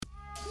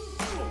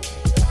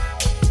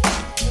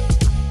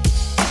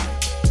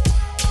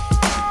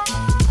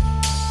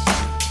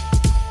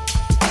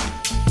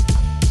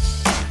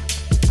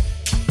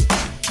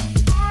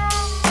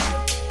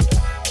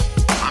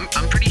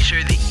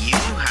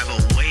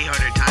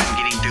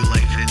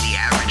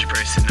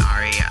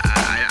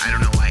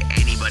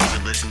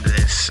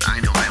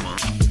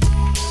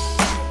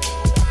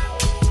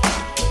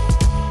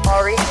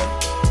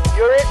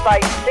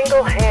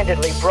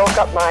allegedly broke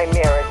up my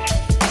marriage.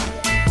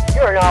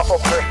 You're an awful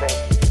person.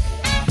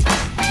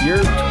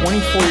 You're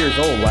 24 years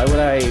old. Why would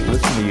I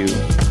listen to you?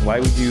 Why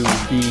would you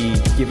be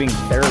giving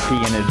therapy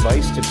and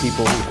advice to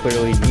people who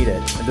clearly need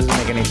it? It doesn't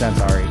make any sense,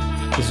 Ari.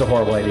 This is a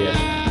horrible idea.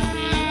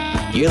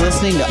 You're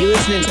listening to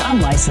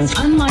Unlicensed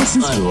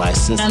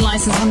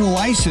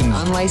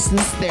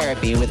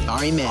Therapy with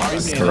Ari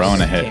Manis.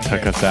 Corona hit,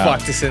 took us out.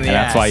 Fucked us in the and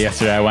ass. that's why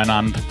yesterday I went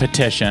on the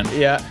petition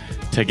Yeah,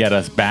 to get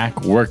us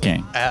back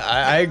working.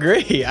 I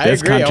agree. I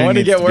This agree. I country want to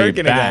needs get to be working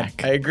again.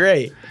 back. I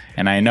agree.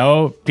 And I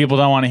know people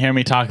don't want to hear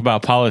me talk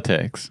about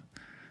politics,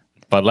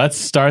 but let's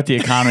start the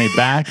economy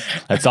back.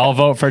 Let's all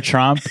vote for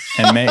Trump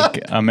and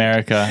make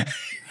America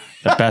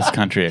the best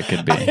country it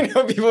could be. I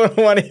know people don't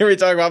want to hear me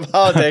talk about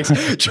politics.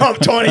 Trump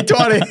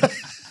 2020.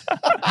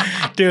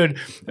 Dude,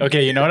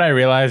 okay, you know what I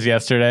realized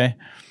yesterday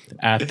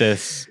at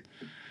this,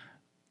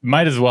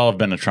 might as well have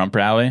been a Trump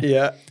rally.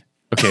 Yeah.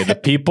 Okay, the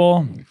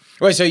people,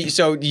 Wait,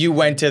 so you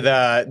went to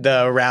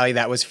the rally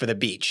that was for the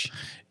beach?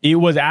 it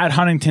was at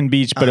Huntington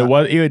Beach, but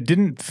it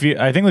didn't feel,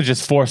 I think it was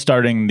just for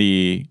starting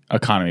the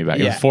economy back.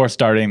 It Yeah. was for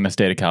starting the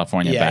state of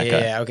California back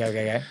up. Yeah.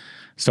 Okay.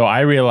 So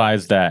I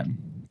realized that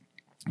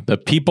the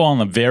people on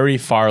the very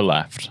far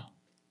left,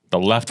 the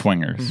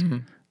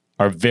left-wingers,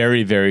 are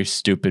very, very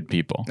stupid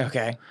people.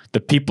 Okay. The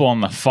people on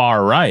the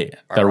far right,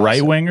 the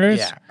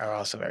right-wingers, are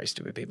also very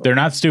stupid people. they're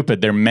not stupid.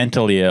 They're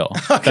mentally ill.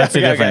 That's the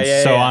okay, difference.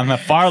 yeah, So yeah. on the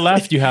far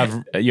left, you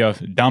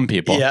have dumb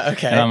people. Yeah,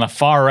 okay. And on the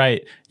far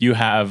right, you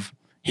have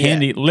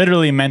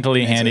literally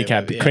mentally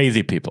handicapped, yeah.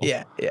 crazy people.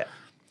 Yeah.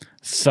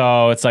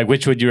 So it's like,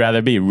 which would you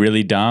rather be,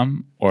 really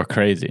dumb or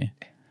crazy?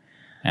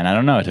 And I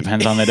don't know. It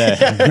depends on the day.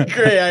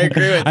 I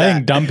agree with that. I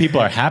think dumb people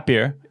are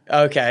happier.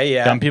 Okay,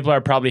 yeah. Dumb people are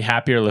probably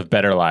happier, live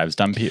better lives.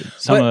 Some of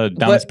the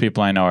dumbest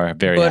people I know are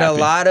very But happy. a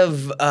lot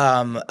of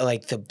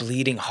like the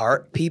bleeding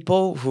heart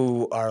people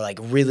who are like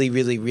really,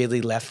 really,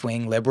 really left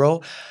wing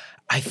liberal,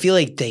 I feel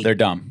like They're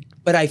dumb.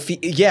 But I feel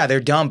they're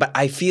dumb. But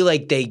I feel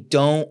like they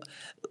don't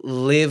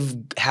live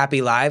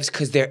happy lives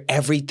because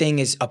everything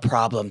is a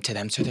problem to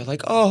them. So they're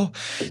like, oh,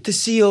 the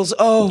SEALs.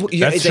 Oh,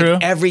 That's it's true.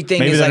 like everything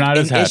Maybe is they're like not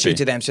an as happy. issue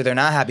to them. So they're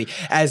not happy.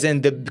 As in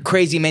the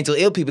crazy mental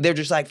ill people, they're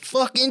just like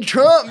fucking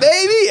Trump,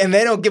 baby, and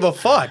they don't give a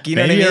fuck. You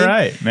know Maybe what I mean? you're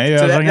right. Maybe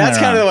So I was looking that's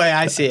at it kind of wrong. the way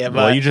I see it. But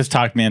Well, you just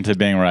talked me into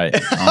being right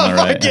on the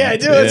right. fuck yeah,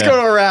 dude, let's go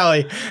to a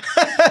rally.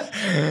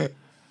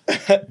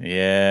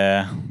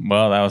 Yeah.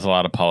 Well, that was a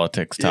lot of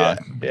politics talk.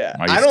 Yeah.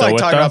 Are you I don't still like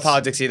with talking about us?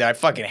 politics either. I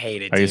fucking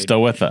hate it. Are you dude.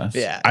 still with us?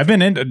 Yeah. I've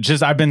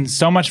been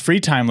so much free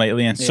time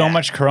lately and so Yeah.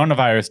 much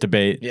coronavirus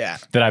debate Yeah.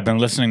 that I've been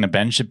listening to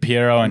Ben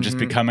Shapiro and just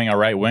becoming a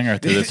right winger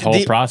through this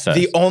whole process.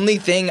 The only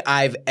thing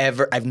I've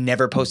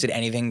never posted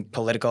anything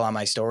political on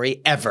my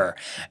story ever.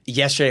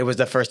 Yesterday was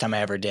the first time I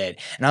ever did,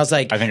 and I was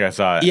like, I think I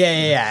saw it.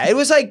 yeah. It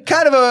was like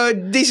kind of a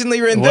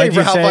decently written thing What'd for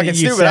you how say? fucking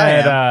You stupid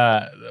I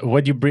said,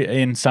 am.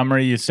 in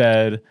summary, you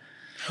said,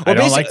 I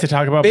don't like to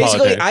talk about Basically,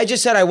 politics. I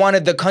just said I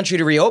wanted the country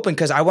to reopen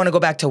because I want to go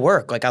back to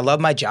work. Like, I love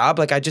my job.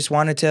 Like, I just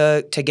wanted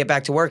to get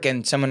back to work.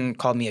 And someone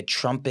called me a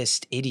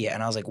Trumpist idiot.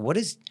 And I was like, what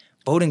is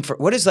voting for?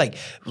 What does, like,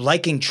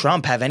 liking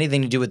Trump have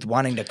anything to do with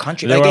wanting the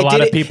country? There like, were a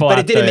lot of people but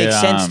at it didn't the, make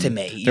sense to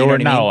me. You There know were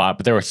what I not mean? a lot,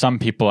 but there were some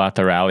people at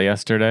the rally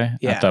yesterday,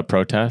 Yeah. at the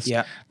protest,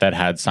 Yeah. that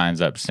had signs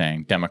up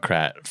saying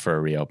Democrat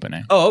for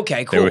reopening. Oh,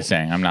 okay, cool. They were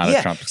saying, I'm not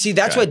a Trump See,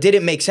 that's guy. what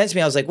didn't make sense to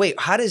me. I was like, wait,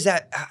 how does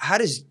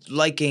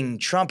liking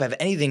Trump have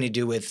anything to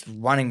do with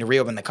wanting to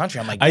reopen the country?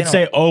 I'm like, I'd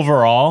say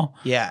overall,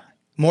 yeah,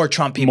 more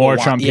Trump people more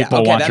want, Trump yeah, people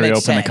okay, want that to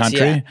makes reopen the sense,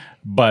 country, yeah.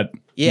 but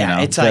Yeah, you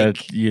know, it's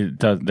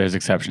like- there's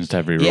exceptions to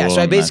every rule. Yeah, so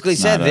I and basically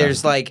that's said not a-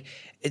 there's like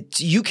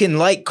you can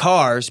like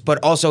cars,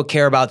 but also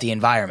care about the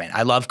environment.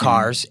 I love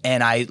cars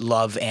and I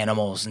love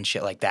animals and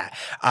shit like that.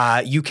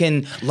 You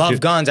can love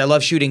guns. I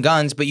love shooting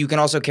guns, but you can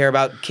also care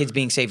about kids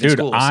being safe in Dude,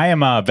 schools. I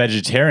am a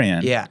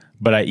vegetarian. Yeah.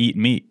 but I eat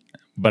meat.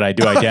 But I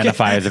do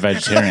identify as a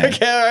vegetarian.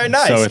 Okay, all right,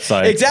 nice. So it's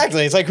like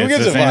exactly. It's like who it's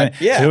gives the a same fuck?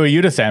 thing. Yeah. Who are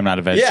you to say I'm not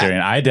a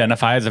vegetarian? I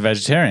identify as a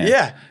vegetarian.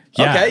 Yeah.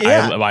 Yeah. Okay,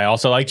 yeah. I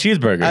also like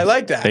cheeseburgers. I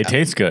like that. They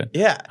taste good.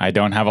 Yeah. I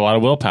don't have a lot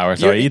of willpower,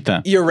 so I eat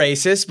them. You're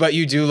racist, but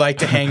you do like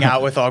to hang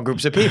out with all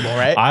groups of people,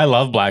 right? I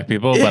love black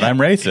people, but I'm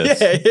racist.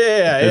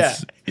 Yeah.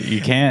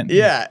 You can't.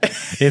 Yeah.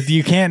 If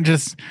you can't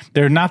just,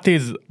 they're not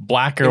these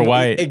black or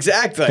white.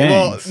 Exactly.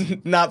 things. Well,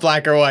 not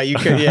black or white. You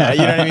could, yeah. You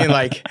know what I mean?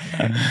 Like,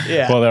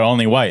 yeah. Well, they're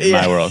only white in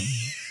my Yeah. world.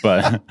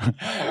 But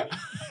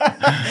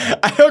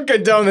I don't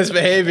condone this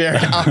behavior,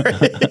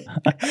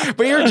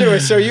 but you're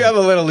Jewish, so you have a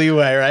little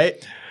leeway,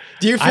 right?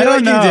 Do you I feel don't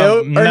like know.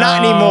 you do, or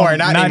not anymore?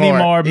 Not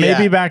anymore.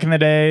 Maybe Yeah. back in the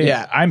day.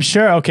 Yeah. I'm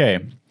sure. Okay.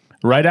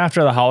 Right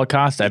after the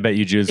Holocaust, I bet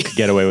you Jews could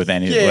get away with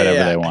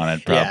whatever they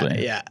wanted,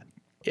 probably.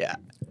 Yeah.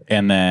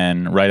 And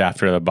then right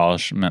after the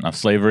abolishment of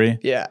slavery,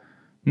 Yeah.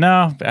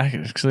 No,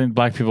 actually,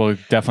 black people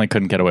definitely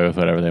couldn't get away with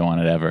whatever they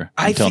wanted ever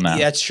until now.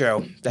 That's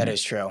true. That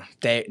is true.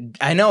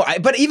 I know,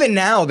 but even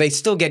now they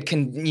still get.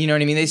 You know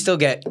what I mean? They still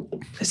get.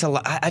 It's a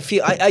lot. I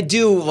feel. I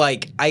do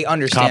like. I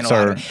understand Cops a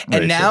lot. are Of it.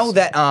 And racist. now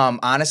that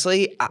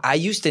honestly, I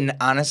used to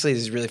honestly.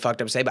 This is really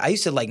fucked up to say, but I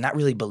used to like not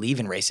really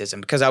believe in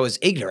racism because I was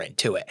ignorant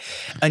to it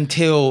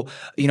until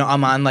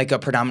I'm on like a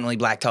predominantly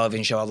black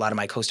television show. A lot of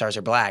my co-stars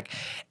are black,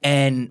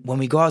 and when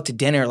we go out to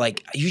dinner,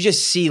 like you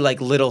just see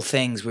like little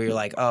things where you're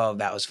like, oh,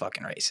 that was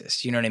fucking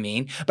racist. You know what I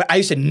mean? But I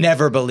used to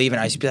never believe in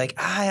it. I used to be like,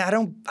 I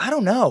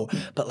don't know.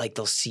 But like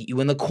they'll seat you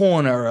in the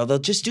corner or they'll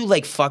just do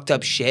like fucked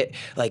up shit,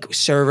 like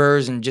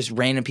servers and just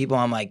random people.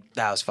 I'm like,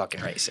 that was fucking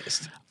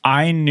racist.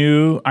 I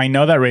know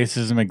that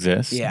racism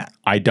exists. Yeah.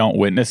 I don't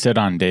witness it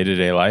on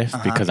day-to-day life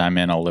because I'm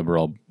in a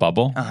liberal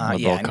bubble,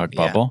 liberal cuck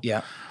bubble.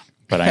 Yeah.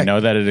 But I know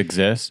that it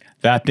exists.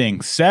 That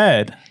being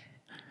said,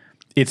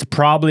 it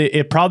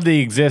probably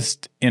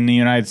exists in the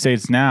United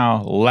States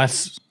now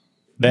less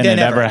than it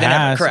ever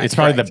has. Correct, it's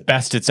probably correct. the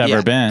best it's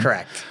ever been.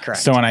 Correct.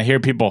 So when I hear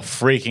people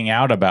freaking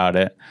out about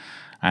it,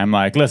 I'm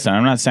like, listen,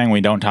 I'm not saying we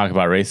don't talk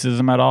about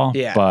racism at all,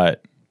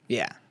 but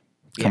Yeah.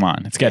 come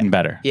on, it's getting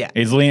better. Yeah.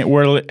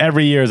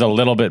 Every year is a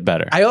little bit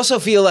better. I also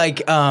feel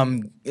like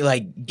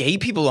gay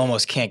people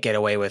almost can't get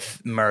away with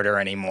murder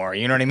anymore.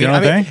 You know what I mean? You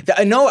don't I mean,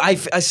 think? No, I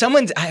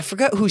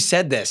forgot who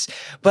said this,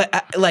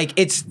 but like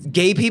it's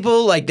gay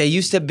people, like they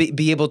used to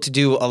be able to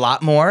do a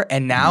lot more,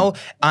 and now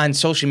on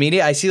social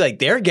media, I see like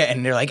they're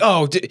like,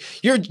 oh,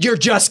 you're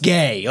just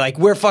gay, like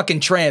we're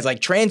fucking trans, like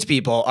trans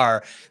people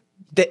are,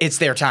 it's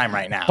their time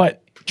right now.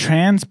 But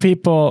trans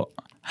people,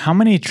 how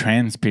many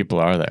trans people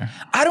are there?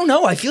 I don't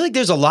know. I feel like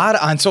there's a lot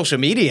on social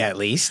media. At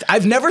least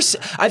I've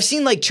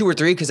seen like 2 or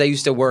 3 because I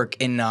used to work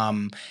in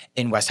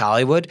West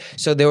Hollywood.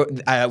 So there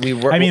we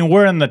were. I mean,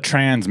 we're in the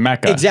trans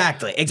mecca.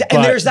 Exactly. But-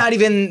 And there's not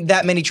even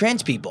that many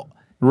trans people.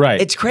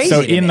 Right. It's crazy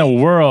So to in me. the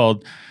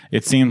world,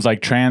 it seems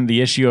like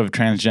the issue of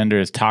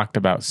transgender is talked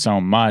about so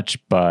much,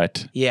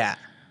 but Yeah.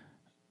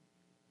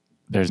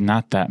 there's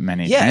not that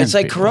many. Yeah, trans it's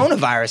like people.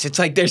 coronavirus. It's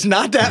like there's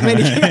not that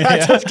many.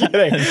 I'm just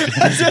kidding.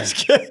 I'm just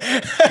kidding.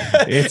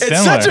 It's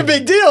similar. such a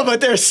big deal,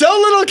 but there's so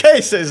little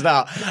cases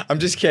now. I'm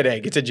just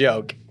kidding. It's a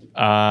joke.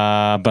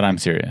 But I'm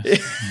serious.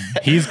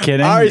 He's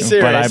kidding, Ari's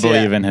serious, but I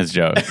believe yeah. in his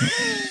joke.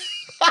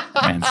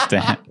 And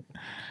Stan.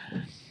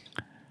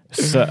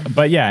 So,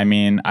 but yeah, I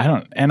mean,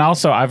 and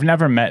also I've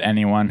never met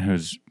anyone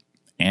who's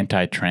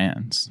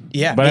anti-trans.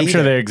 Yeah, but me I'm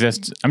sure either. they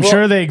exist. I'm Well-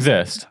 sure they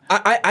exist.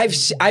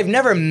 I've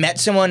never met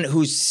someone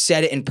who's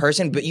said it in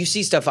person, but you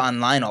see stuff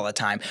online all the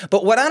time.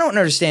 But what I don't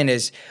understand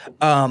is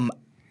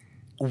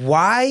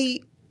why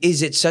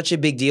is it such a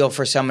big deal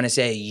for someone to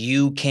say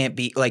you can't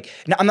be like?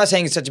 No, I'm not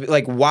saying it's such a big,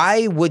 like.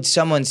 Why would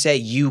someone say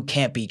you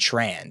can't be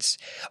trans?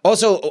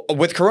 Also,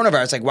 with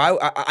coronavirus, like why?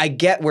 I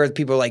get where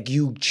people are like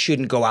you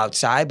shouldn't go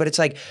outside, but it's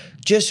like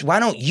just why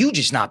don't you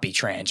just not be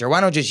trans, or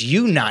why don't just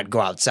you not go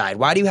outside?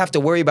 Why do you have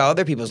to worry about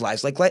other people's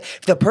lives? Like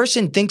if the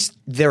person thinks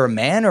they're a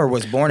man or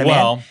was born a man.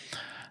 Well,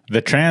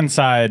 the trans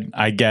side,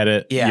 I get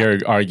it. Yeah. Your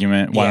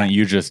argument. Why Yeah. don't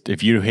you just,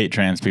 if you hate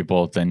trans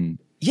people, then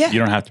Yeah. you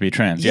don't have to be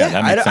trans. Yeah,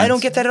 that makes sense. I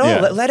don't get that at all.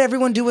 Yeah. Let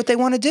everyone do what they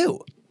want to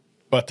do.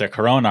 But the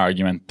corona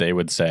argument, they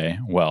would say,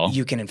 well,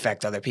 You can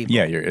infect other people.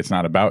 yeah, it's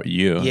not about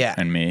you Yeah.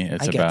 and me.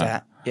 It's I get about.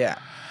 that. Yeah.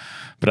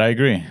 But I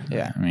agree.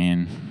 Yeah. I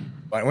mean,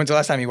 When's the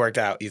last time you worked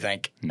out, you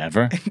think?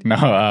 never. No,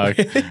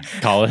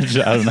 college.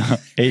 I don't know.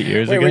 8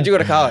 years Wait, ago. where'd you go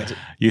to college?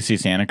 UC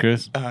Santa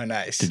Cruz. Oh,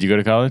 nice. Did you go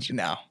to college?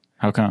 No.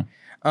 How come?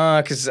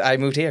 Because I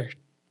moved here.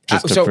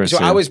 Just to so pursue.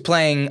 I was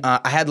playing,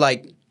 I had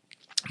like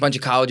a bunch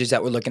of colleges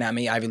that were looking at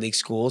me, Ivy League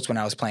schools, when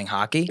I was playing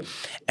hockey.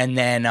 And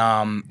then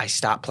I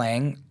stopped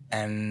playing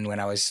and when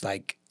I was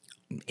like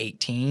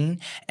 18.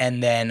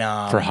 And then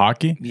For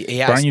hockey?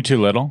 yeah, But aren't you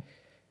too little?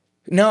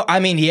 No, I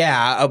mean,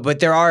 yeah, but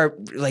there are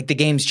like the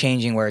game's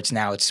changing where it's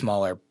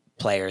smaller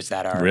players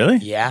that are Really?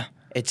 Yeah,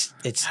 it's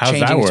How's that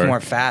changing. It's work?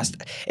 more fast.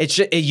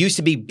 It used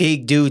to be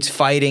big dudes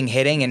fighting,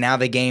 hitting, and now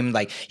the game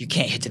like you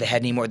can't hit to the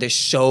head anymore. There's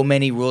so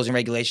many rules and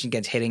regulations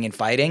against hitting and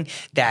fighting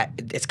that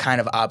it's kind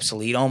of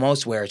obsolete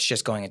almost. Where it's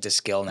just going into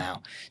skill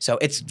now. So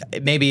it's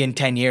maybe in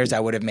 10 years I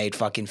would have made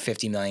fucking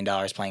 $50 million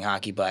playing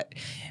hockey, but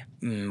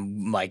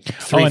like 3,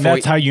 4 and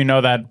that's how you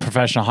know that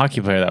professional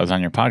hockey player that was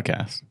on your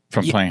podcast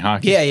from playing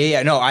hockey.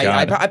 Yeah. No,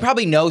 Got it. I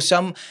probably know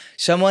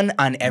someone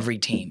on every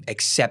team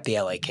except the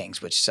LA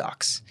Kings, which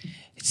sucks.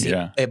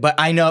 Yeah. But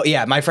I know.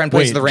 Yeah, my friend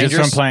plays Wait, for the Rangers.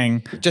 just from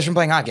playing. Just from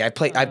playing hockey. I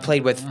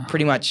played with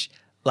pretty much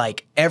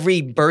like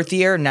every birth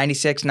year,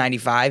 96,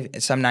 95,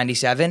 some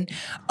 97.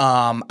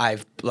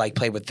 I've like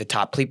played with the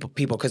top people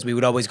because we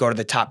would always go to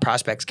the top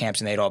prospects camps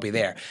and they'd all be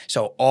there.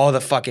 So all the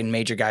fucking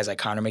major guys like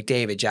Connor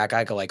McDavid, Jack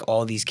Eichel, like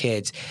all these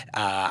kids,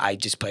 I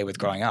just played with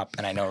growing up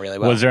and I know really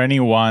well. Was there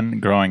anyone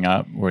growing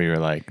up where you were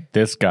like,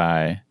 this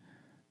guy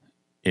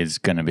is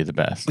going to be the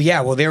best. Yeah,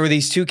 well, there were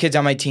these two kids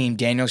on my team,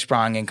 Daniel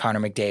Sprong and Connor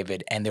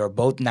McDavid, and they were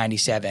both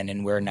 97,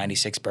 and we're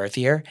 96 birth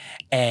year.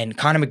 And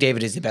Connor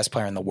McDavid is the best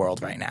player in the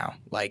world right now,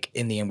 like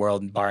Indian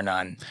world, bar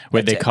none.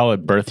 Wait, That's they it. call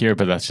it birth year,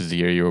 but that's just the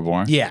year you were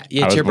born? Yeah, I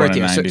it's was your born birth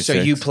in year. So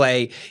 96.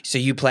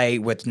 you play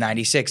with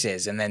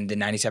 96s, and then the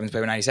 97s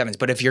play with 97s.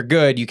 But if you're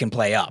good, you can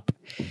play up.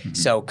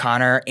 So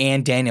Connor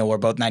and Daniel were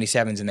both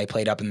 97s, and they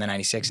played up in the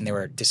 96, and they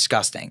were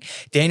disgusting.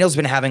 Daniel's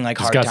been having like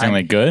hard time.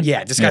 Disgustingly good?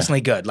 Yeah,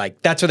 disgustingly good.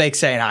 Like that's what they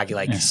say in hockey,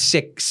 like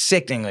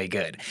sickeningly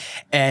good.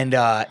 And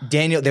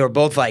Daniel, they were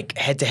both like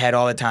head to head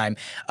all the time.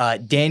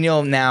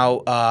 Daniel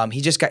now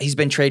he's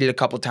been traded a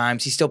couple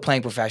times. He's still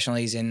playing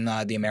professionally. He's in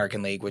the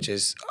American League, which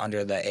is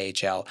under the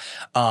AHL.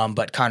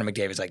 But Connor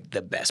McDavid's like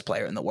the best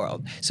player in the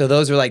world. So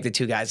those were like the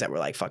two guys that were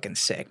like fucking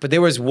sick. But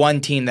there was one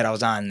team that I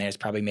was on. There's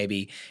probably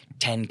maybe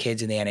 10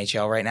 kids in the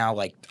NHL right now,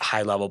 like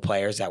high level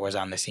players that was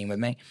on the team with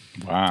me.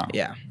 Wow.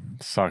 Yeah.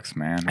 Sucks,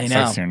 man. I It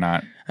know. sucks you're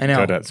not I know.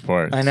 good at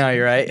sports. I know,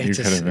 you're right. You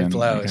could have been. It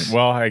blows.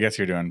 Well, I guess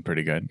you're doing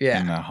pretty good Yeah.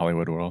 in the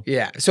Hollywood world.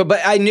 Yeah. So, but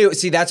I knew.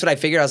 See, that's what I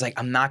figured. I was like,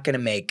 I'm not going to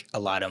make a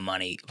lot of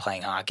money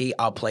playing hockey.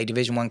 I'll play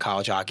Division I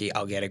college hockey.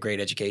 I'll get a great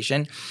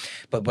education.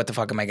 But what the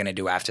fuck am I going to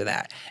do after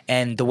that?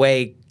 And the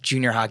way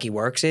junior hockey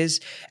works is,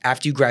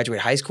 after you graduate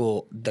high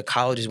school, the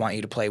colleges want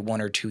you to play 1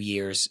 or 2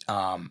 years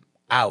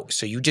out.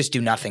 So you just do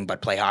nothing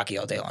but play hockey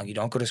all day long. You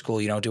don't go to school.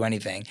 You don't do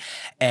anything.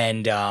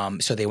 And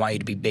so they want you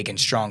to be big and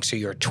strong. So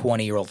you're a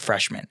 20-year-old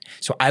freshman.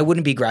 So I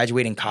wouldn't be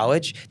graduating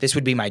college. This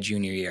would be my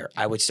junior year.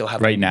 I would still have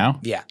Right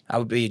now? Yeah, I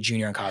would be a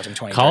junior in college. I'm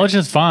 23. College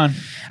is fun.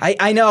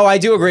 I know, I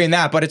do agree in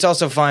that, but it's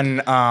also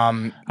fun.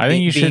 I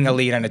think you being should- a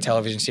lead on a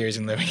television series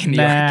and living in New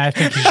Nah, York. I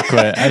think you should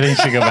quit. I think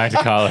you should go back to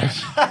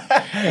college.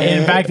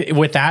 In fact,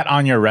 with that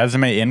on your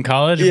resume in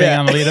college, being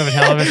on the lead of a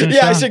television show.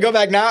 Yeah, I should go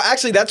back now.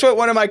 Actually, that's what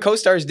one of my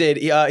co-stars did.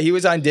 He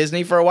was on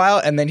Disney for a while,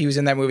 and then he was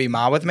in that movie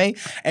Ma with me,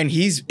 and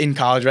he's in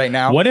college right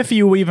now. What if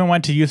you even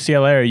went to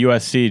UCLA or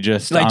USC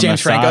just Like on James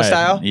the Franco side?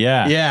 style?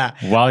 Yeah. Yeah.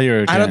 While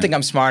you're I don't think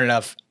I'm smart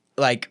enough,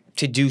 like,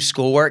 to do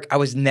schoolwork. I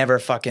was never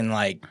fucking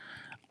like.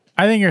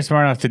 I think you're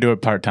smart enough to do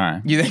it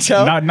part-time. You think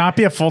so? Not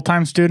be a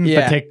full-time student,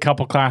 Yeah. but take a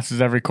couple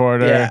classes every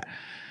quarter. Yeah.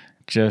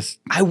 Just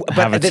But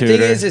have a the tutor.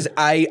 thing is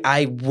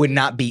I would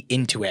not be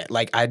into it.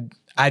 Like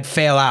I'd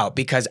fail out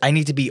because I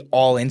need to be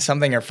all in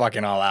something or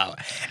fucking all out.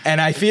 And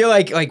I feel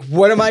like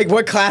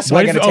what class am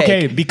I going to take?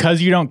 Okay,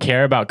 because you don't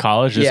care about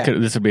college, Yeah.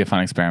 this would be a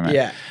fun experiment.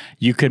 Yeah.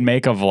 You could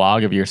make a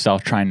vlog of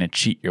yourself trying to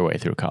cheat your way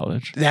through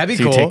college. That'd be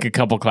so cool. You take a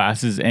couple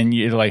classes and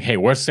you're like, hey,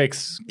 worst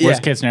case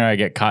scenario, I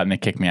get caught and they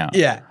kick me out.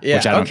 Yeah.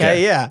 Which I don't care.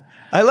 Yeah.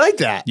 I like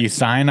that. You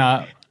sign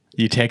up,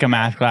 you take a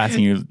math class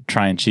and you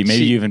try and cheat.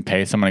 Maybe you even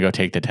pay someone to go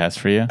take the test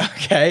for you.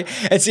 Okay.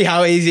 And see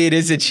how easy it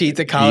is to cheat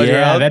the college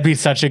Yeah, world. that'd be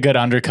such a good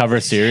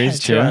undercover series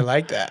too. True, I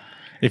like that.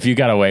 If you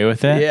got away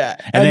with it. Yeah.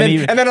 And,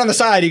 then on the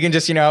side, you can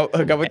just,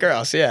 hook up with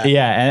girls. Yeah.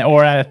 Yeah,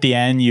 or at the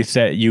end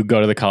you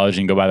go to the college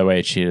and go, by the way,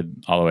 I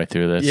cheated all the way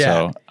through this. Yeah.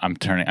 So I'm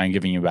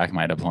giving you back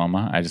my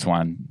diploma. I just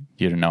want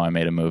you to know I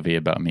made a movie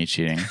about me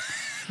cheating.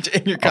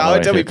 In your All the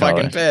way college, I'll be through fucking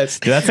college.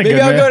 pissed. Dude, that's a maybe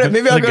good I'll go to move.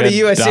 maybe I'll That's go a to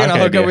good USC and I'll doc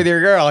hook up idea. with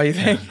your girl. You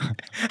think?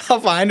 I'll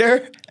find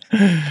her.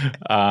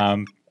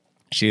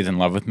 She's in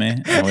love with me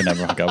and would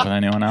never hook up with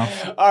anyone else.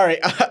 All right.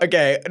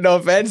 Okay. No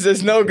offense.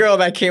 There's no girl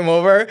that came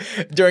over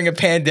during a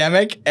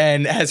pandemic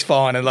and has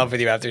fallen in love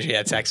with you after she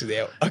had sex with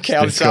you. Okay.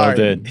 I'm This sorry.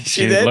 girl did. She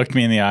She did? looked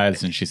me in the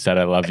eyes and she said,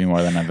 I love you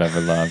more than I've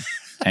ever loved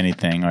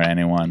anything or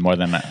anyone, more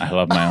than I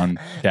love my own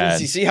dad.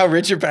 Did you see how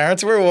rich your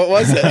parents were? What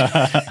was it?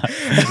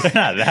 They're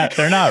not that.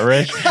 They're not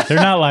rich. They're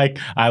not like,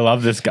 I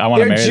love this guy. I want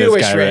to They're marry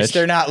Jewish this guy rich. rich.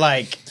 They're not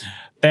like.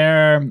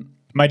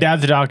 My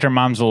dad's a doctor,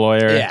 mom's a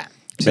lawyer. Yeah.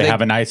 So they they-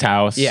 have a nice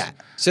house. Yeah.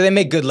 So they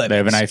make good livings. They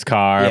have a nice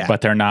car, Yeah.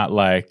 but they're not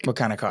like, What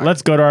kind of car?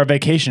 let's go to our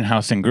vacation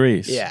house in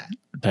Greece. Yeah.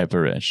 Type of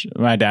rich.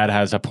 My dad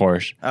has a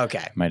Porsche.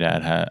 Okay.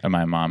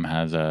 My mom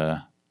has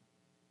a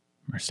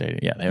Mercedes.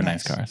 Yeah, they have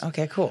nice cars.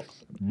 Okay. Cool.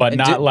 But And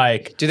not do-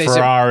 like do they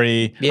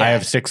Ferrari. Yeah. I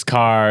have 6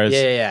 cars.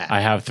 Yeah.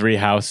 I have 3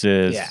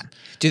 houses. Yeah.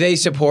 Do they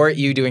support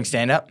you doing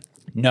stand up?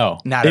 No.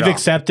 Not They've at all.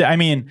 accepted. I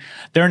mean,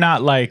 they're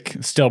not like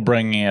still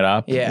bringing it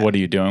up. Yeah. What are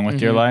you doing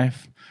with your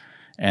life?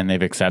 And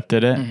they've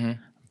accepted it. Mm-hmm.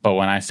 But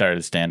when I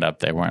started stand up,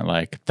 they weren't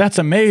like, that's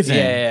amazing.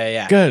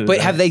 Yeah. Good. But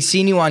have they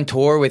seen you on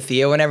tour with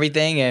Theo and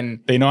everything?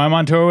 And They know I'm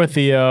on tour with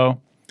Theo.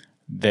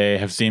 They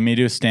have seen me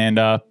do stand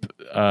up.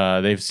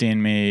 They've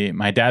seen me.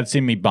 My dad's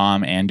seen me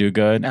bomb and do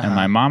good, and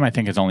my mom, I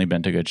think, has only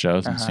been to good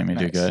shows and seen me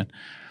do nice. good.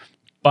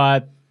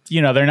 But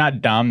they're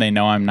not dumb. They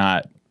know I'm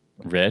not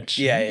rich.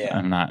 Yeah.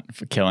 I'm not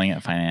killing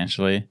it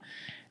financially,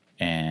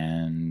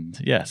 and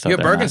yeah. So you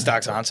have they're not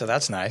Birkenstocks on, so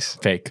that's nice.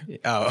 fake.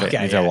 Oh, Fake.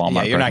 okay. These are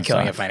Walmart. you're not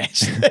killing it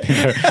Birkenstocks.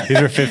 financially. These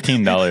are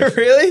 $15.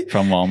 Really?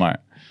 From Walmart.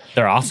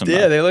 They're awesome.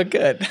 Yeah, though. they look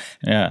good.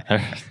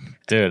 Yeah.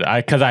 Dude,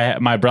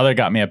 my brother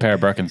got me a pair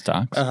of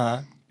Birkenstocks.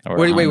 Uh-huh. Or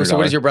Wait, so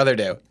what $100. does your brother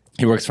do?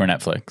 He works for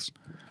Netflix.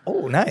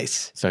 Oh,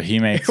 nice. So he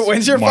makes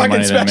When's your more fucking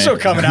money than me. special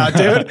coming out,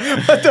 dude?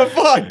 What the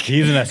fuck?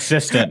 He's an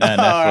assistant at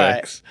All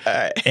right. Netflix. All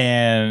right.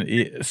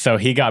 And so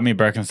he got me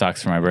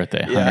Birkenstocks for my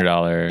birthday,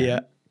 $100. Yeah.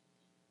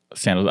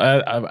 sandals.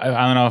 I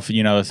don't know if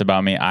you know this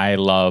about me. I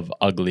love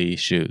ugly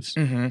shoes.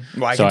 Well,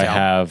 I So can I tell.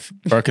 have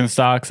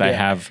Birkenstocks. I Yeah.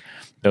 have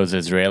those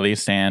Israeli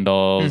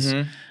sandals.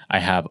 I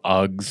have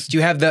Uggs. Do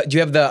you have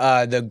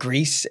the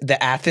Greece,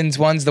 the Athens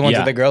ones, the ones Yeah.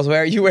 that the girls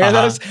wear? You wear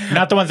those?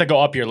 Not the ones that go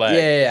up your leg.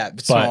 Yeah.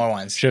 But Smaller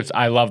ones. Shoes,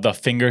 I love the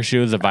finger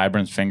shoes, the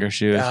Vibrance finger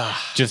shoes.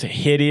 Just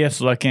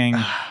hideous looking,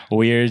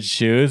 weird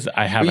shoes.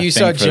 I have When a you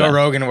thing saw for Joe them.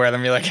 Rogan wear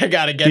them, you're like, I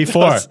gotta get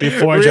Before those. Joe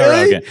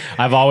Really? Rogan.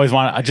 I've always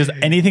wanted just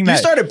anything You that.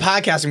 started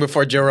podcasting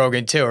before Joe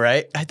Rogan too,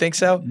 right? I think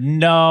so.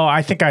 No,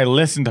 I think I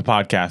listened to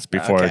podcasts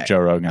before Okay. Joe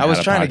Rogan. I was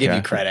had a trying to give you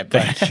podcast. credit,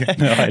 but Thank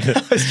you. No, I didn't.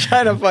 I was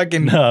trying to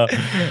fucking. No,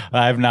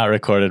 I've not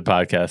recorded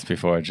podcasts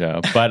before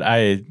Joe, but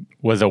I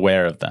was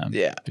aware of them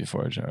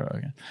before Joe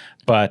Rogan.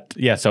 But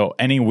yeah, so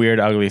any weird,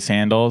 ugly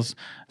sandals.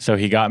 So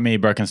he got me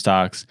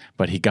Birkenstocks,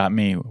 but he got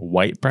me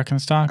white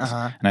Birkenstocks,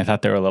 and I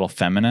thought they were a little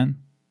feminine.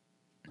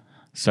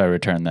 So I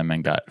returned them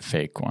and got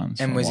fake ones.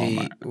 And from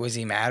Walmart. was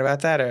he mad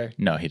about that or?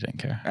 No, he didn't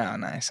care. Oh,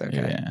 nice. Okay.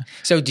 Yeah.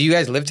 So, do you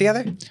guys live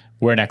together?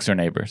 We're next door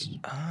neighbors.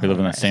 We live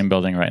in the same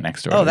building right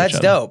next door. Oh, to that's each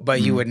other. dope.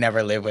 But you would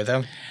never live with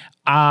him.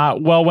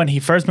 Well, when he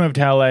first moved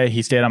to LA,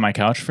 he stayed on my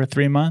couch for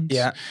 3 months.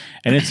 Yeah.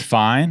 And it's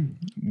fine.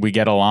 We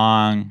get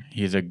along.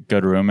 He's a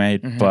good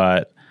roommate,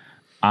 but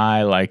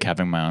I like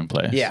having my own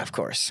place. Yeah, of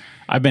course.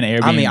 I've been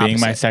I'm the Airbnb my opposite.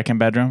 Mm-hmm. second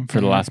bedroom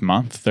for the last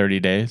month, 30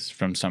 days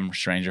from some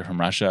stranger from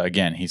Russia.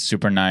 Again, he's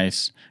super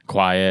nice,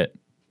 quiet,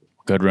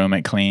 good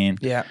roommate, clean.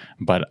 Yeah.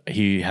 But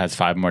he has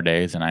 5 more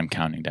days and I'm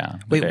counting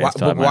down. the Wait, days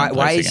till I have my own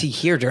why place is he again.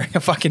 here during a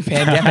fucking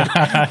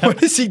pandemic?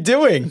 What is he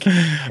doing?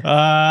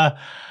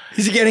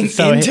 Is he getting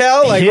So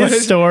intel? Like, what his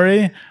is,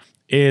 story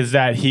is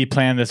that he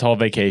planned this whole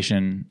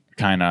vacation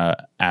kind of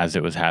as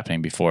it was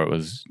happening before it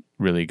was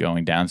really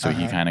going down. So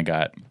he kind of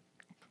got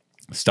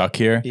stuck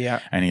here. Yeah.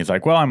 And he's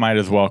like, well, I might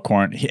as well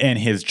quarantine. And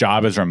his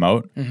job is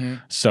remote.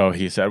 So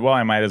he said, well,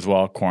 I might as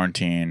well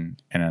quarantine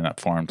in a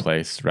foreign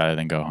place rather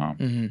than go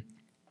home.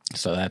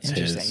 So that's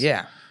interesting. his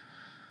Yeah.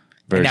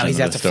 version Now he's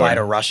of got the to fly story.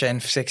 to Russia in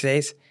 6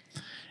 days.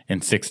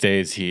 In 6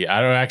 days,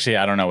 I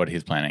don't know what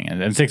he's planning.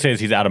 In 6 days,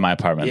 he's out of my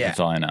apartment. Yeah. That's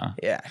all I know.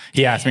 Yeah.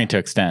 He asked me to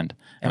extend.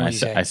 And what'd you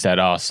say? I said,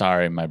 oh,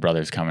 sorry, my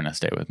brother's coming to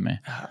stay with me.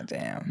 Oh,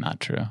 damn. Not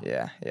true.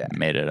 Yeah.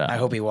 Made it up. I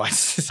hope he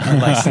watches this I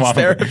unlicensed want-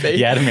 therapy.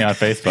 He added me on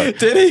Facebook.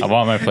 Did he? I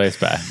want my place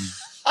back.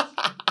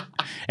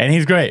 And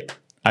he's great.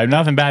 I have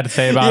nothing bad to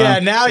say about Yeah,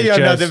 him. now It's you have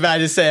just- nothing bad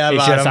to say It's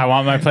about just him. I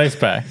want my place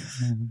back.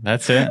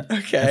 That's it.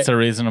 Okay. It's a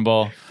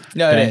reasonable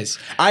No, it thing. is.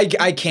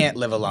 I can't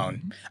live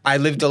alone. I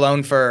lived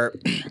alone for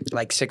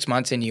like 6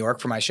 months in New York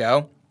for my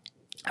show.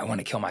 I want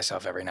to kill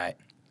myself every night.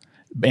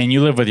 And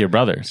you live with your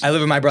brothers. I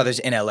live with my brothers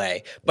in LA,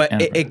 but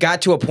it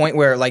got to a point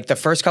where like the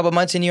first couple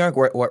months in New York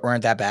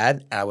weren't that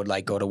bad. I would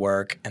like go to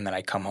work and then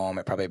I'd come home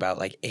at probably about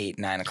like 8,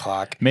 9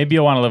 o'clock. Maybe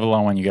you'll want to live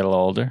alone when you get a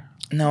little older.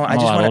 No, I'm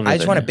a lot older I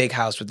just than want a you. big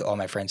house with all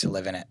my friends who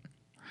live in it.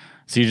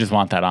 So you just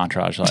want that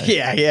entourage life.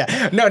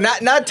 Yeah. No,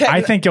 not tech.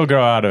 I think you'll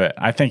grow out of it.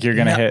 I think you're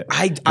going to No, hit.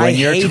 I when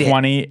you're hate it.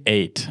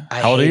 28. I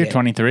How old are hate you? it.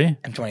 23?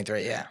 I'm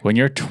 23. Yeah. When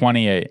you're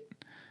 28,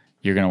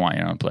 you're going to want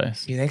your own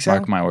place. You think so?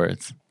 Mark my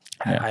words.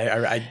 Yeah.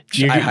 I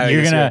You're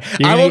highly gonna-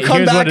 disagree. you're I will gonna- come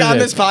here's what back it on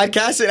is. this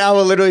podcast and I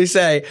will literally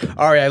say,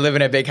 "All right, I live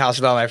in a big house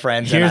with all my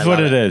friends." and Here's I what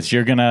love it is.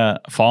 You're going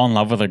to fall in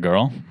love with a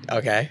girl.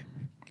 Okay.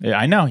 Yeah,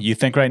 I know. You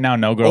think right now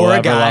no girl Or will a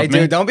ever guy, love me.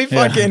 dude. Don't be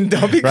Yeah. fucking.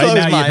 Don't be Right now you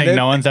close-minded. think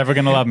no one's ever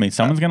going to love me.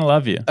 Someone's going to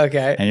love you.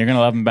 Okay. And you're going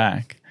to love them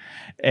back.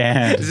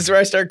 And This is where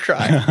I start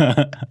crying.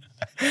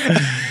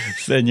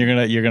 then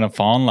you're gonna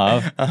fall in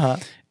love.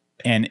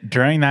 And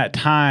during that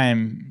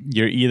time,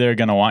 you're either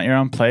gonna want your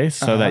own place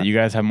so that you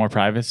guys have more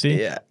privacy,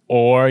 Yeah.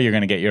 or you're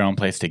gonna get your own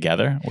place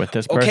together with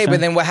this person. Okay, but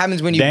then what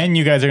happens when you? then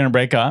you guys are gonna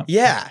break up,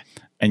 Yeah.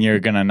 and you're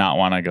gonna not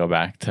want to go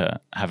back to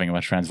having a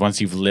bunch of friends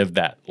once you've lived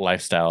that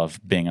lifestyle of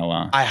being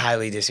alone. I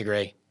highly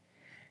disagree.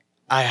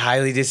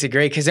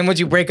 Because then once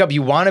you break up,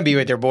 you want to be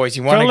with your boys.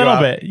 You want For to a little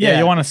bit, yeah,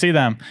 you want to see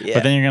them, Yeah.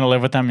 but then you're gonna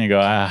live with them, and you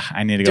go,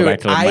 I need to go Dude, back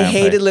to live my I own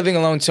hated place. living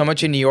alone so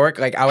much in New York.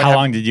 Like I would. How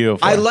long did you?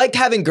 For? I liked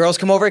having girls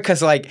come over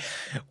because, like,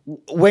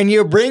 when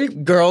you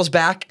bring girls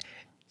back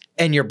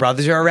and your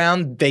brothers are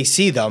around, they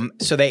see them,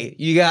 so they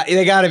got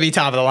to be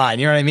top of the line.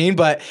 You know what I mean?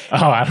 But Oh,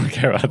 I don't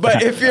care about but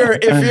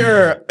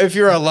that. if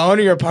you're alone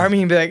in your apartment,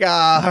 you'd be like,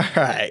 all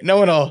right, no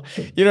one will.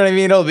 You know what I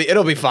mean?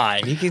 It'll be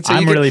fine. You can. So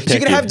I'm you can, really so you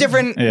can picky. have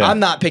different. Yeah. I'm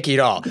not picky at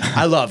all.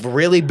 I love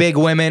really big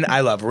women. I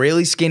love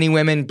really skinny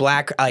women.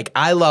 Black. Like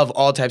I love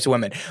all types of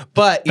women.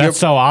 But That's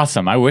so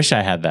awesome. I wish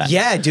I had that.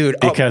 yeah, dude.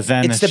 Because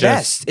then it's it's the just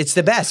best. It's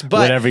the best.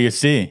 But whatever you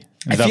see.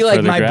 I is up feel for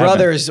like the my grabbing.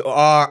 brothers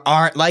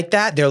aren't like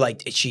that. They're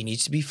like, she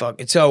needs to be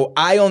fucking. So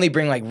I only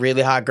bring like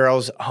really hot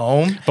girls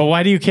home. But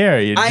why do you care?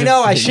 I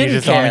know, I shouldn't You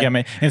just want to care. get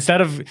me.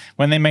 Instead of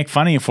when they make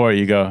fun of you for it,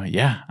 you go,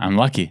 yeah, I'm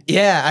lucky.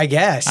 Yeah, I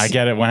guess. I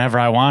get it whenever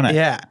I want it.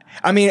 Yeah.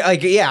 I mean,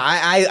 like, yeah,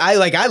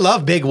 I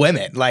love big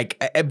women. Like,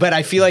 but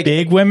I feel like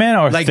Big women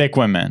or Like, thick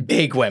women?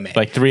 big women.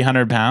 Like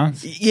 300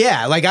 pounds?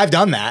 yeah, like I've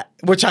done that,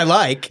 which I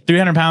like.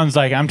 300 pounds,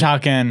 like I'm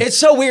talking. It's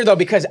so weird though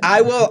because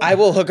I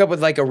will hook up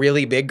with like a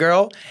really big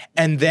girl,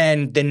 and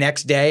then the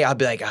next day I'll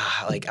be like,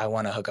 like I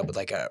want to hook up with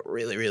like a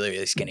really really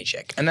really skinny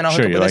chick, and then I'll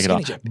sure, hook you up with like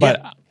a it skinny all.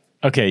 chick. But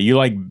Okay, you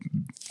like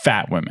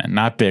fat women,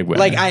 not big women.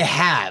 Like I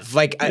have,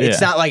 like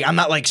it's not like I'm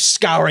not like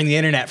scouring the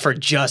internet for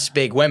just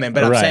big women,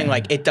 but I'm saying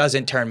like it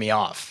doesn't turn me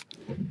off.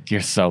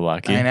 You're so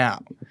lucky. I know.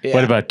 Yeah.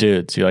 What about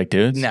dudes? You like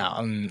dudes? No,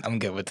 I'm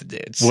good with the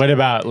dudes. What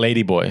about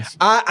lady boys?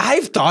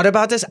 I've thought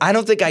about this. I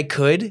don't think I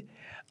could.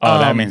 Oh,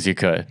 that means you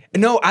could.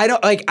 No, I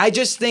don't. Like I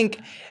just think,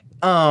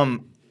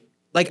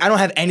 like I don't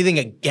have anything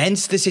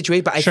against the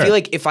situation, but I feel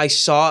like if I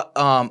saw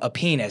a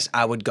penis,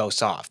 I would go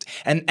soft.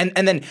 And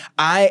then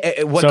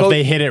if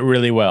they hit it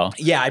really well,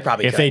 yeah, I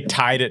probably if could. they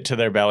tied it to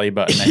their belly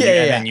button, and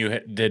then you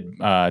did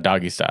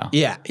doggy style,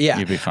 yeah,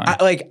 you'd be fine.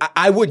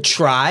 I would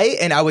try,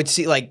 and I would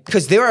see like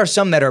because there are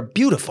some that are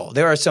beautiful.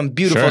 There are some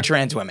beautiful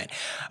trans women,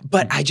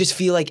 but I just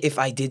feel like if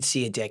I did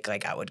see a dick,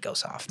 like I would go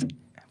soft.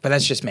 But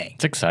that's just me.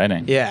 It's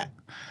exciting. Yeah.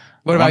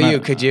 What about you?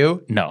 Could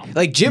you? No.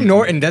 Like Jim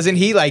Norton, doesn't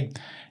he like?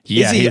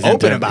 Yeah, is he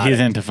open about it? He's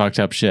into fucked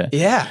up shit.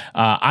 Yeah.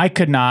 I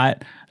could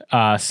not.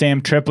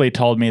 Sam Tripoli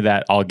told me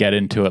that I'll get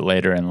into it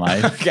later in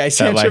life. Okay,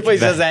 Sam Tripoli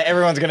says that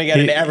everyone's going to get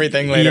into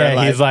everything later in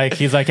life.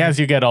 He's like, as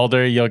you get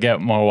older, you'll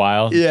get more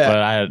wild. Yeah.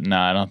 But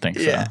I don't think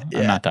so. Yeah,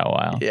 I'm not that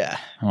wild. Yeah.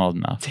 I'm old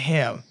enough.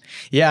 Damn.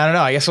 Yeah, I don't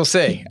know. I guess we'll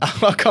see.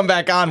 I'll come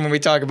back on when we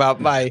talk about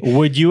my...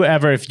 Would you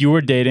ever, if you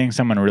were dating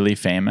someone really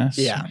famous,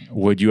 yeah,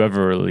 would you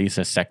ever release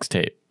a sex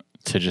tape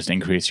to just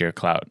increase your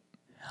clout?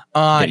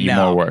 Get you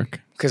more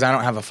work? Because I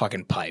don't have a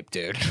fucking pipe,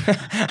 dude.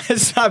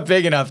 It's not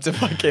big enough to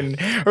fucking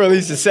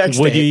release a sex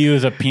tape. Would you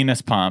use a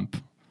penis pump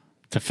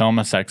to film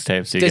a sex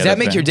tape? So Does that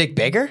make your dick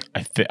bigger?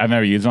 I've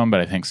never used one,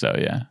 but I think so,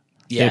 yeah.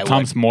 Yeah, it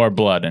pumps more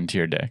blood into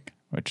your dick,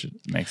 which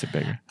makes it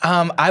bigger.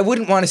 I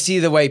wouldn't want to see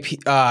the way...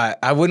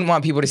 I wouldn't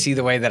want people to see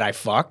the way that I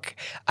fuck.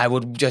 I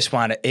would just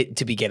want it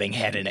to be getting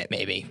head in it,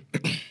 maybe.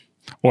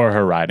 Or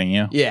her riding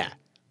you. Yeah.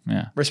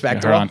 Yeah.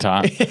 Respectable. Her on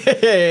top.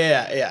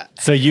 Yeah.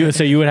 So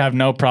you would have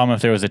no problem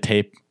if there was a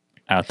tape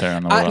out there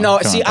on the world? No,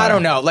 see, I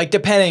don't know. Like,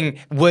 depending,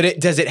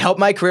 does it help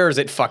my career or does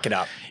it fuck it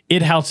up?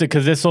 It helps it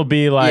because this will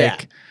be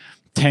like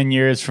 10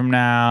 years from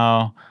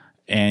now,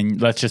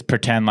 and let's just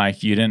pretend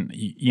like you didn't,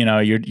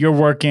 you're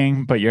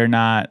working, but you're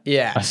not,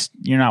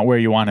 you're not where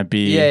you want to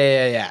be.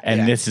 Yeah.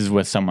 And this is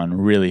with someone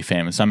really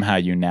famous. Somehow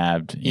you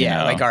nabbed,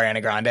 like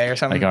Ariana Grande or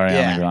something. Like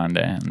Ariana Grande.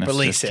 And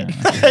release it.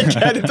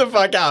 Get it the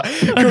fuck out.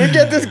 Can we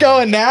get this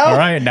going now? All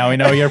right, now we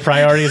know your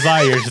priorities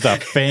lie. You're just a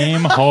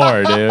fame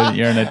whore, dude.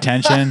 You're an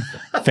attention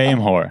fame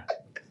whore.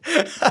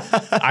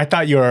 I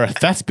thought you were a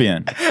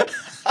thespian.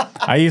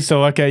 I used to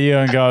look at you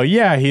and go,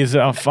 yeah, he's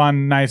a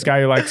fun, nice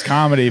guy who likes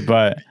comedy,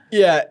 but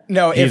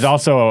he's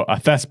also a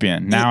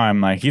thespian. Now I'm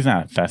like, he's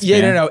not a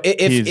thespian. Yeah, no.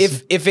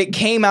 If it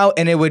came out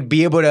and it would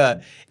be able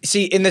to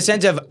see, in the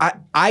sense of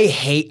I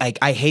hate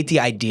the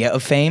idea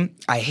of fame.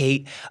 I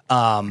hate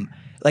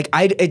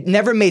it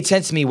never made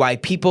sense to me why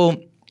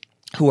people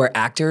who are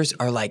actors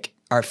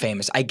are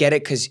famous. I get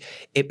it because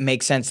it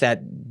makes sense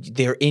that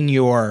they're in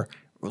your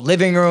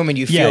living room and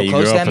you feel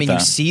close to them and you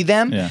see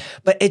them,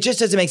 but it just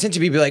doesn't make sense to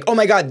be like, oh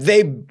my God,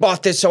 they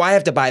bought this, so I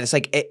have to buy this.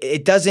 Like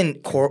it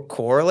doesn't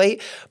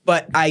correlate.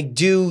 But I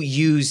do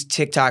use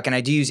TikTok and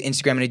I do use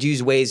Instagram and I do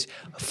use ways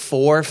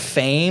for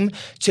fame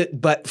to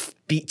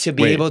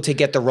be able to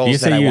get the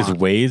roles that I want. You say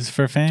use Waze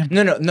for fame?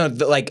 No,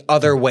 like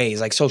other ways,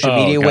 like social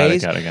media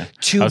ways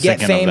to get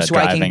fame so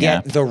I can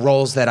get the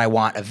roles that I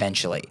want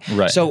eventually.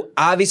 Right. So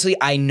obviously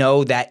I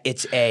know that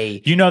it's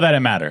you know that it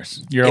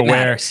matters. You're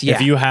aware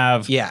if you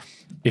have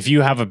if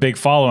you have a big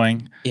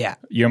following,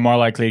 you're more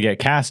likely to get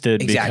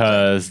casted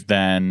because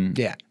then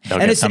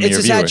and it's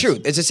a sad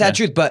truth. It's a sad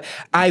truth, but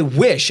I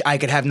wish I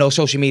could have no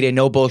social media,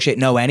 no bullshit,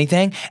 no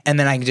anything, and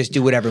then I can just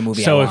do whatever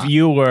movie I want. So if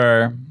you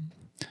were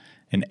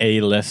an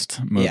A-list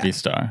movie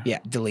star. Yeah,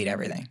 delete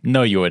everything.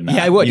 No, you would not.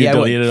 Yeah, I would. You'd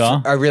delete it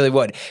all? I really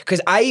would.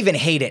 Because I even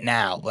hate it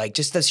now. Like,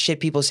 just the shit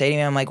people say to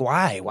me, I'm like,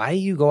 why? Why do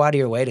you go out of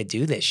your way to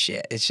do this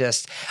shit? It's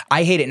just,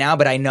 I hate it now,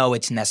 but I know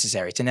it's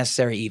necessary. It's a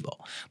necessary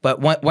evil. But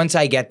once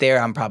I get there,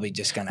 I'm probably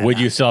just going to... Would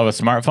you still have a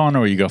smartphone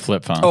or would you go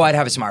flip phone? Oh, I'd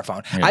have a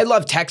smartphone. Yeah. I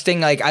love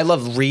texting. Like, I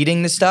love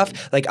reading this stuff.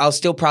 Like, I'll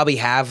still probably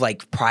have,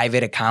 like,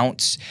 private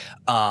accounts.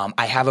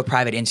 I have a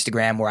private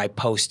Instagram where I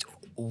post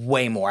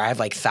way more. I have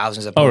like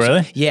thousands of posts. Oh,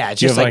 really? Yeah.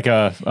 It's just you have like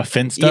a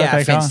Finsta?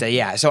 Yeah, Finsta,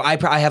 yeah. So I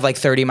have like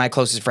 30 of my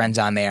closest friends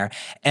on there.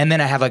 And then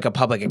I have like a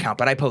public account,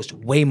 but I post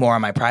way more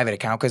on my private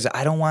account because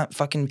I don't want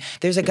fucking...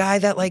 There's a guy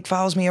that like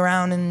follows me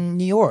around in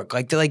New York.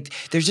 Like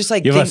there's just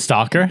like... You have a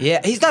stalker?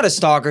 Yeah. He's not a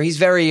stalker. He's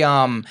very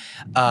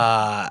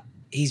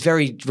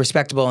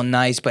respectable and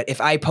nice. But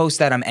if I post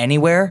that I'm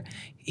anywhere...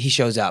 he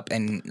shows up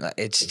and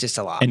it's just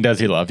a lot. And does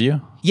he love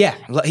you? Yeah.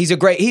 He's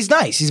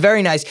nice. He's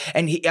very nice.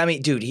 And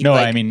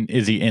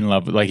is he in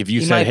love? Like if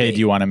you said, hey, do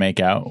you want to make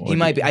out? He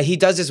might be. He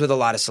does this with a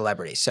lot of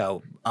celebrities.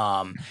 So,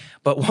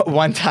 but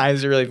one time,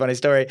 it's a really funny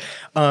story.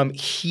 I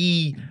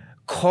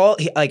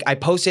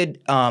posted,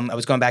 I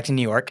was going back to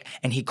New York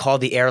and he called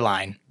the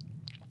airline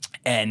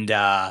and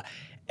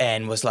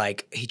was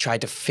like, he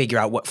tried to figure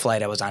out what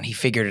flight I was on. He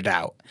figured it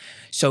out.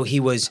 So he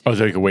was. Oh,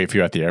 so he could wait for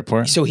you at the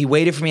airport? So he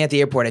waited for me at the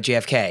airport at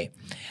JFK.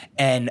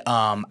 And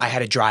I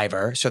had a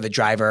driver. So the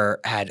driver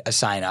had a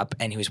sign up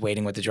and he was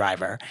waiting with the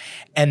driver.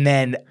 And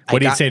then what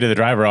did he say to the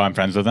driver? Oh, I'm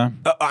friends with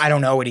him? I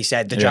don't know what he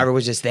said. The driver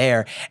was just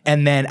there.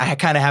 And then I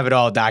kind of have it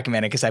all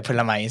documented because I put it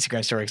on my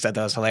Instagram story because I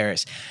thought it was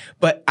hilarious.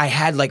 But I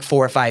had like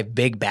 4 or 5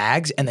 big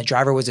bags and the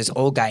driver was this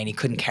old guy and he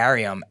couldn't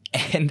carry them.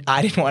 And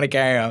I didn't want to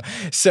carry them.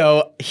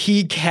 So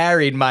he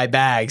carried my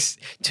bags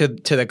to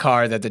the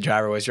car that the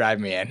driver was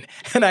driving me in.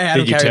 And I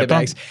had him carry the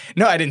bags.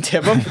 No, I didn't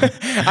tip him.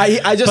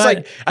 I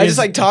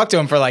just talked to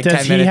him for like 10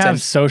 minutes. Does he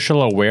have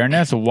social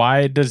awareness?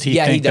 Why does he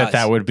think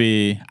that would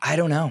be I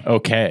don't know.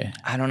 Okay.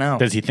 I don't know.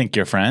 Does he think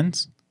you're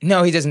friends?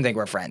 No, he doesn't think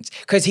we're friends.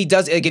 Because he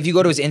does, like, if you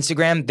go to his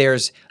Instagram,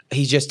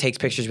 he just takes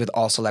pictures with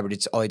all celebrities.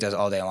 It's all he does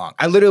all day long.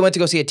 I literally went to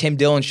go see a Tim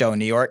Dillon show in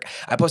New York.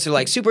 I posted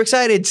like, super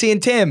excited seeing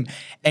Tim.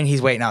 And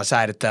he's waiting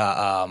outside at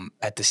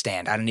the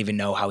stand. I don't even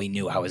know how he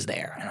knew I was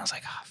there. And I was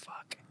like, oh, fuck.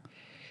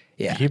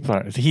 Yeah.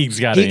 He's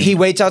got He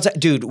waits outside.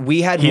 Dude,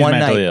 we had he's one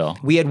mentally night. Ill.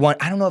 We had one.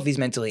 I don't know if he's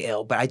mentally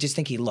ill, but I just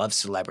think he loves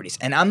celebrities.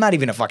 And I'm not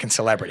even a fucking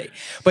celebrity.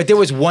 But there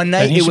was one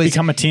night. He should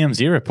become a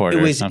TMZ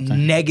reporter or something. It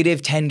was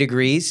negative 10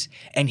 degrees.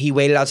 And he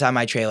waited outside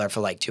my trailer for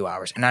like 2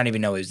 hours. And I didn't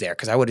even know he was there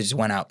because I would have just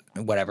went out,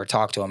 whatever,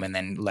 talked to him and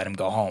then let him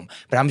go home.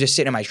 But I'm just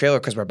sitting in my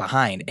trailer because we're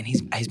behind. And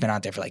he's been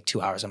out there for like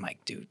 2 hours. I'm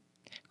like, dude,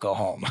 go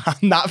home.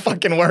 I'm not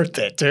fucking worth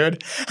it,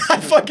 dude.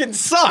 I fucking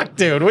suck,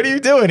 dude. What are you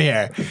doing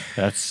here?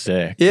 That's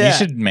sick. Yeah. You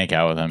should make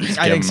out with him.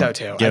 I think so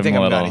too. Give him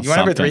a little you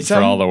want to something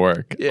for all the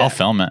work. Yeah. I'll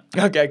film it.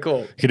 Okay, cool.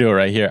 You could do it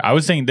right here. I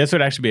was thinking this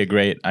would actually be a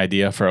great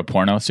idea for a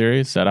porno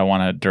series that I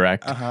want to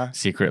direct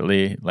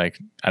secretly. Like,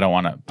 I don't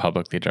want to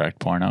publicly direct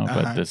porno,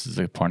 but this is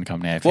a porn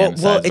company I fantasize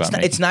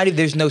about it's not even,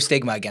 there's no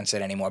stigma against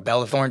it anymore.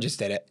 Bella Thorne just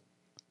did it.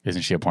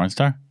 Isn't she a porn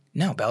star?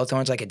 No, Bella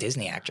Thorne's like a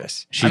Disney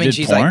actress.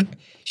 She's porn?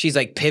 She's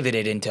like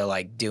pivoted into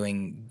like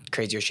doing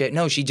crazier shit.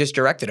 No, she just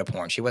directed a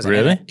porn. She wasn't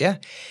really? in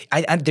it.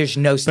 Yeah. There's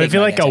no stigma. But I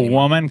feel like a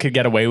woman could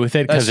get away with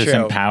it because it's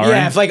empowering.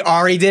 Yeah, if like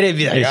Ari did it, it'd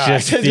be like,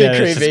 it's just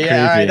creepy.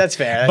 Yeah, all right, that's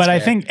fair. But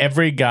I think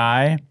every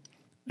guy,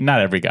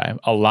 not every guy,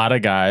 a lot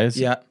of guys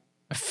have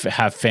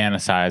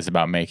fantasized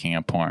about making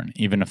a porn,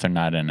 even if they're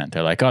not in it.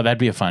 They're like, oh, that'd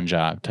be a fun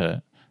job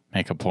to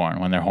make a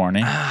porn when they're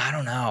horny. I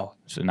don't know.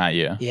 So not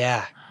you.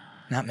 Yeah.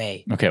 Not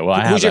me. Okay, well,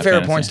 who's your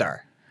favorite porn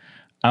star?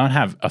 I don't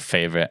have a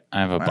favorite.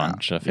 I have a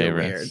bunch of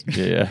favorites.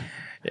 Weird.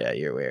 Yeah,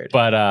 you're weird.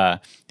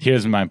 But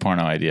here's my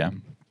porno idea.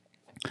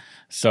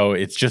 So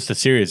it's just a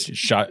series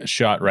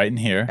shot right in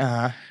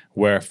here,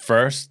 where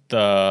first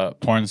the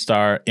porn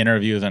star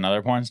interviews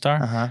another porn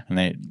star, and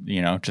they,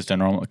 just a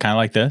normal kind of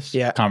like this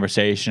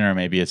conversation, or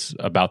maybe it's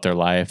about their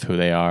life, who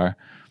they are.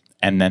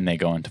 And then they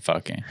go into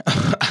fucking.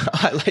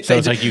 So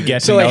it's like you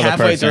get to know the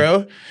person.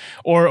 Through?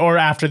 Or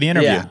after the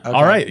interview. Yeah, okay.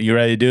 All right, you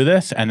ready to do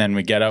this? And then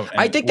we get out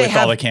I think they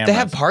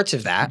have parts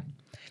of that.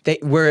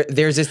 Where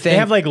there's this thing. They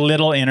have like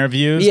little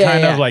interviews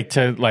like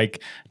to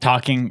like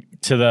talking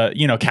to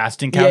the,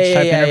 casting couch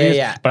type interviews.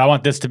 Yeah. But I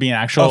want this to be an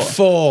actual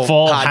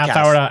full half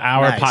hour to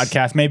hour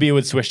podcast. Maybe it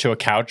would switch to a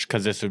couch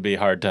because this would be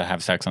hard to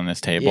have sex on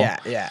this table.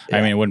 Yeah. I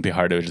mean, it wouldn't be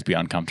hard. It would just be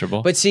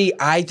uncomfortable. But see,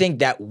 I think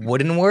that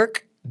wouldn't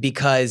work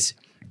because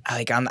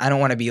I don't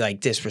want to be like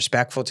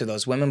disrespectful to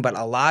those women, but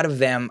a lot of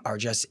them are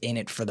just in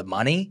it for the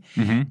money,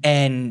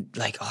 and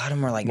like a lot of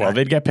them are like, well,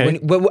 they'd get paid.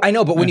 I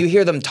know, but when you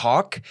hear them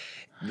talk,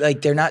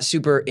 like they're not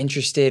super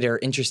interested or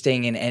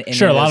interesting in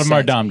sure, a lot of them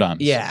are dum-dums.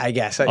 Yeah, I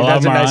guess a lot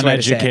of them are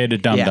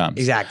uneducated dum-dums. Yeah,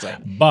 exactly.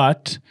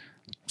 But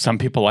some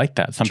people like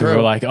that. Some people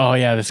are like, oh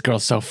yeah, this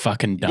girl's so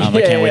fucking dumb.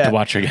 I can't wait to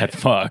watch her get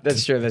fucked.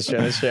 That's true.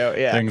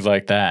 Yeah. Things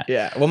like that.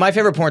 Yeah. Well, my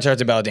favorite porn star is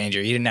Abella Danger.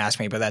 You didn't ask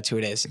me, but that's who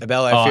it is.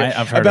 Abella,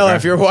 I've heard of her.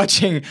 If you're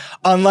watching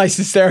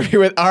Unlicensed Therapy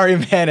with Ari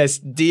Manis,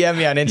 DM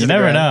me on Instagram. You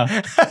never know.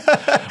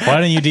 Why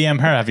don't you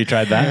DM her? Have you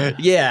tried that?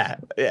 Yeah.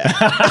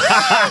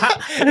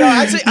 No,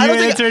 actually, I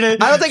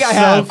don't think I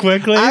have. So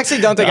quickly? I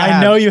actually don't think I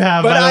have. I know you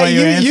have. But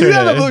you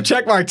have a blue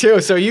check mark too,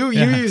 so you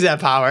use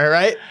that power,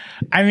 right?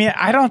 I mean,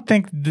 I don't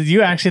think. Do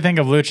you actually think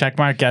a blue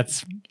checkmark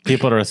gets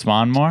people to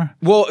respond more?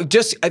 Well,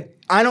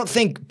 I don't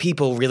think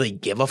people really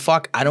give a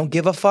fuck. I don't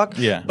give a fuck.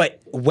 Yeah. But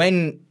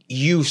when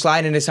you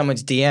slide into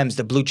someone's DMs,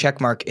 the blue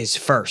checkmark is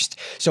first.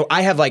 So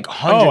I have like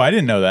 100. Oh, I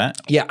didn't know that.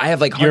 Yeah, I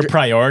have like 100. You're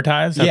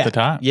prioritized at the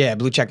top? Yeah,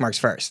 blue checkmark's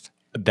first.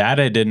 That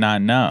I did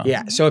not know.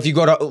 Yeah. So if you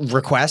go to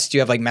request, you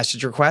have like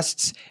message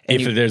requests.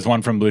 And if there's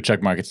one from blue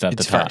checkmark, it's at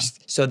the top.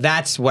 First. So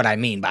that's what I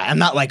mean by I'm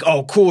not like,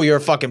 oh, cool, you're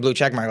a fucking blue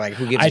checkmark. Like,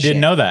 who gives a shit? I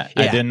didn't know that.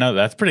 Yeah. I didn't know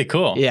that. That's pretty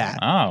cool. Yeah.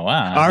 Oh,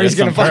 wow. Ari's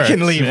going to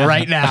fucking leave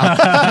right now.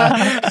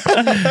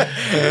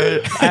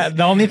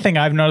 The only thing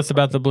I've noticed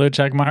about the blue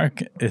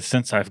checkmark is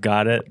since I've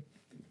got it,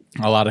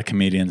 a lot of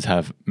comedians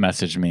have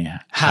messaged me.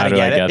 How do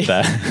I get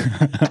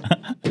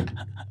that?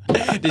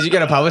 Did you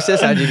get a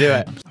publicist? How'd you do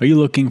it? Are you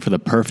looking for the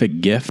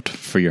perfect gift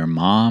for your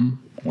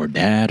mom or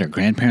dad or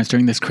grandparents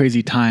during this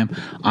crazy time?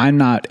 I'm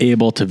not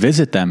able to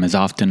visit them as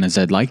often as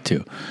I'd like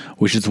to,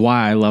 which is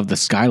why I love the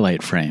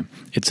Skylight Frame.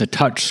 It's a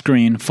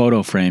touchscreen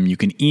photo frame you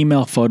can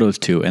email photos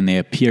to, and they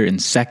appear in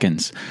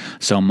seconds,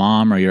 so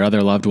mom or your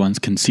other loved ones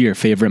can see your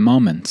favorite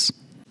moments.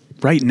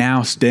 Right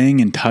now, staying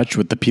in touch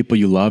with the people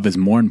you love is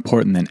more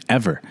important than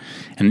ever.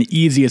 And the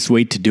easiest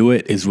way to do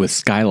it is with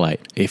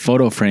Skylight, a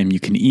photo frame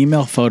you can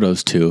email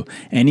photos to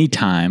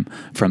anytime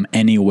from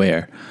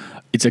anywhere.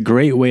 It's a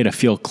great way to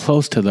feel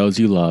close to those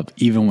you love,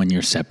 even when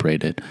you're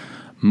separated.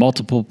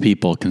 Multiple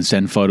people can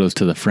send photos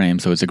to the frame,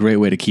 so it's a great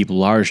way to keep a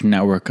large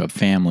network of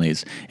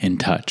families in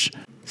touch.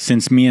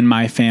 Since me and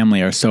my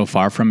family are so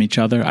far from each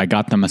other, I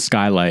got them a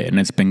Skylight, and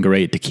it's been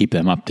great to keep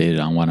them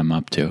updated on what I'm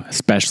up to,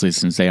 especially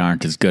since they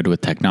aren't as good with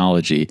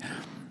technology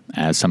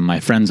as some of my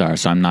friends are,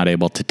 so I'm not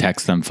able to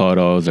text them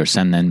photos or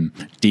send them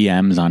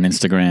DMs on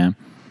Instagram.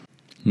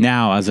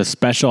 Now, as a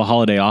special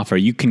holiday offer,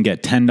 you can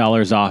get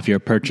 $10 off your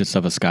purchase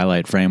of a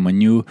Skylight frame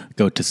when you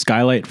go to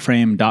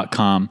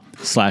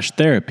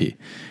skylightframe.com/therapy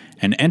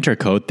and enter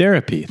code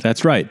therapy.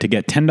 That's right. To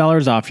get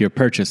 $10 off your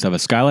purchase of a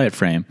Skylight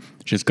frame,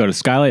 just go to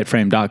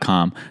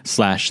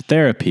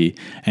skylightframe.com/therapy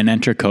and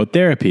enter code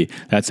therapy.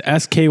 That's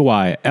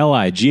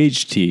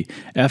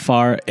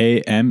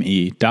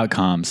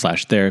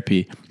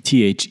SKYLIGHTFRAME.com/therapy,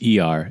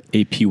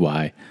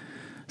 THERAPY.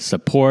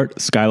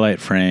 Support Skylight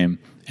Frame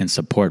and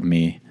support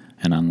me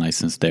and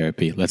Unlicensed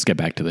Therapy. Let's get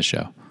back to the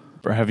show.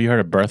 Have you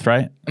heard of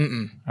Birthright?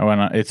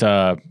 It's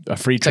a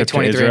free trip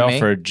like to Israel 23andMe?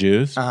 for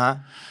Jews.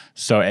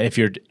 So if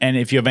you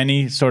have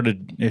any sort of,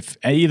 if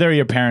either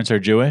your parents are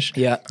Jewish,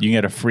 Yeah. you can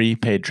get a free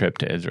paid trip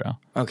to Israel.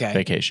 Okay.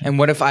 Vacation. And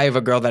what if I have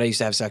a girl that I used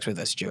to have sex with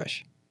that's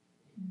Jewish?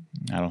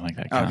 I don't think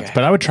that counts, Okay.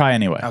 but I would try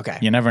anyway. Okay.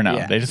 You never know.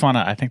 Yeah. They just want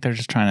to. I think they're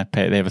just trying to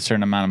pay. They have a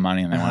certain amount of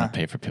money and they want to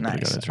pay for people to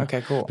go to Nice. Israel.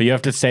 Okay, cool. But you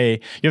have to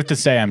say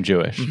I'm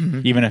Jewish,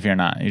 even if you're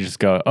not. You just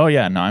go, oh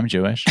yeah, no, I'm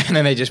Jewish. And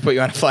then they just put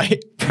you on a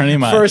flight. Pretty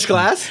much. First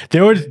class?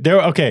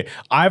 Okay.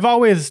 I've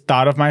always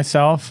thought of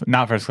myself,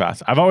 not first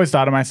class. I've always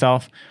thought of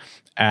myself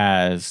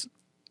as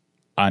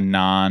a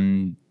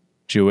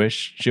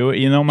non-Jewish Jew.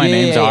 You know, my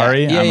name's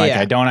Ari. Yeah, I'm like, yeah.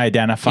 I don't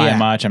identify Yeah.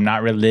 much. I'm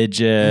not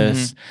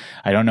religious.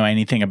 I don't know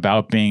anything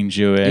about being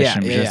Jewish. Yeah,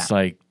 I'm yeah, just yeah.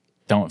 like,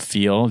 don't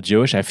feel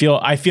Jewish. I feel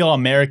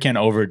American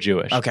over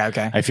Jewish.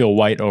 Okay. I feel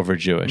white over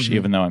Jewish,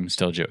 even though I'm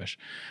still Jewish.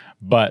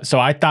 But so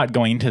I thought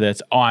going into this,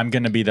 I'm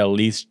going to be the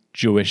least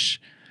Jewish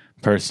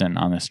person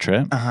on this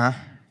trip.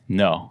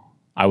 No.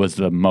 I was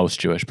the most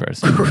Jewish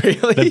person.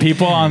 Really? The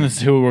people on this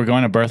who were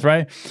going to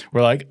Birthright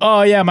were like,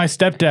 "Oh yeah, my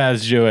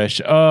stepdad's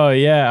Jewish. Oh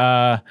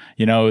yeah,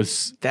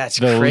 That's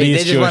the crazy. least They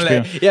just Jewish want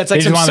people. to, yeah, it's like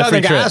They some just wanted a southern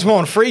free guy. I trip. just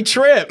want a free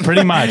trip.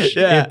 Pretty much.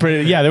 Yeah.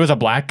 There was a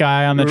black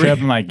guy on the trip.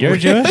 I'm like, "You're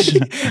Jewish?"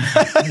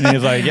 And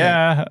he's like,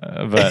 "Yeah,"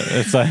 but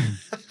it's like,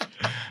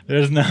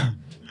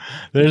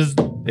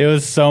 it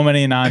was so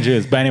many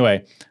non-Jews. But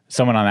anyway,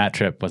 someone on that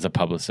trip was a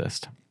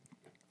publicist,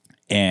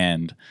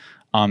 and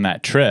on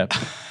that trip,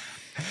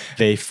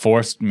 they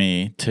forced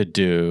me to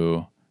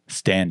do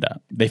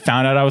stand-up. They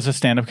found out I was a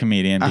stand-up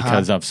comedian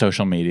because of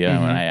social media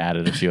when I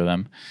added a few of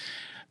them.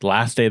 The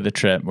last day of the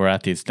trip, we're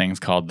at these things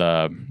called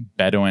the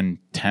Bedouin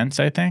tents,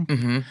 I think.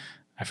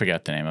 I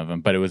forget the name of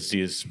them, but it was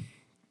these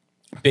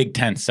big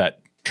tents that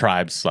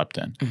tribes slept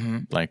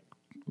in, like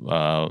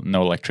no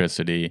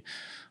electricity,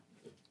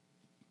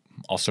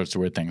 all sorts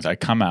of weird things. I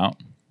come out,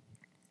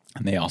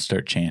 and they all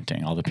start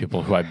chanting. All the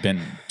people who I've been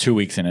 2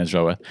 weeks in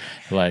Israel with,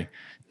 like,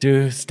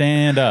 do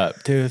stand up,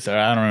 I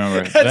don't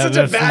remember. That's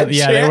such a bad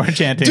Yeah, chant. they weren't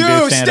chanting.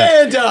 Do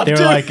stand up, They were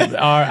do- like,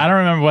 I don't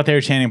remember what they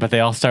were chanting, but they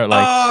all start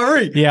like,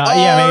 Ari. yeah,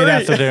 Ari. maybe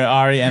that's what they're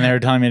Ari, and they were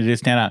telling me to do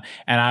stand up,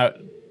 and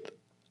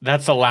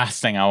that's the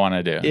last thing I want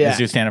to do. Yeah. Is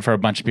do stand up for a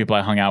bunch of people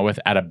I hung out with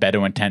at a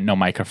Bedouin tent, no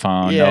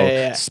microphone, Yeah, no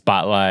yeah.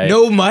 spotlight,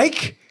 No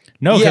mic?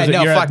 no, Yeah, because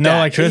no, you're fuck no that.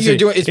 electricity. You're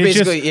doing- it's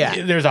basically- just,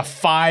 yeah. There's a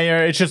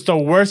fire. It's just the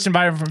worst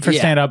environment for Yeah.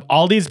 stand up.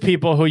 All these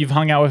people who you've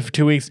hung out with for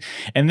 2 weeks,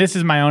 and this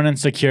is my own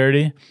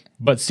insecurity,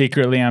 but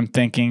secretly I'm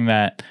thinking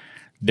that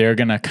they're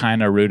gonna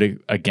kind of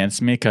root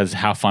against me because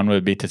how fun would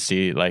it be to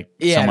see like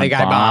someone the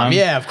guy bomb.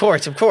 Yeah, of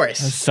course.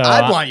 So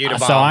I'd want you to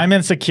bomb. So I'm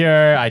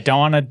insecure. I don't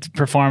want to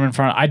perform in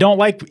front. I don't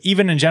like,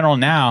 even in general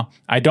now,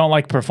 I don't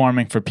like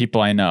performing for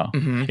people I know.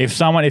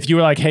 If you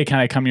were like, hey, can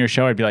I come to your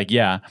show? I'd be like,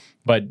 yeah.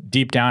 But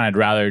deep down, I'd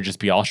rather just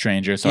be all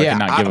strangers so I can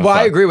not give a fuck.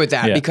 I agree with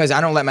that Yeah. because I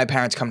don't let my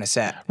parents come to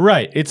set.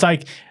 Right. It's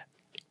like,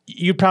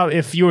 you probably,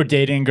 if you were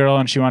dating a girl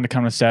and she wanted to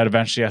come to set,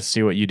 eventually you have to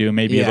see what you do.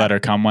 Maybe you Yeah. let her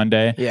come one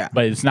day. Yeah.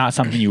 But it's not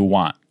something you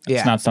want. Yeah.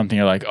 It's not something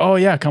you're like, oh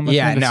yeah, come with me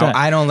Yeah, to no, set.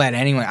 I don't let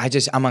anyone.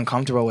 I'm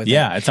uncomfortable with it.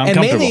 Yeah, it's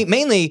uncomfortable. And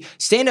mainly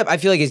stand up, I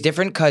feel like is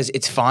different because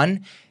it's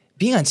fun.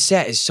 Being on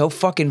set is so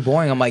fucking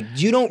boring. I'm like,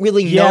 you don't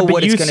really know but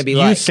what it's going to be you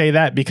like. say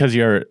that because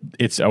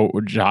it's a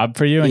job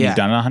for you and Yeah. you've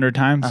done it 100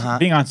 times.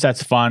 Being on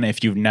set's fun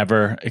if you've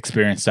never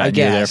experienced that and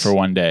you're there guess. for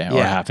one day or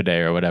Yeah. half a day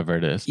or whatever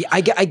it is. Yeah, I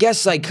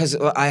guess like because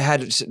I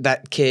had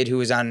that kid who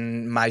was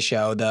on my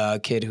show, the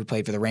kid who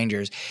played for the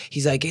Rangers.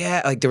 He's like,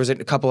 yeah, like there was a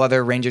couple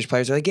other Rangers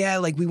players who were like, yeah,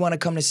 like we want to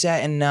come to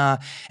set and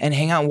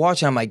hang out and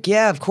watch. And I'm like,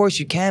 yeah, of course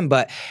you can,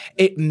 but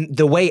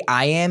the way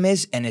I am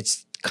is, and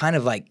it's kind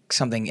of like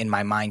something in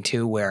my mind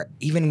too, where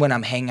even when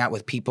I'm hanging out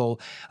with people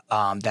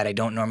that I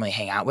don't normally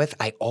hang out with,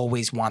 I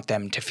always want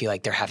them to feel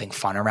like they're having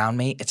fun around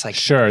me. It's like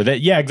Sure.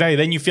 Yeah, exactly.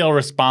 Then you feel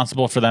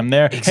responsible for them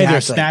there. Exactly. Hey,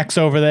 there's snacks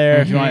over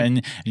there if you want,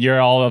 and you're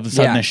all of a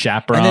sudden a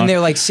chaperone. And then they're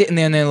like sitting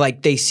there and they're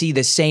like, they see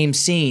the same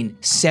scene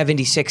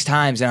 76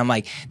 times. And I'm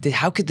like,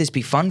 how could this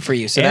be fun for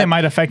you? So and it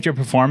might affect your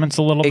performance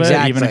a little bit,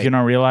 even if you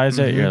don't realize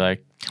it. You're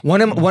like,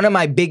 one of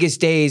my biggest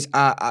days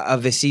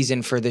of the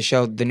season for the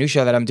show, the new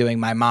show that I'm doing,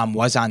 my mom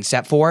was on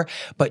set for,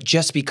 but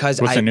just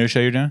because what's the new show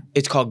you're doing?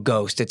 It's called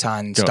Ghost. It's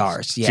on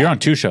Stars. Yeah. So you're on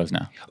 2 shows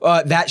now.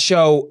 That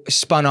show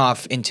spun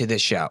off into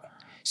this show.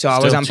 So I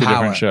was on two Power.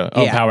 Different shows.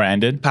 Oh, yeah. Power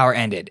ended? Power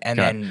ended. And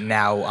then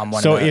now I'm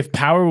one so of the... if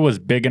Power was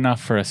big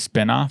enough for a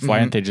spinoff, why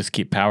didn't they just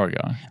keep Power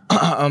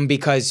going?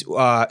 Because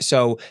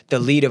so the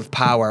lead of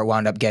Power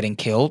wound up getting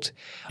killed.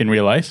 In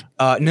real life?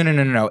 No.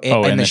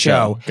 In the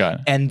show. Got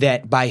it. And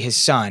that by his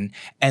son.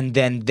 And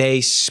then they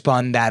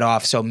spun that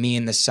off. So me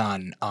and the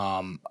son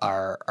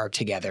are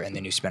together in the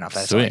new spinoff.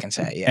 That's all I can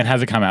say. Yeah. And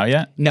has it come out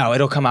yet? No,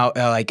 it'll come out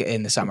like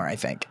in the summer, I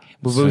think.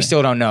 But we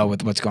still don't know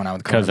what's going on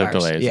with coronavirus. Because of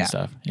delays and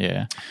stuff.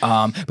 Yeah.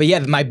 But yeah,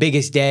 my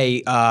biggest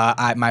day,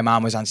 my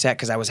mom was on set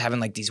because I was having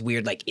like these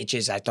weird like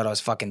itches. I thought I was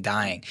fucking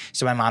dying.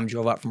 So my mom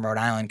drove up from Rhode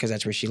Island because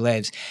that's where she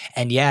lives.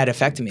 And yeah, it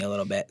affected me a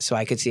little bit. So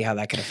I could see how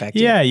that could affect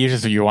you. Yeah,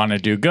 you want to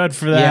do good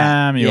for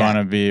them. You want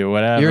to be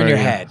whatever. You're in your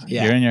head.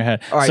 Yeah. You're in your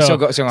head. All right, so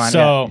go on.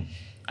 So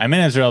I'm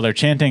in Israel. They're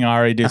chanting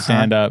Ari, do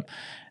stand up.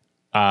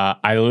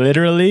 I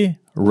literally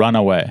run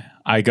away.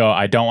 I go,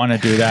 I don't want to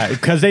do that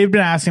because they've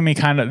been asking me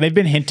they've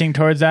been hinting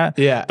towards that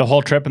the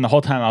whole trip. And the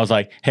whole time I was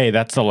like, hey,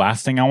 that's the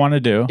last thing I want to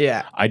do.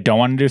 Yeah. I don't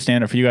want to do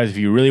stand up for you guys. If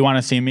you really want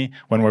to see me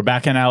when we're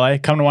back in LA,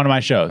 come to one of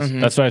my shows.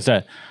 That's what I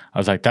said. I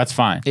was like, that's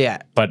fine.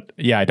 Yeah. But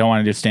yeah, I don't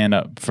want to do stand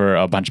up for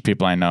a bunch of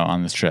people I know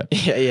on this trip.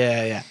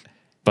 Yeah.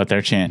 But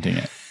they're chanting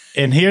it.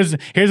 And here's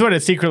what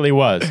it secretly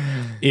was,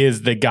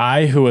 is the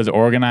guy who was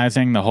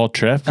organizing the whole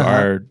trip,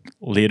 our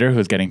leader who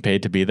was getting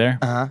paid to be there.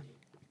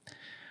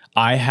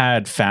 I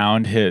had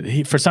found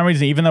for some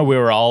reason, even though we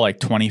were all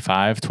like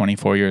 25,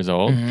 24 years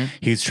old,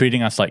 he was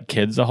treating us like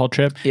kids the whole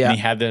trip. Yeah. And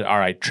he had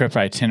our trip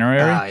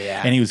itinerary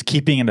and he was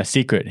keeping it a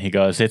secret. He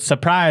goes, it's a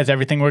surprise.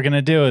 Everything we're going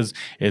to do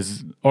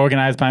is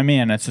organized by me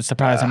and it's a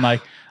surprise. I'm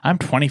like, I'm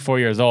 24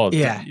 years old.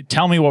 Yeah.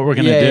 Tell me what we're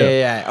going to do.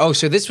 Yeah. Oh,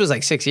 so this was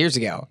like 6 years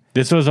ago.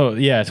 This was,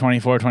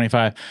 24,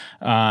 25.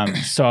 So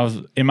I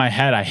was in my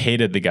head, I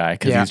hated the guy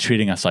because he was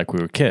treating us like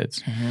we were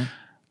kids.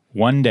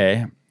 One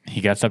day, he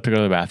gets up to go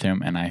to the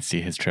bathroom, and I see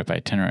his trip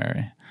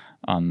itinerary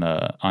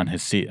on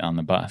his seat on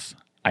the bus.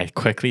 I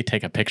quickly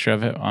take a picture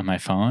of it on my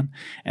phone,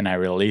 and I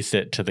release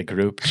it to the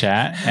group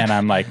chat, and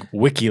I'm like,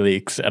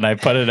 WikiLeaks, and I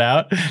put it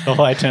out, the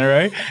whole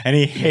itinerary, and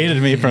he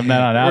hated me from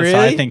then on out. Really? So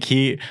I think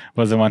he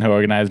was the one who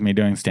organized me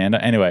doing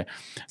stand-up. Anyway,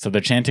 so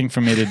they're chanting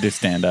for me to do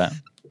stand-up.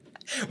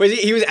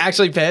 He was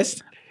actually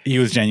pissed? He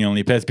was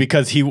genuinely pissed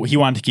because he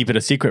wanted to keep it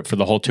a secret for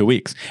the whole 2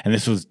 weeks. And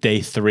this was day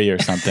 3 or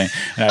something.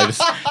 And I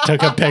just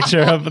took a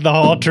picture of the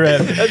whole trip.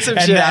 That's some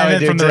and shit I would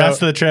then do from the too.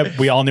 rest of the trip,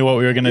 we all knew what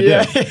we were going to do.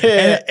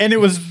 And it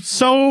was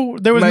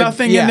there was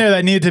nothing in there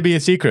that needed to be a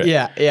secret.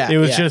 Yeah. It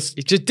was just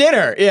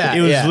dinner. Yeah.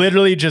 It was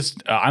literally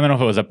just, I don't know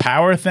if it was a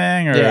Power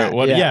thing or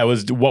what. Yeah, it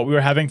was what we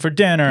were having for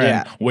dinner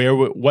and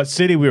what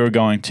city we were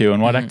going to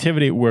and what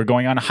activity we were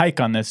going on a hike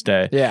on this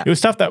day. Yeah. It was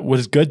stuff that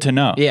was good to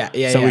know.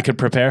 So we could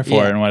prepare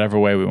for it in whatever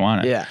way we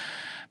wanted. Yeah.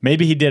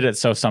 Maybe he did it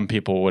so some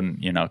people wouldn't,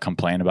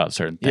 complain about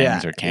certain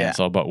things or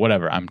cancel. But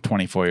whatever. I'm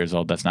 24 years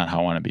old. That's not how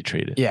I want to be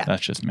treated. Yeah.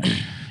 That's just me.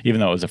 Even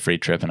though it was a free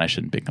trip and I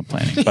shouldn't be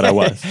complaining. But I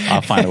was.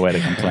 I'll find a way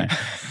to complain.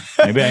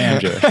 Maybe I am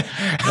Jewish.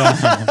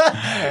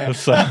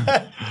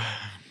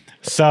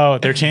 So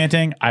they're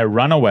chanting. I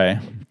run away.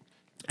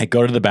 I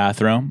go to the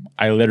bathroom.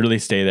 I literally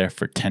stay there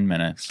for 10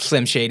 minutes.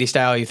 Slim Shady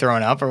style, you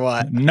throwing up or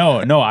what? No,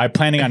 I'm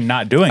planning on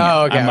not doing it.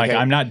 Oh, okay,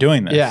 I'm not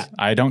doing this. Yeah.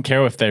 I don't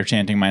care if they're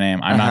chanting my name.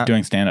 I'm not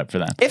doing stand up for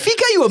them. If he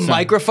got you a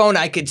microphone,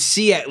 I could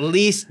see at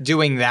least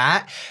doing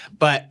that.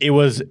 But It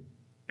was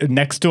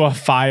next to a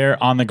fire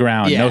on the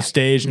ground. Yeah. No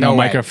stage, No no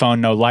way.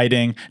 microphone, no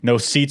lighting, no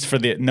seats for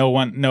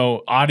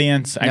no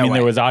audience. I mean, way.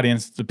 there was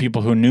audience, the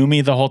people who knew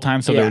me the whole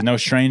time, so there was no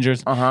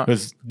strangers. It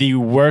was the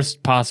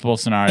worst possible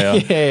scenario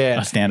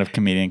a stand-up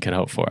comedian could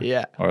hope for.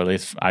 Yeah. Or at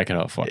least I could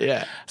hope for.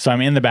 Yeah. So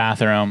I'm in the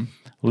bathroom.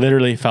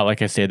 Literally felt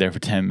like I stayed there for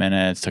 10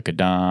 minutes, took a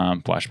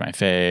dump, washed my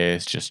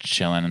face, just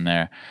chilling in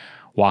there,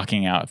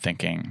 walking out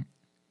thinking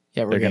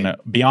yeah, they're going to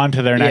be on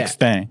to their next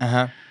thing.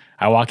 Uh-huh.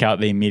 I walk out,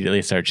 they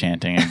immediately start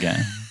chanting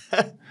again.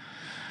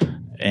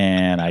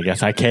 And I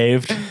guess I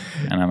caved.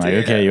 And I'm like,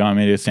 okay, you want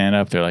me to stand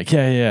up? They're like,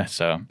 yeah.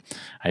 So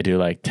I do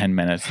like 10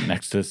 minutes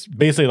next to this.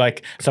 Basically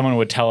like someone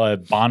would tell a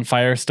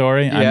bonfire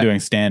story. Yeah. I'm doing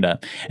stand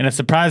up. And it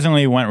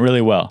surprisingly went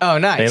really well. Oh,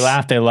 nice. They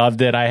laughed. They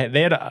loved it.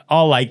 They had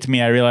all liked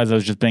me. I realized I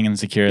was just being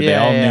insecure. They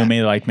all knew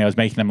me, liked me. I was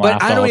making them laugh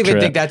But I the don't whole even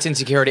trip. think that's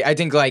insecurity. I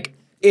think like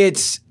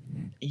it's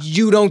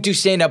you don't do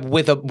stand up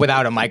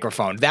without a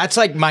microphone. That's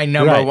like my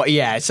number Right. one.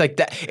 Yeah, it's like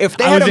that. If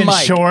they I had was a in mic,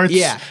 shorts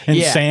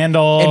and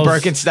sandals. and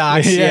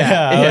Birkenstocks.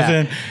 I was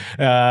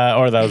in,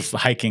 or those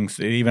hiking,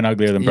 even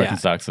uglier than Yeah.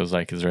 Birkenstocks. Those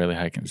like Israeli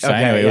hiking. So Okay,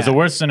 anyway, it was yeah. the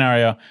worst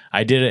scenario.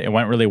 I did it. It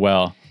went really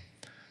well.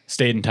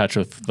 Stayed in touch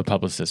with the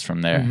publicist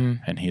from there,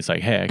 and he's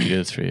like, "Hey, I can do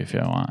this for you if you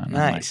want." And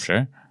I'm like, Nice.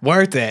 "Sure."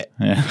 Worth it.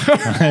 Yeah.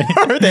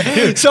 Worth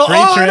it. So Free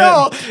all in trip.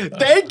 all,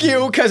 thank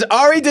you, because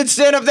Ari did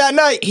stand up that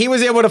night. He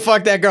was able to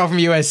fuck that girl from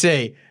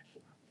USC.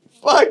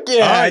 Fuck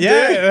yeah, dude.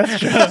 That's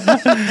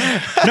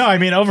true. No, I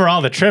mean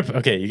overall the trip.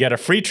 Okay, you get a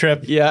free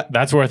trip. Yeah.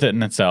 that's worth it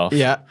in itself.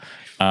 Yeah.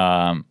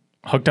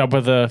 Hooked up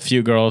with a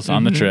few girls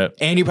on the trip.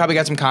 And you probably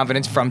got some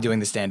confidence from doing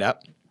the stand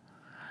up.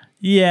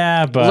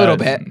 Yeah, but Little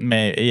bit.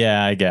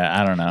 I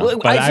don't know. Well,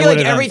 But I feel like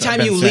would've every been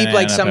time you standing leap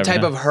like up some every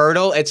type time. of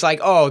hurdle, it's like,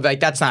 oh, like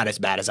that's not as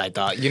bad as I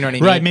thought. You know what I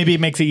mean? Right, maybe it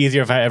makes it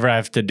easier if I ever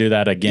have to do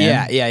that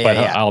again. Yeah, But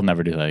yeah. I'll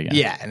never do that again.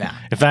 Yeah, no.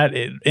 If that,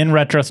 in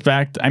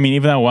retrospect, I mean,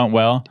 even though it went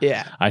well,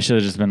 Yeah. I should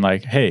have just been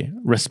like, hey,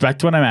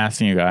 respect what I'm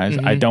asking you guys.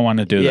 I don't want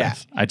to do Yeah.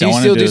 this. I Do don't you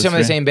want still to do this some of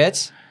the for- same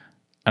bits?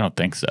 I don't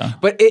think so.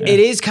 But it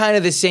is kind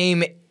of the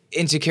same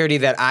insecurity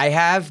that I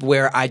have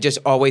where I just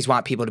always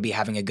want people to be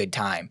having a good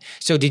time.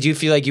 So did you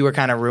feel like you were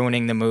kind of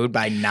ruining the mood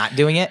by not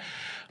doing it?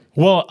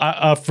 Well,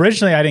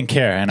 originally I didn't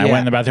care, and I Yeah. went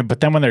in the bathroom. But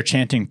then when they're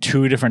chanting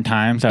 2 different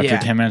times after Yeah.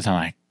 10 minutes, I'm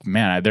like,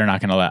 man, they're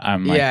not going to let.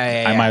 I'm like,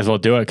 I might as well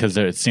do it because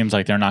it seems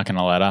like they're not going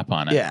to let up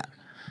on it. Yeah.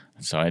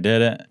 So I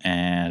did it,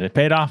 and it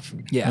paid off.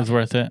 Yeah. It was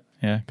worth it.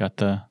 Yeah, got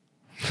the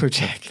Blue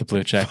check. the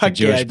blue check, the Fuck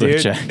Jewish yeah, blue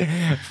dude.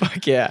 check.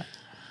 Fuck yeah.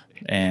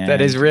 And That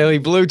is really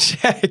blue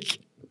check.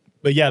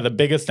 But yeah, the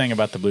biggest thing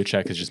about the blue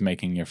check is just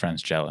making your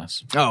friends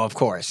jealous Oh, of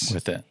course.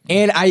 with it.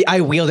 And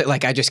I wield it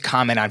like I just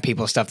comment on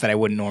people's stuff that I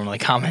wouldn't normally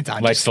comment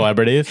on. Like Just-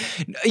 celebrities.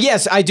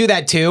 yes, I do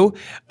that too.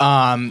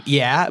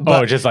 Yeah.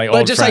 But, just like but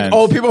old just friends. like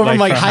old people from Like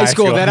like from high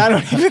school that I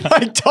don't even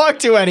like talk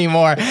to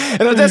anymore.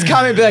 And I'll just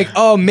comment and be like,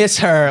 oh, miss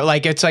her.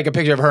 Like it's like a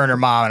picture of her and her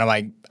mom. And I'm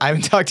like, I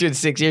haven't talked to her in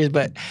 6 years,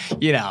 but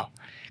you know.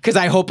 Because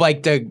I hope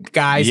like the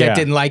guys Yeah. that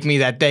didn't like me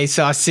that they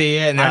see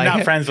it. And they're I'm like,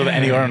 not friends with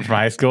anyone from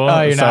high school.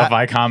 Oh, you're so not? if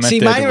I commented, See,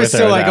 mine was with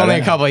still or like without only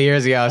it- a couple of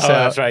years ago. So Oh,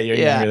 that's right. You're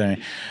yeah. younger than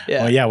me.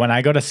 Yeah. Well, yeah. When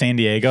I go to San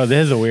Diego,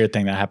 this is a weird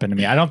thing that happened to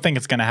me. I don't think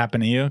it's going to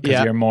happen to you because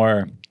Yeah. you're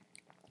more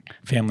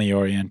family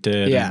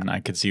oriented, Yeah. and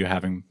I could see you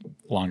having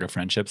longer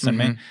friendships than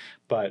me.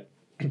 But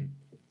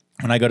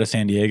when I go to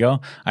San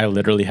Diego, I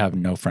literally have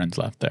no friends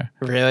left there.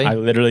 Really? I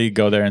literally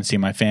go there and see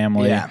my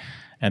family. Yeah.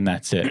 And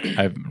that's it.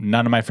 I've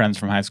none of my friends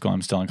from high school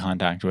I'm still in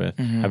contact with.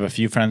 I have a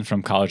few friends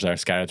from college that are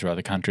scattered throughout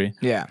the country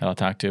Yeah. that I'll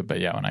talk to. But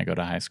yeah, when I go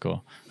to high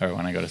school or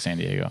when I go to San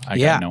Diego, I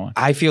Yeah, got no one.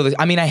 I feel this.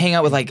 I mean, I hang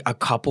out with like a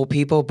couple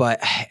people,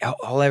 but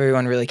all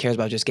everyone really cares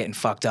about is just getting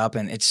fucked up,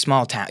 and it's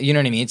small town. You know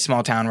what I mean? It's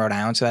small town Rhode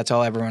Island, so that's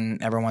all everyone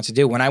wants to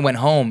do. When I went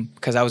home,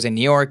 because I was in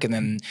New York, and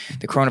then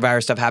the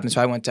coronavirus stuff happened, so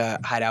I went to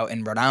hide out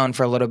in Rhode Island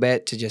for a little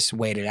bit to just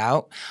wait it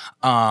out.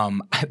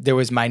 There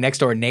was my next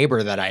door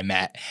neighbor that I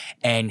met,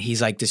 and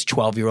he's like this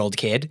 12-year-old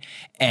kid,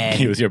 and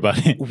He was your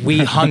buddy. we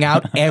hung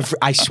out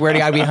I swear to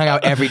God, we hung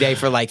out every day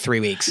for like 3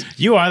 weeks.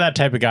 You are that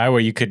type of guy where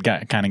you could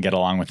kind of get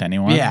along with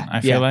anyone. Yeah,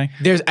 I feel like.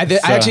 I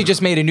actually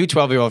just made a new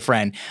 12-year-old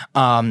friend.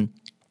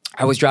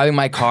 I was driving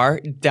my car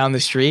down the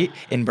street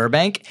in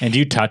Burbank. And do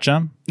you touch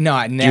them? No,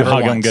 I Do you never. hug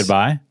them once.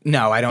 goodbye?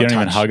 No, I don't. You don't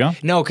even touch. hug 'em?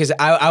 No, because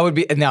I would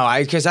be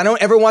because I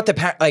don't ever want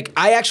the like.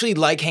 I actually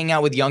like hanging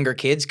out with younger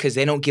kids because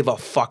they don't give a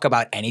fuck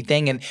about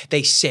anything and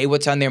they say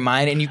what's on their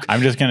mind. And you,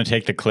 I'm just gonna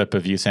take the clip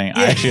of you saying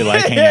I actually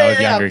like hanging out with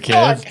younger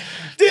kids. Fuck.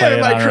 play Damn,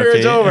 it my on career's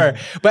repeat. over.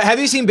 But have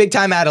you seen Big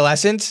Time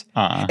Adolescence?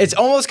 It's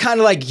almost kind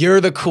of like you're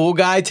the cool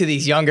guy to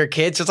these younger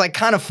kids. So it's like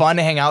kind of fun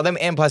to hang out with them,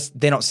 and plus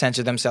they don't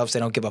censor themselves. They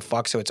don't give a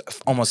fuck, so it's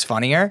almost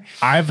funnier.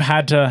 I've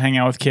had to hang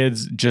out with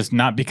kids just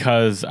not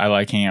because I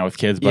like hanging out with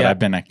kids, but Yeah. I've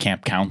been a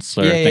camp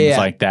counselor, Yeah, things yeah.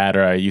 like that,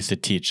 or I used to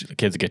teach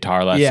kids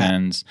guitar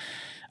lessons.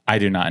 I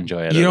do not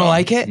enjoy it. You at don't all.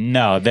 like it?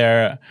 No,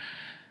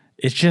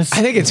 it's just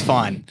I think it's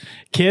fun.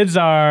 kids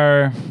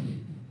are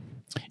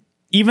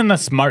even the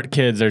smart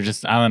kids are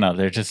just I don't know,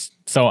 they're just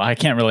so I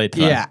can't relate to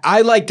them. Yeah,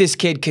 I like this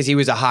kid because he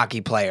was a hockey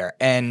player,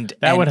 and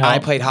would I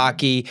help. played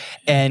hockey,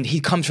 and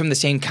he comes from the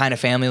same kind of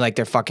family, like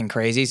they're fucking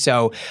crazy.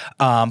 So,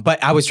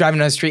 but I was driving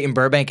down the street in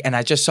Burbank, and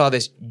I just saw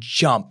this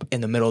jump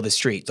in the middle of the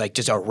street, like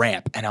just a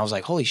ramp, and I was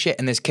like, "Holy shit!"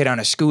 And this kid on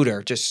a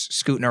scooter just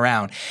scooting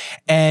around,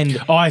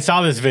 and Oh, I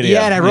saw this video.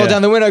 yeah, and I rolled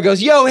down the window,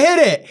 goes, "Yo, hit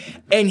it!"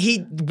 And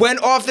he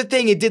went off the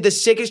thing. It did the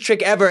sickest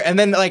trick ever. And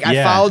then like I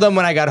Yeah. followed him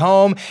when I got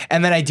home,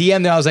 and then I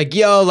DM'd him. I was like,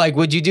 "Yo, like,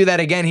 would you do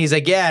that again?" He's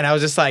like, "Yeah." And I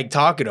was just like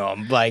talking to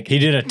him, like He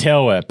did a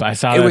tail whip. I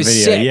saw It that was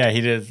video. sick. Yeah, he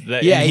did.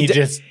 That, Yeah, and he he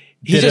just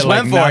he did just it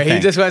like went for it. He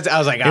nothing. just went. I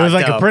was like, It was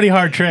like dope. a pretty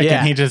hard trick,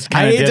 and he just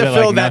kind I of need did to it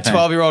fill like that nothing.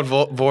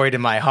 12-year-old void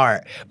in my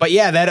heart. But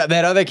yeah,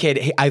 that other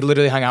kid, I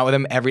literally hung out with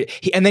him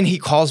and then he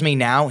calls me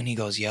now and he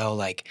goes, "Yo,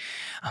 like,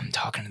 I'm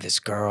talking to this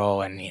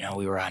girl, and you know,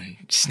 we were on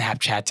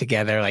Snapchat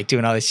together, like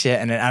doing all this shit."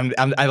 And then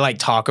I like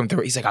talk him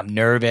through it. He's like, "I'm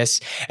nervous."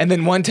 And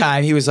then one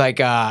time he was like,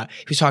 he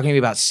was talking to me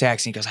about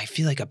sex, and he goes, "I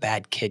feel like a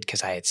bad kid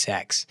because I had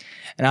sex."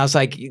 And I was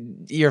like,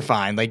 "You're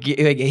fine." Like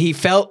he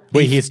felt.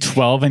 Wait, he's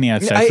 12 and he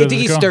has sex I with think this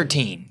he's girl?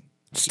 13.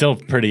 Still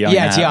pretty young.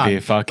 Yeah, it's to young. be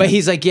fucking. But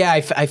he's like, yeah,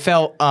 I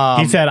felt.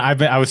 He said,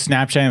 I was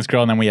Snapchatting this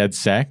girl and then we had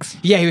sex.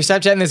 Yeah, he was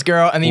Snapchatting this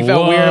girl and he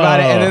felt weird about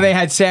it, and then they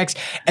had sex,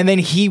 and then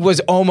he was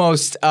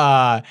almost.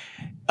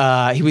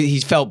 He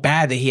felt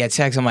bad that he had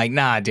sex. I'm like,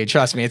 nah, dude,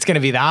 trust me, it's gonna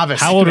be the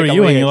opposite. How old were Like,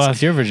 you when you it's-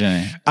 lost your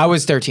virginity? I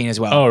was 13 as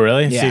well. Oh,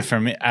 really? Yeah. See, for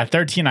me, at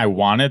 13, I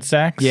wanted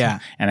sex. Yeah.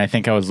 And I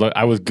think I was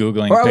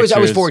Googling Or I was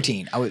pictures.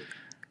 14.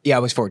 I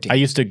was 14. I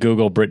used to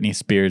Google Britney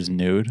Spears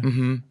nude.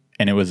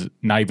 And it was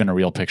not even a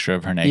real picture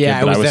of her naked.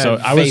 Yeah, it but was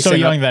I was face so in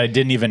young the- that I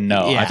didn't even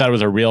know. Yeah. I thought it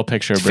was a real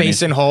picture of Britney.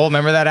 Face and hole.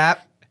 Remember that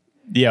app?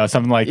 Yeah,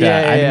 something like that.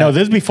 Yeah, yeah, I know yeah.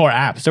 this is before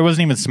apps. There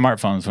wasn't even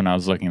smartphones when I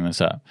was looking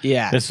this up.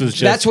 Yeah. This was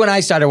just That's when I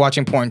started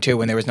watching porn too,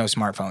 when there was no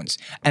smartphones.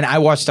 And I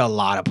watched a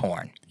lot of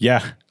porn.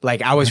 Yeah.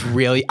 Like I was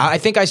really, I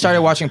think I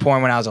started watching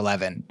porn when I was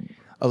 11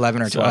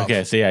 or 12.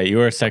 Okay, so yeah, you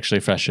were sexually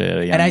frustrated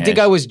at a young And I think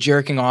age. I was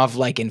jerking off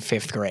like in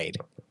 5th grade.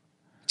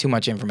 Too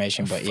much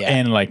information, but yeah.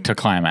 And like to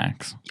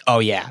climax. Oh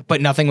yeah,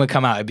 but nothing would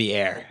come out. It'd be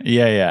air.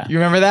 Yeah, yeah. You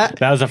remember that?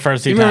 That was the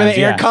first few You remember times.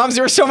 the air yeah. comms?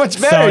 They were so much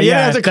better. So You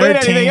yeah, didn't have to clean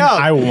 13, anything up.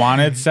 I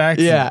wanted sex,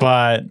 Yeah.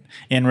 but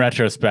in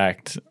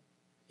retrospect,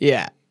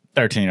 yeah.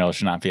 13-year-olds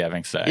should not be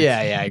having sex. Yeah,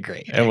 I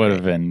agree. It would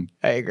have been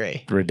I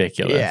agree.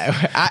 ridiculous.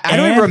 Yeah. I don't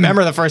even And-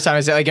 remember the first time I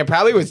said, like, it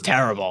probably was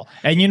terrible.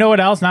 And you know what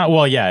else?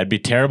 It'd be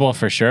terrible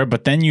for sure,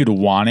 but then you'd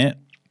want it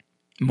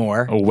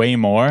More. way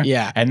more.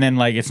 Yeah. And then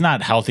like it's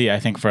not healthy, I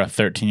think, for a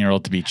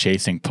 13-year-old to be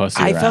chasing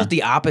pussy I around. felt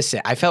the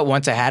opposite. I felt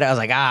once I had it, I was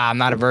like, I'm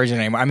not a virgin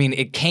anymore. I mean,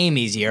 it came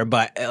easier,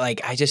 but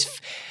like I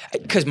just,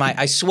 because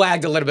I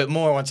swagged a little bit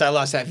more once I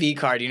lost that V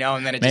card,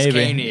 and then it just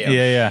Maybe. came to you.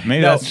 Yeah.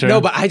 Maybe No, that's true.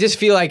 no, but I just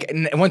feel like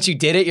once you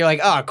did it, you're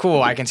like, oh,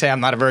 cool. I can say I'm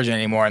not a virgin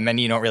anymore, and then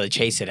you don't really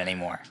chase it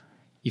anymore.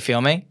 You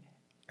feel me?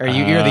 Or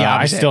you're the I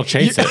opposite. still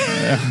chase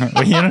it.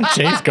 But you don't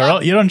chase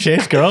girls. You don't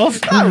chase girls.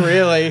 Not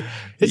really.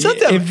 It's not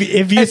that.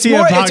 If you it's see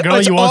more- a hot it's- girl,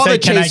 it's you all won't say, the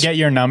 "Can I chase- get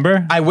your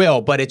number?" I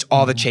will, but it's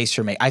all the chase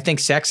for me. I think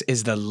sex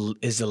is the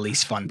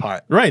least fun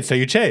part. Right. So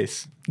you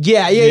chase.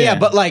 Yeah.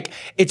 But like,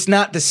 it's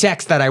not the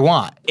sex that I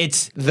want.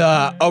 It's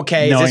the is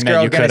Knowing this that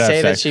girl you gonna could have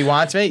say that sex. she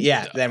wants me?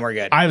 Yeah, then we're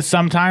good.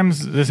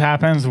 Sometimes this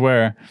happens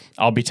where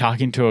I'll be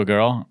talking to a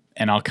girl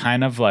and I'll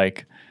kind of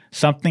like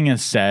something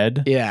is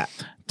said yeah.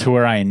 to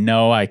where I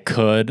know I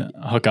could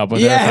hook up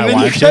with Yeah, her if and I then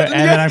wanted you to, can't-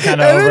 and then I'm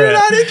kind of and then over you're it.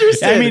 not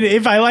interested. I mean,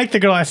 if I like the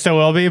girl, I still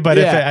will be. But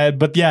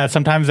Yeah.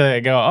 sometimes I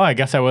go, oh, I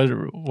guess I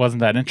wasn't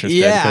that interested.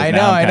 Yeah, 'cause I now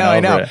know, I'm I kinda know, I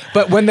over know. it.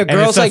 But when the And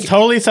girl's it's like,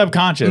 totally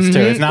subconscious too.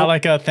 It's not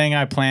like a thing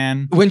I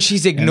plan. when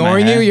she's my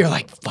ignoring you, head. you're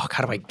like, fuck,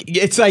 how do I?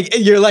 It's like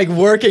you're like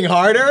working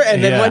harder,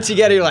 and then Yeah. once you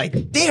get it, you're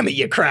like, damn it,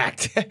 you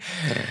cracked.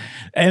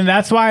 And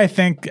that's why I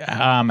think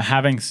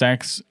having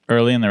sex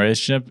early in the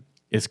relationship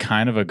is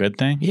kind of a good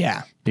thing.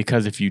 yeah.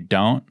 Because if you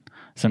don't,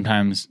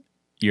 sometimes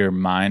your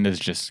mind is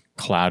just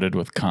clouded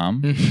with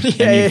cum. And you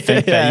yeah,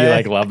 think that yeah. you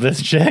like love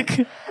this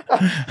chick.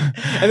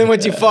 And then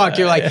once you fuck,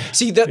 you're like,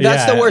 see, that's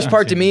Yeah. the worst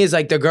part to me is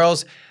like the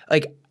girls,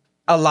 like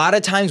a lot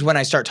of times when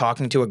I start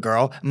talking to a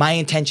girl, my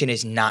intention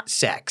is not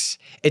sex.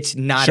 It's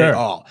not Sure. at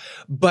all.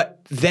 But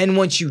then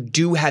once you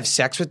do have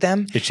sex with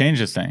them, It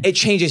changes things. it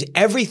changes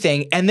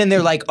everything. And then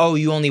they're like, oh,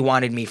 you only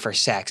wanted me for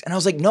sex. And I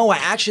was like, no, I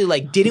actually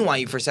like didn't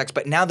want you for sex.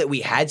 But now that we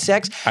had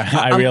sex,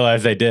 I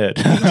realized I did.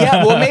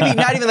 yeah, well, maybe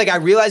not even like I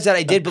realized that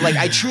I did, but like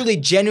I truly,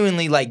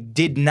 genuinely like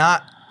did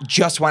not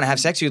just want to have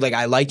sex with you. Like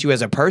I liked you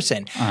as a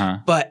person,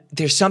 but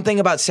there's something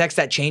about sex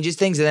that changes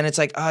things, and then it's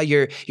like, oh,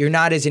 you're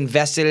not as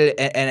invested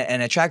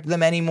and attracted to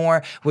them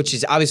anymore, which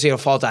is obviously a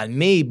fault on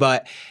me.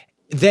 But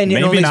then Maybe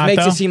it only not,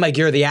 makes though. it seem like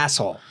you're the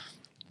asshole.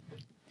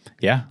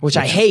 Yeah. Which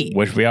I hate.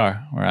 Which we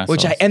are. We're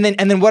assholes. And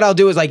then what I'll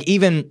do is like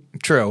even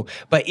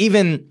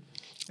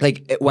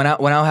like when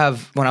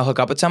I'll hook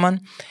up with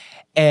someone,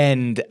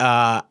 and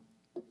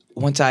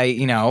once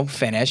I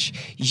finish,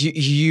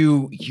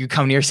 you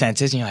come to your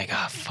senses and you're like,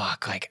 oh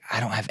fuck, like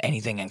I don't have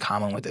anything in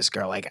common with this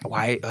girl. Like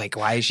why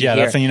is she Yeah,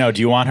 here? that's when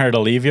do you want her to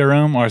leave your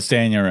room or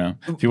stay in your room?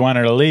 If you want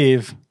her to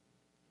leave,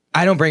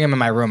 I don't bring him in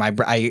my room.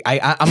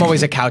 I'm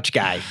always a couch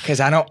guy because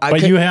I don't.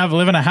 but you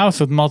live in a house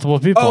with multiple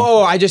people.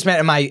 Oh, I just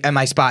meant at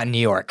my spot in New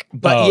York.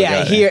 But Oh,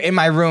 yeah, got it. here in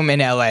my room in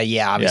LA,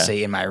 yeah,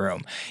 obviously in my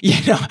room.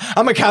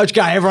 I'm a couch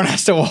guy. Everyone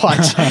has to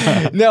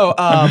watch. No,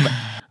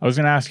 I was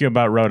going to ask you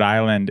about Rhode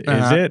Island.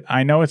 Is it?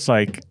 I know it's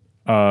like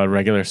a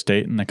regular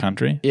state in the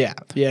country. yeah.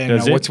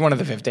 Does What's it- one of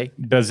the 50?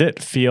 Does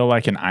it feel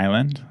like an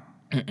island?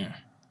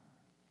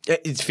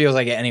 It feels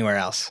like it anywhere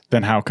else.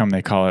 Then how come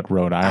they call it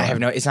Rhode Island? I have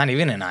no. It's not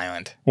even an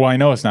island. Well, I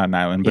know it's not an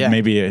island, but Yeah.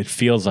 maybe it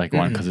feels like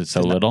one because it's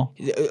so little.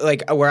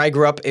 Like where I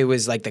grew up, it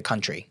was like the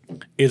country.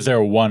 Is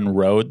there one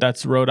road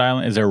that's Rhode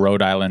Island? Is there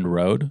Rhode Island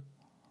Road?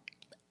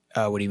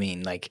 What do you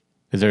mean? Like,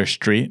 Is there a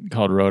street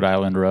called Rhode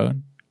Island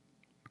Road?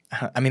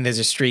 I mean, there's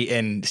a street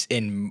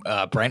in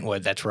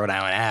Brentwood that's Rhode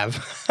Island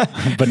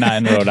Ave. But not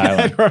in Rhode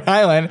Island. Rhode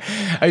Island.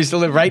 I used to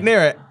live right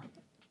near it.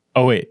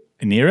 Oh, wait.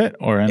 near it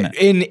or in it?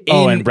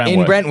 In Brentwood.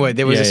 In Brentwood,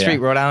 there was a street,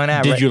 Rhode Island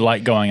Ave. Did you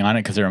like going on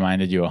it because it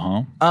reminded you of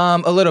home?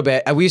 A little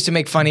bit. We used to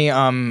make funny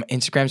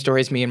Instagram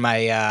stories. Me and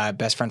my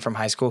best friend from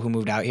high school who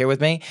moved out here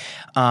with me.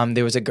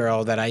 There was a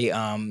girl that I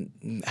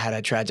had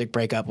a tragic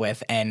breakup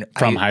with, and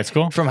From high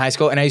school? From high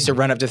school, and I used to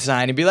run up to the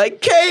sign and be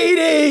like,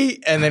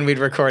 "Katie," and then we'd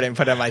record it and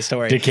put it on my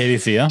story. Did Katie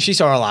see you? She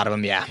saw a lot of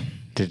them. Yeah.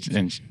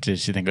 Did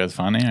she think it was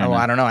funny? Oh, no?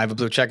 I don't know. I have a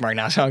blue check mark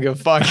now, so I don't give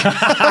a fuck.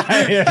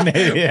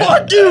 Yeah.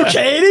 Fuck you,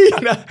 Katie.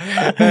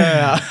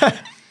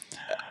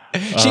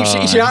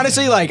 She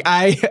honestly, like,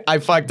 I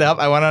fucked up.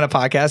 I went on a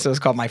podcast. It was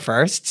called My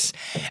Firsts.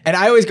 And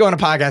I always go on a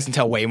podcast and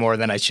tell way more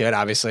than I should.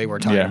 Obviously, we're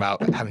talking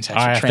about having sex I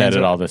with have to trans.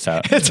 edit all this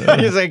out. It's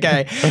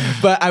okay.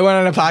 But I went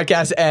on a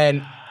podcast,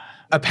 and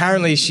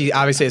apparently she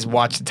obviously has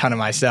watched a ton of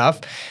my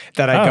stuff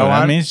that I go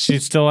on. That means she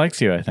still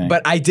likes you, I think.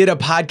 But I did a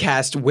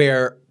podcast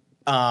where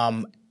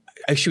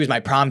she was my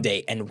prom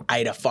date, and I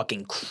had a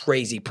fucking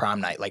crazy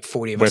prom night. Like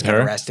 40 of us got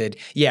arrested.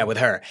 Yeah, with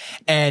her.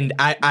 And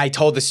I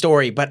told the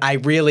story, but I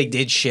really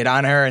did shit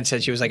on her and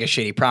said she was like a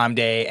shitty prom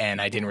date,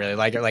 and I didn't really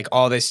like her. Like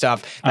all this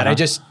stuff that I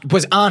just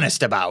was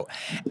honest about.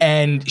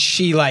 And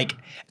she like...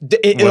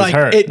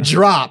 It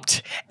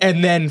dropped,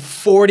 and then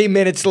 40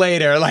 minutes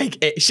later, like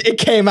it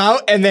came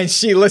out, and then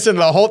she listened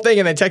to the whole thing,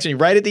 and then texted me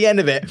right at the end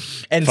of it,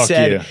 and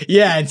said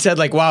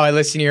like, "Wow, I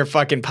listened to your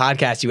fucking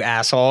podcast, you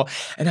asshole."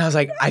 And I was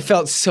like, I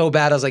felt so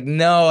bad. I was like,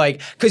 no,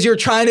 like, because you're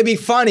trying to be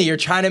funny, you're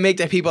trying to make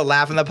the people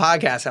laugh on the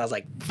podcast, and I was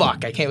like,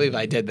 fuck, I can't believe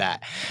I did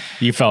that.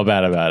 You felt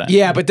bad about it.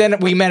 Yeah, but then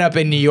we met up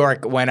in New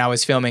York when I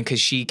was filming because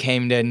she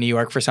came to New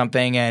York for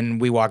something, and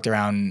we walked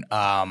around.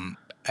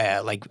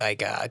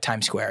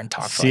 Times Square and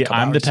talk for like a couple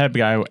I'm hours. the type of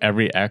guy,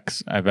 every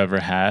ex I've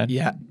ever had,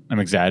 I'm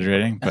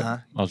exaggerating,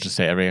 but I'll just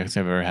say every ex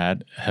I've ever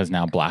had has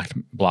now blocked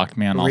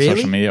me on all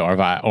social media,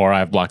 or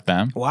I've blocked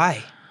them.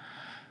 Why?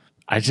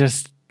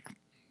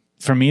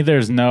 For me,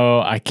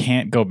 I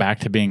can't go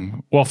back to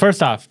being, well,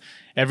 first off,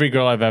 every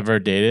girl I've ever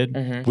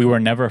dated, we were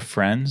never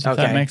friends, if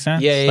that makes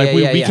sense.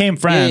 We became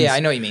friends. Yeah, I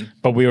know what you mean.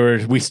 But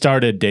we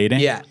started dating.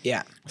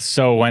 Yeah.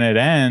 So when it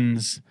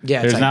ends,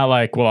 there's not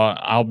like, well,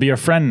 I'll be your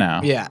friend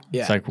now. Yeah.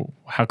 It's like,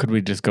 how could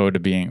we just go to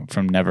being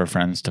from never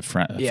friends to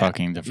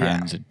fucking to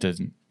friends? It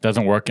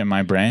doesn't work in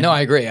my brain. No,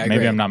 I agree.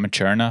 Maybe I'm not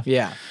mature enough.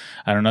 Yeah.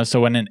 I don't know.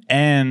 So when it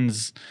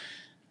ends,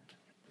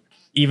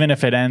 even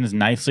if it ends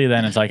nicely,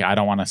 then it's like, I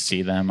don't want to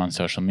see them on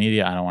social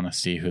media. I don't want to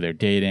see who they're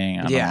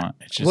dating.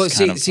 It's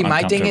just see,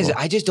 my thing is,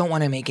 I just don't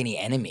want to make any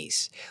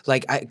enemies.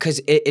 Like, because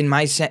in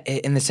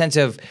the sense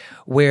of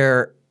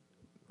where,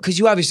 because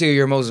you obviously are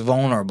your most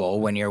vulnerable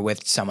when you're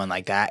with someone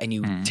like that, and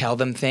you tell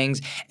them things.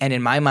 And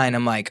in my mind,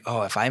 I'm like,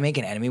 oh, if I make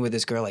an enemy with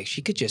this girl, like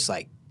she could just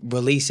like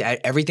release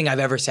everything I've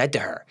ever said to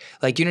her.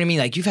 Like, you know what I mean?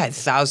 Like, you've had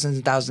thousands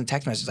and thousands of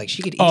text messages. Like,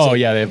 she could easily... Oh,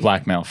 yeah, they have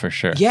blackmail for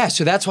sure. Yeah,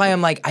 so that's why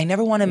I'm like, I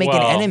never want to make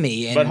an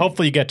enemy. But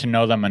hopefully you get to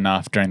know them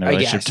enough during the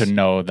relationship to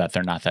know that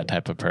they're not that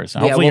type of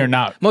person. Hopefully you're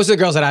not... Most of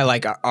the girls that I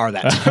like are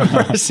that type of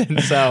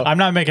person, so... I'm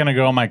not making a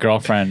girl my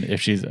girlfriend if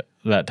she's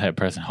that type of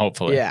person,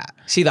 hopefully. Yeah.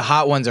 See, the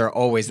hot ones are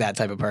always that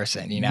type of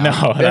person, you know?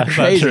 No, they're that's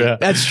crazy. not true.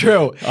 That's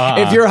true.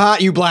 If you're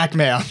hot, you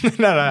blackmail.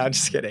 No, I'm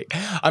just kidding.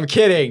 I'm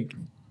kidding.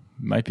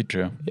 Might be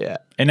true. Yeah.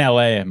 In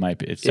LA, it might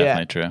be. It's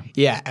definitely true.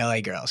 Yeah,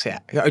 LA girls. Yeah.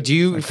 Do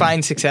you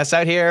find success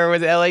out here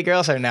with LA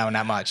girls, or no,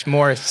 not much?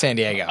 More San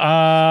Diego.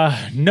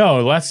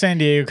 No, less San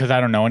Diego because I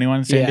don't know anyone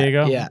in San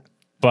Diego. Yeah.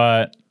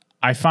 But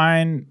I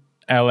find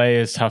LA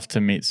is tough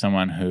to meet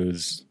someone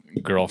who's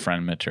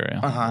girlfriend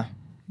material.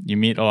 You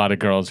meet a lot of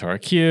girls who are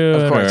cute,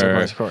 of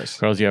course,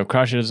 girls you have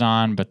crushes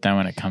on, but then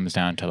when it comes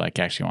down to like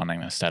actually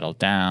wanting to settle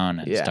down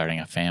and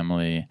starting a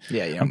family,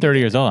 I'm 30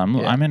 years old.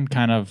 I'm in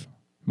kind of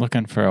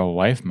looking for a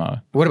wife mode.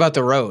 What about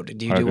the road?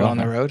 Do you do well on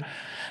the road?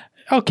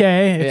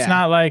 Okay. It's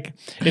not like,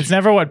 it's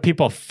never what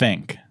people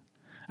think.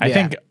 I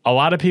think a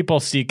lot of people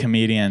see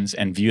comedians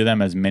and view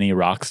them as mini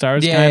rock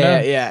stars,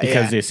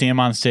 because they see them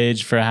on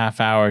stage for a half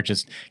hour,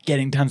 just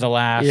getting tons of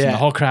laughs and the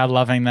whole crowd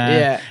loving them.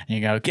 And you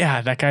go,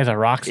 yeah, that guy's a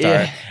rock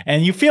star.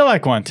 And you feel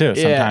like one too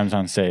sometimes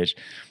on stage.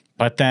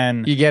 But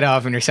then you get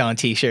off and you're selling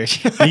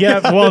t-shirts. As far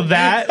as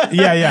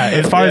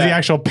the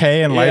actual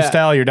pay and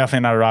lifestyle, you're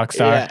definitely not a rock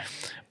star.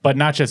 But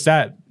not just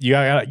that, you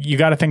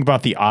got to think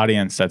about the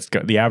audience.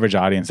 The average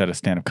audience at a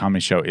stand-up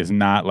comedy show is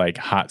not like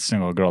hot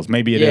single girls.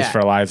 Maybe it is for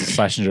Eliza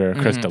Schlesinger or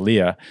Chris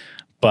D'Elia,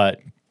 but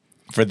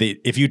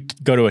if you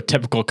go to a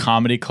typical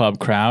comedy club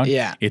crowd,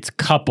 it's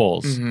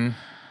couples,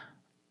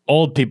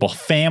 old people,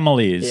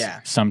 families,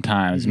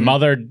 sometimes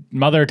mother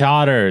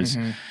daughters.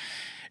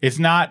 It's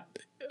not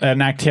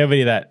an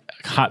activity that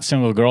hot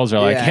single girls are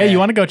like, hey, you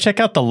want to go check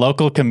out the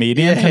local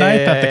comedian tonight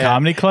that the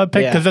comedy club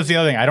picked? Because that's the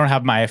other thing. I don't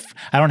have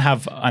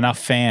enough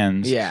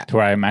fans to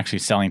where I'm actually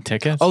selling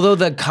tickets. Although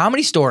the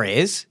Comedy Store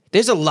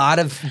there's a lot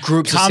of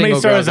groups Comedy of single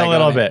Store girls is a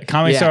little bit.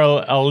 Comedy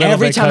Store a little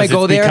Every bit time I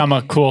go it's there, become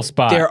a cool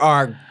spot. There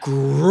are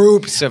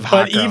groups of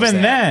hot But girls even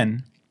there.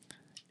 then,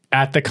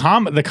 at the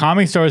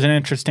Comedy Store is an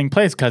interesting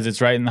place because it's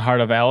right in the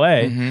heart of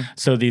LA.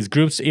 So these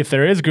groups, if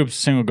there is groups of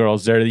single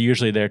girls, they're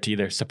usually there to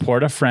either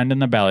support a friend in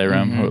the belly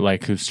room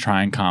who's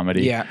trying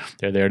comedy.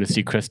 They're there to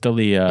see Chris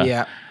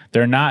D'Elia.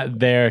 They're not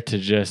there to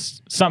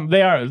just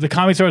the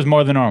Comedy Store is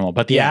more than normal,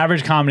 but the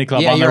average comedy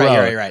club on the road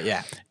you're right,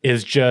 yeah.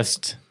 is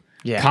just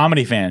Yeah.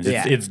 comedy fans.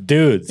 It's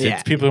dudes. Yeah.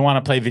 It's people who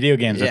want to play video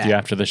games with you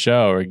after the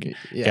show or Yeah.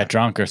 get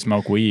drunk or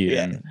smoke weed.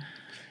 Yeah. And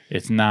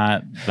it's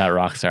not that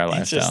rock star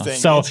lifestyle. Interesting,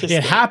 So interesting.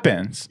 it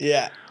happens.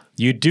 Yeah.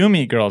 You do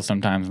meet girls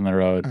sometimes on the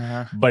road,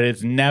 but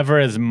it's never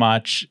as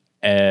much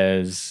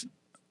as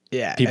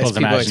Yeah. people's as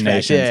people expect.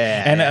 imaginations.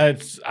 Yeah. And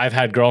I've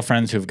had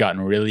girlfriends who've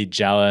gotten really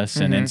jealous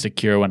and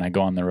insecure when I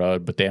go on the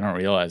road, but they don't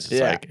realize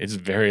it's like it's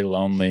very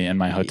lonely in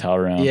my hotel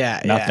room.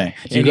 Yeah. Nothing.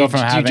 Yeah. You go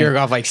from having you jerk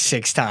off like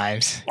 6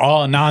 times.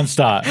 all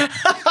nonstop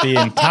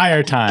the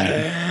entire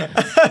time,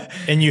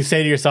 and you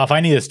say to yourself,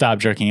 "I need to stop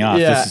jerking off.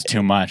 Yeah. This is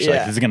too much. Like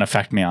Yeah. this is gonna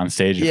affect me on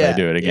stage if Yeah. I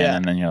do it again." Yeah.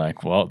 And then you're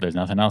like, "Well, there's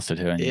nothing else to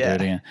do," and you do Yeah.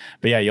 it again.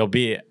 But yeah,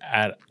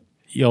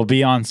 you'll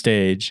be on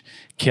stage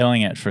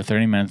killing it for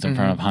 30 minutes in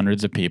front of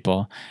hundreds of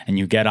people, and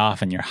you get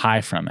off and you're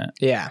high from it.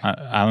 Yeah.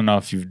 I don't know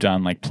if you've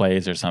done like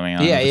plays or something. I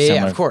don't Yeah, know if it's yeah,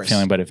 similar of course.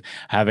 Feeling, but if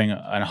having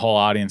a whole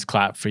audience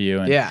clap for you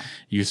and Yeah.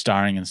 you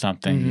starring in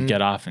something, you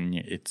get off and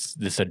it's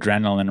this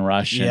adrenaline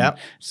rush. And Yep.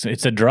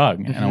 it's a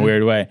drug in a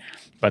weird way.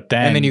 But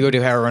then, And then you go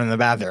do heroin in the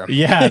bathroom.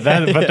 yeah, but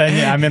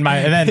then I'm in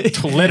and then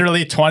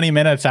literally 20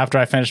 minutes after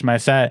I finish my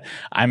set,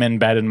 I'm in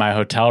bed in my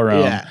hotel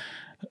room, Yeah.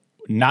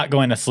 not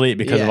going to sleep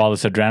because of Yeah. all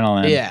this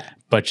adrenaline, Yeah.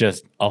 but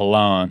just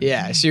alone.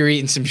 Yeah. So you're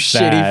eating some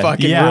Sad. shitty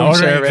fucking room ordering,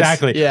 service.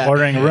 Exactly. Yeah.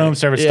 Ordering room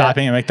service, Yeah.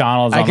 stopping at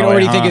McDonald's. I on can the way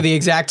already think home. of the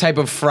exact type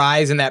of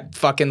fries in that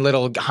fucking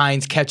little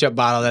Heinz ketchup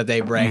bottle that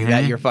they bring Mm-hmm.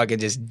 that you're fucking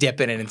just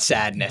dipping in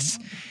sadness.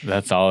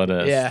 That's all it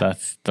is. Yeah.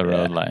 That's the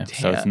road life.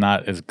 So it's Damn.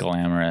 not as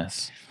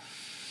glamorous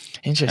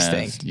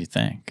Interesting. as you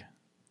think.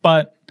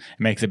 But it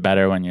makes it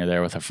better when you're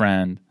there with a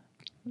friend,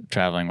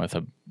 traveling with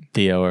a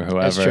Theo or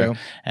whoever. That's true.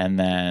 And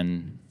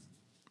then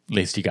at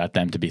least you got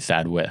them to be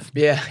sad with.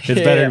 Yeah. It's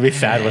better to be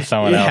sad with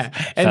someone else.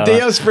 And So,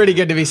 Theo's pretty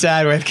good to be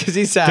sad with because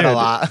he's sad a dude,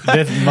 lot.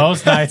 This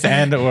most nights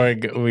end where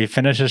we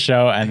finish a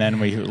show and then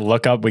we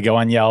look up, we go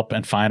on Yelp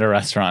and find a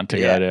restaurant to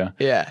Yeah, go to.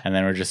 yeah. And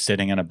then we're just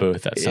sitting in a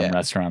booth at some Yeah,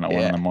 restaurant at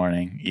 1 in the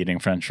morning eating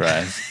French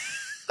fries.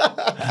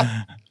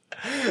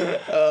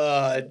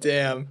 Oh,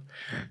 damn.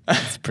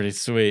 It's pretty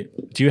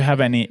sweet. Do you have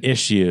any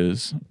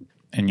issues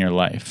in your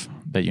life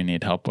that you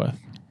need help with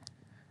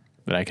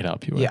that I could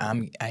help you with? Yeah,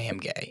 I am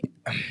gay.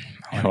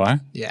 You are?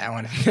 Yeah, I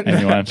want to. And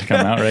you want it to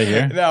come out right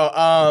here?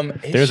 No,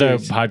 There's a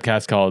issues.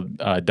 podcast called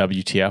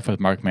WTF with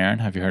Mark Maron.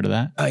 Have you heard of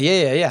that?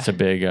 Yeah. It's a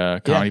big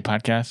comedy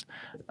podcast.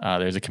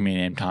 There's a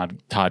comedian named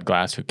Todd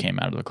Glass who came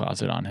out of the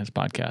closet on his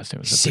podcast. It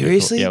was a pretty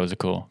Seriously? cool, yeah, it was a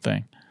cool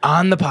thing.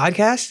 On the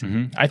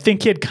podcast? I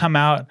think he had come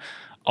out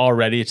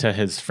already to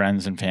his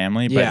friends and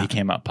family, but Yeah. he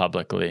came out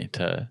publicly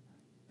to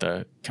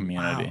the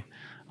community.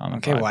 On the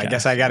Okay, well, I podcast.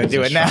 guess I got to It's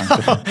do a it now.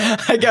 strong-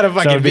 I got to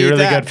fucking So it'd be beat really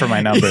that. good for my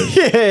numbers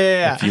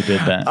Yeah. if you did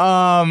that.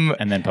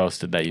 And then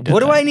posted that you did What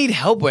that. do I need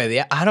help with?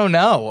 Yeah, I don't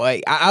know.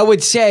 Like, I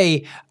would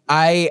say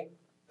I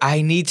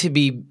need to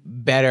be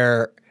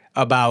better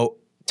about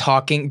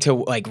talking to,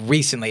 like,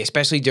 recently,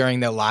 especially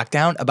during the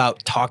lockdown,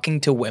 about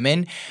talking to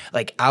women.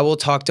 Like, I will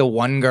talk to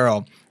one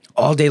girl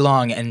all day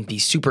long and be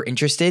super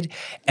interested,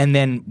 and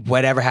then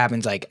whatever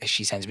happens, like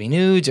she sends me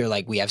nudes or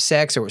like we have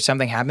sex or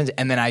something happens,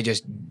 and then I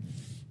just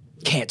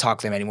can't talk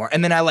to them anymore.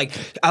 And then I'll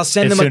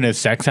send As them soon as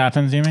sex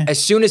happens, you mean?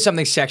 as soon as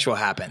something sexual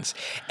happens,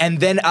 and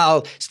then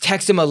I'll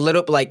text him a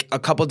little, like a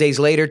couple days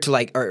later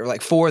to or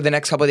for the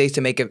next couple of days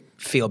to make it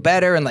feel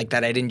better and like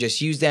that I didn't just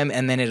use them,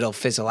 and then it'll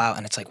fizzle out,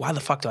 and it's like, why the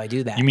fuck do I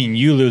do that? You mean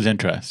you lose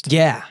interest?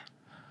 Yeah.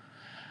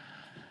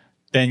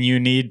 Then you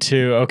need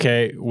to,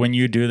 okay, when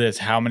you do this,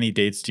 how many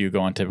dates do you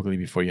go on typically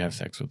before you have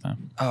sex with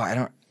them? Oh, I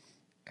don't.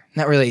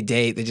 Not really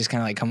date. They just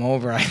kind of like come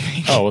over, I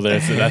think. Oh, well,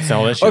 that's the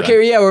whole issue. Okay,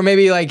 then. yeah, or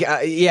maybe like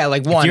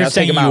like one. You're I'll take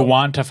saying them you out.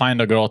 want to find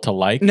a girl to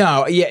like?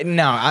 No,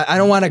 I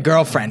don't want a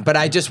girlfriend, but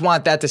I just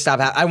want that to stop.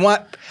 I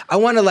want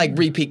to like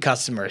repeat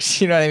customers.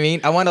 You know what I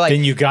mean? I want to like.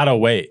 Then you gotta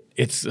wait.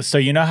 It's so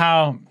you know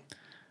how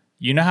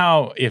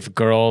if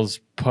girls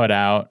put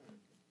out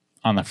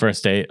on the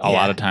first date, a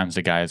lot of times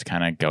the guys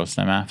kind of ghost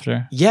them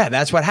after. Yeah,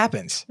 that's what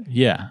happens.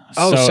 Yeah.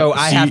 Oh, so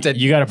I have to-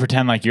 You got to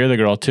pretend like you're the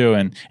girl too,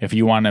 and if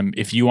you want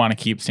to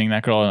keep seeing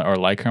that girl or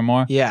like her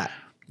more, Yeah.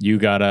 you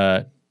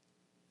gotta.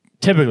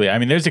 Typically, I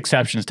mean, there's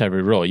exceptions to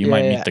every rule. You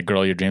might yeah. meet the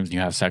girl of your dreams and you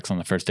have sex on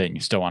the first date, and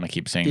you still want to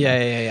keep seeing them.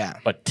 Yeah.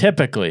 But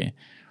typically,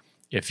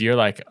 if you're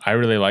like, I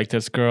really like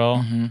this girl,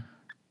 Mm-hmm.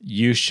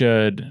 you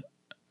should.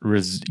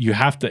 You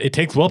have to. It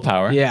takes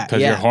willpower. Yeah,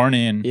 because yeah. you're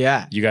horny and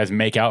Yeah. you guys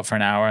make out for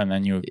an hour and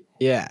then you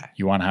Yeah.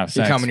 want to have You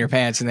sex. come in your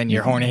pants and then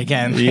you're horny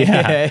again.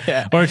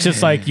 yeah. Or it's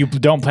just like you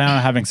don't plan on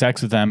having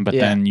sex with them, but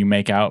Yeah. then you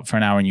make out for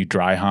an hour and you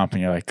dry hump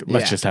and you're like,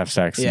 let's Yeah. just have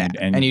sex. Yeah.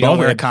 And And you both don't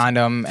wear a of it-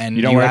 condom and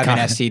You you, don't wear a have an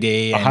condom.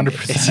 STD. and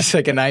 100%. It's just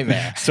like a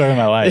nightmare. Story of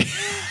my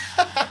life.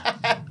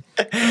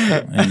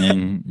 And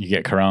then you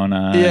get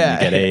corona, and Yeah. you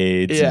get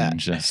AIDS, Yeah. and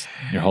just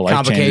your whole life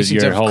Complications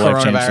changes. Your of whole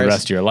life changes the coronavirus.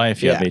 rest of your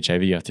life. You have Yeah.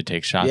 HIV, you have to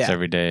take shots Yeah.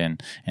 every day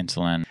and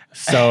insulin.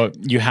 So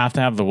you have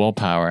to have the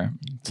willpower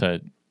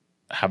to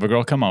have a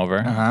girl come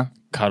over,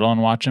 cuddle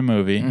and watch a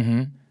movie,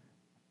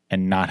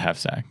 and not have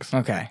sex.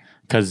 Okay.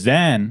 Because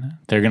then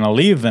they're going to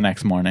leave the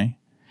next morning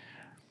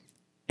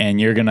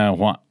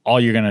and all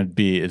you're gonna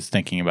be is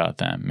thinking about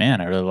them.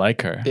 Man, I really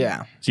like her.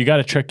 Yeah. So you got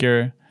to trick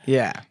your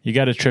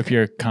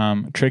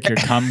cum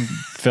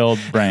filled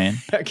brain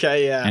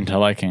Okay, yeah. into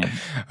liking it.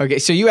 Okay,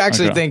 so you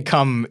actually Okay. think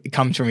cum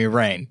comes from your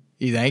brain?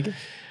 You think?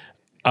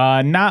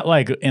 Not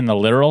like in the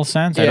literal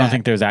sense. I Yeah. don't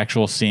think there's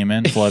actual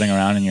semen floating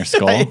around in your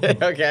skull.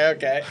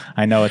 Okay.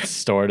 I know it's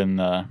stored in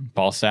the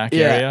ball sack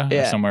Yeah, area or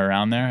yeah. somewhere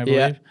around there, I believe.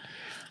 Yeah.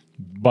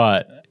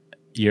 But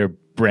your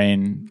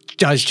brain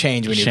Does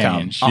change when you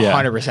come. changed. Yeah.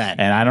 100%.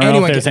 And I don't know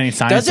Anyone if there's can- any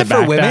science Does to it for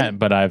back women? that,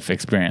 but I've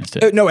experienced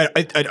it. No, a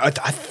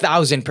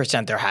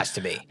 1,000% there has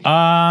to be.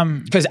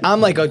 Um, Because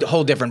I'm like a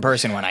whole different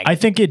person when I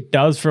think it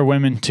does for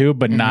women too,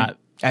 but not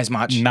as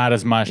much. not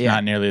as much, Yeah. Mm-hmm.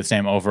 not nearly the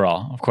same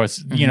overall. Of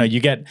course, you know, you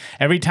get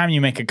every time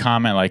you make a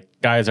comment like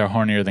guys are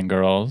hornier than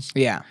girls,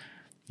 Yeah.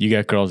 you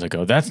get girls that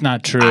go, "That's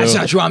not true. That's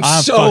not true. I'm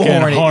so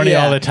fucking horny.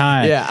 Yeah. all the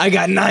time." Yeah, I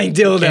got 9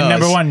 dildos. And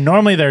number one,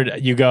 normally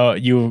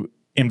you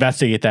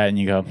investigate that and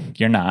you go,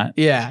 "You're not."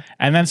 Yeah.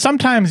 And then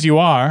sometimes you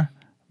are,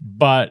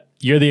 but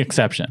you're the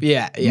exception.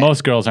 Yeah, yeah.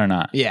 Most girls are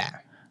not. Yeah.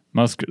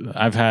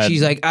 I've had.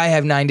 She's like, I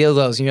have 9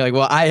 dildos. And you're like,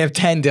 well, I have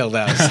 10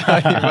 dildos. So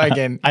you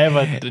fucking I have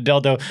a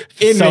dildo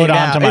in me sewed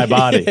now. onto my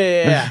body.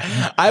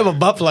 yeah. I have a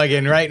butt plug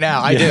in right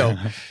now. I do. Do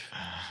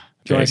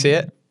you want to see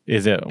it?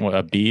 Is it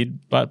a bead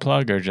butt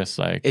plug or just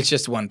like It's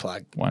just one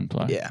plug. one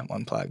plug? Yeah,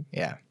 one plug.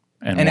 Yeah.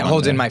 And And it one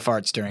holds in there. my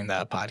farts during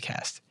the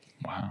podcast.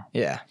 Wow,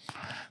 Yeah.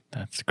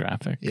 that's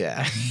graphic.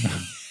 Yeah.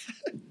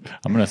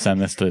 I'm gonna send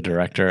this to the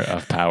director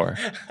of Power.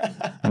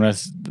 I'm gonna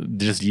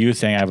just you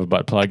saying I have a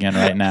butt plug in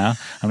right now.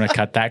 I'm gonna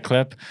cut that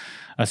clip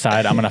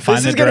aside. I'm gonna find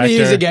This the is going to be used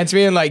director. against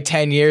me in like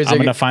 10 years. I'm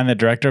gonna find the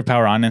director of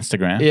Power on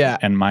Instagram. Yeah.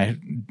 and my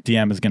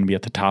DM is gonna be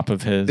at the top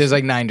of his There's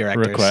like 9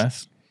 directors.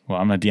 request. Well,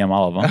 I'm gonna DM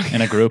all of them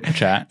in a group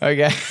chat.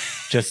 Okay.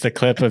 Just a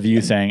clip of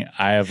you saying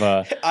I have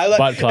a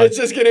butt plug. It's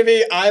just going to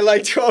be, I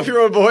like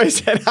 12-year-old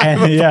boys and I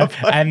have And a yeah, butt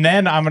plug. and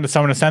then I'm gonna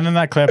send them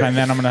that clip, and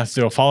then I'm gonna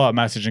do a follow up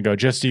message and go,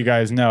 just so you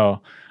guys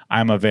know,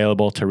 I'm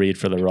available to read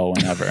for the role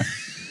whenever.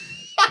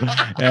 And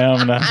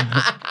I'm gonna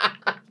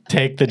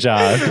take the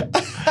job,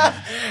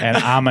 and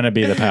I'm gonna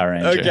be the Power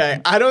Ranger. Okay.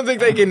 I don't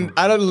think they can,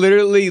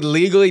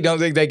 legally don't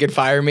think they could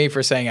fire me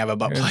for saying I have a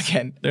butt plug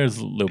in.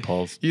 There's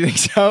loopholes. You think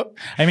so?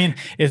 I mean,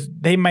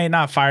 they might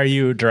not fire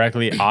you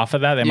directly off of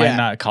that. They Yeah. might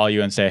not call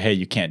you and say, "Hey,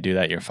 you can't do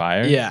that. You're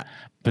fired." Yeah.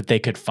 But they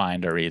could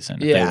find a reason.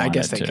 If they Yeah, I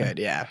guess wanted they to. could.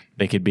 Yeah.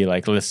 They could be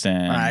like, "Listen."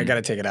 I got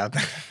to take it out.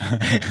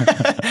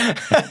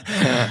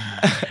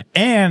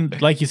 And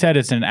like you said,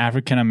 it's an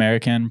African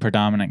American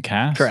predominant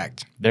cast.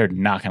 Correct. They're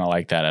not gonna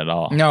like that at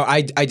all. No,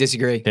 I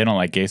disagree. They don't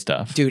like gay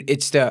stuff. Dude,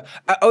 it's the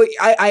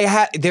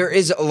there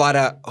is a lot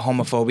of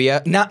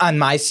homophobia, not on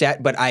my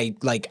set, but I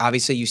like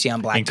obviously you see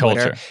on Black In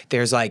Twitter, culture.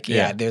 there's like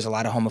Yeah. there's a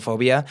lot of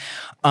homophobia.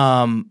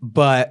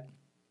 But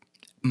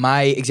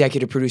my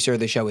executive producer of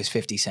the show is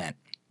 50 Cent,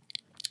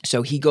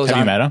 so he goes Have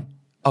on. you met him?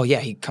 Oh yeah,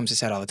 he comes to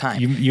set all the time.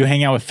 You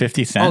hang out with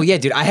 50 Cent? Oh yeah,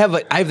 dude, I have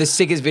the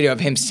sickest video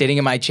of him sitting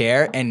in my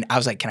chair, and I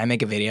was like, "Can I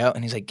make a video?"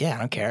 And he's like, "Yeah, I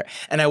don't care."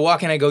 And I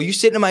walk in, I go, "You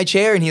sitting in my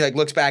chair?" And he like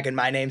looks back, and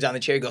my name's on the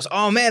chair. He goes,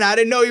 "Oh man, I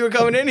didn't know you were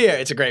coming in here."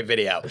 It's a great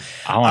video.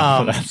 I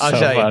want that's I'll so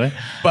show funny. you.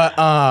 But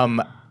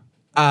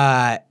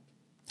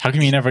How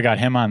come you never got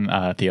him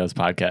on Theo's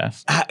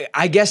podcast?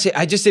 I guess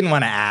I just didn't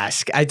want to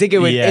ask. I think it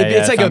would. Yeah,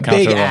 it's like it's a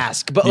big uncomfortable.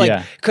 ask, but like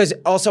Yeah. because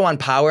also on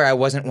Power, I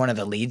wasn't one of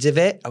the leads of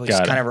it. I was just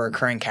Got kind it. of a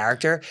recurring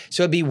character,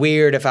 so it'd be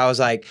weird if I was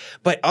like.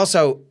 But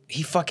also,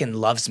 he fucking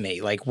loves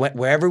me. Like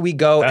wherever we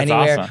go, That's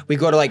anywhere awesome. we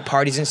go to like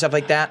parties and stuff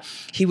like that.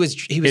 He was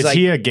Is like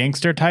he a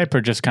gangster type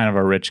or just kind of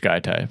a rich guy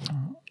type?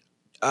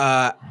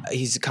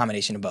 he's a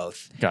combination of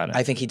both. Got it.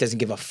 I think he doesn't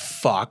give a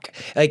fuck.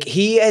 Like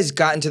he has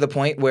gotten to the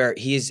point where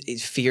he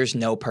fears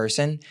no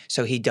person,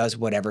 so he does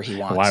whatever he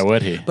wants. Why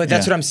would he? But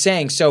that's Yeah. what I'm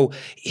saying. So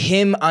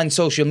him on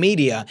social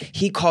media,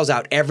 he calls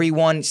out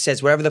everyone,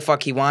 says whatever the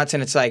fuck he wants,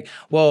 and it's like,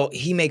 well,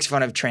 he makes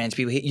fun of trans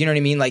people. You know what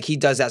I mean? Like he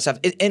does that stuff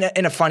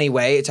in a funny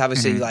way. It's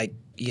obviously like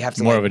you have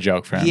to More like, of a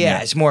joke for him.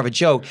 Yeah, it's more of a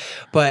joke,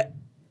 but.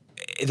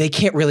 They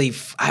can't really.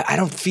 I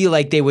don't feel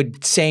like they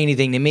would say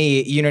anything to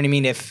me. You know what I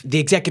mean? If the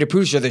executive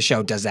producer of the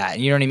show does that,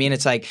 you know what I mean?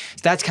 It's like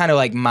that's kind of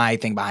like my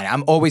thing behind it.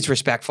 I'm always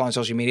respectful on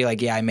social media.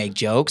 Like, yeah, I make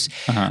jokes,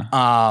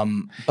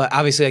 but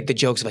obviously, like the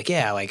jokes, like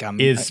yeah, like I'm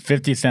Is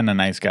 50 Cent a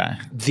nice guy?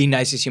 the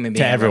nicest human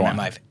being To ever in everyone.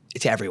 my life.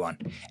 To everyone.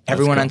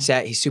 Everyone cool. on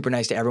set. He's super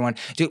nice to everyone.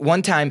 Dude,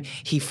 one time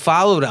he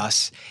followed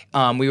us.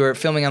 We were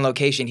filming on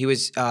location. He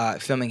was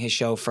filming his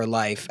show For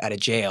Life at a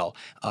jail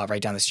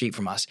right down the street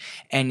from us.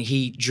 And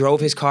he drove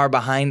his car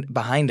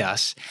behind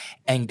us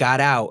and got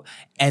out.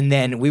 And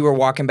then we were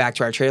walking back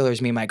to our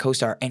trailers, me and my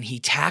co-star, and he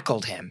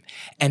tackled him.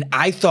 And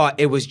I thought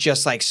it was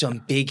just like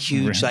some big,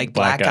 huge, like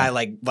black guy,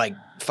 like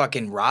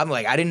fucking rob.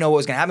 Like I didn't know what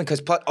was gonna happen because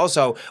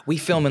also we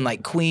film in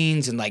like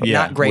Queens and like Yeah,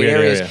 not great weird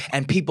areas, area.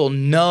 and people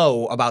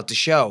know about the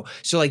show.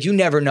 So like you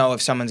never know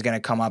if someone's gonna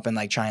come up and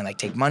like try and like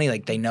take money.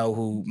 Like they know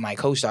who my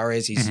co-star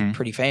is. He's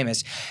pretty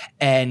famous,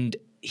 and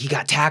he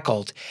got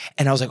tackled,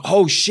 and I was like,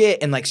 oh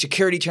shit, and like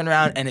security turned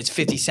around, and it's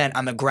 50 Cent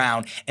on the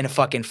ground in a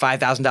fucking $5,000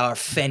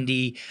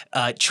 Fendi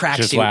tracksuit.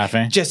 Just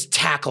laughing? Just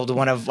tackled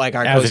one of like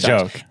our As a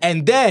co-stars. joke.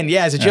 And then,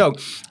 as a joke.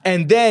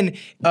 And then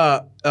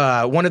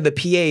one of the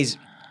PAs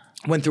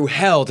went through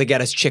hell to get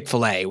us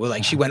Chick-fil-A. We're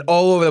like, she went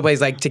all over the place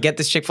like to get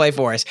this Chick-fil-A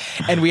for us.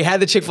 And we had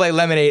the Chick-fil-A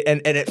lemonade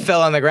and it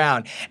fell on the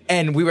ground.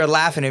 And we were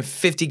laughing and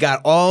 50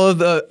 got all of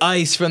the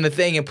ice from the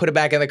thing and put it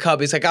back in the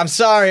cup. He's like, I'm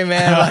sorry,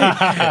 man.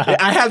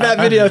 Like, I have that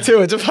video too.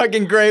 It's a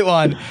fucking great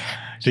one.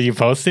 Did you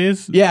post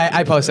these? Yeah,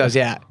 I post those,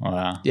 yeah.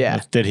 Wow.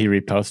 Yeah. Did he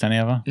repost any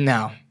of them?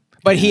 No.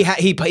 But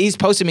he's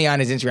posted me on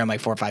his Instagram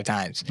like 4 or 5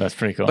 times. That's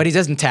pretty cool. But he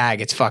doesn't tag.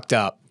 It's fucked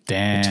up.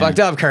 Damn. It's fucked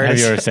up, Curtis. Have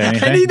you ever said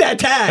anything? I need that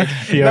tag.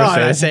 You No, ever I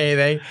say don't say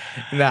anything.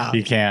 No.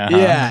 You can't, huh?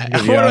 Yeah. You What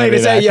don't am I wanna going to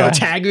be say? that Yo, guy?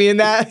 tag me in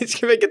that? It's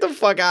going to get the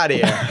fuck out of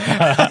here.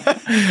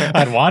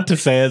 I'd want to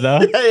say it though.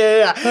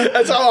 Yeah.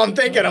 That's all I'm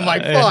thinking. I'm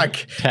like, fuck.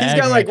 He's Tag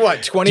got me. like,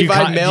 what,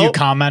 25 mil? Do you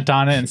comment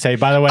on it and say,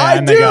 by the way, I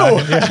I'm do. the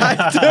guy?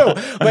 I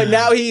do. But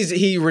now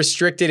he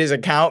restricted his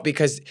account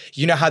because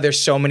you know how there's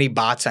so many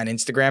bots on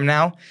Instagram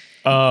now?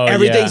 Oh,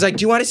 Everything's yeah. like,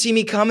 do you want to see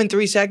me come in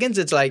 3 seconds?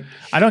 It's like,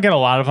 I don't get a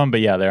lot of them, but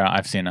yeah,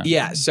 I've seen it.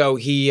 yeah. So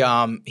he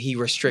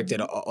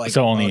restricted like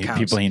So all only accounts.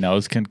 people he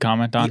knows can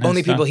comment on. The only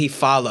his stuff? people he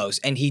follows,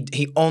 and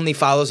he only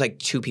follows like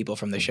 2 people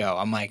from the show.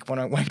 I'm like,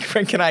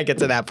 when can I get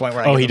to that point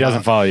where I Oh, get he them doesn't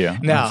all? follow you.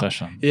 No, on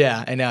social.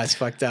 yeah, I know it's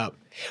fucked up.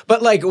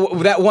 But like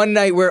that one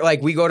night where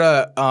like we go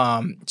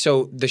to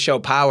so the show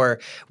Power,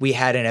 we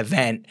had an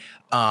event.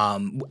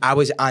 I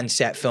was on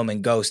set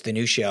filming Ghost, the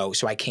new show,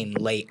 so I came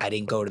late. I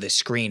didn't go to the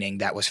screening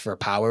that was for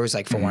Power. It was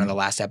like for one of the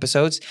last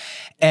episodes,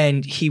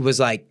 and he was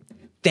like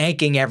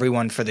thanking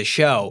everyone for the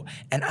show,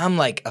 and I'm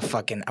like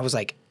I was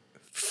like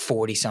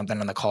 40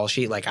 something on the call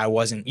sheet. Like I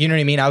wasn't, you know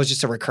what I mean? I was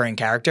just a recurring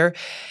character.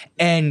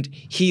 And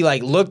he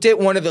like looked at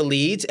one of the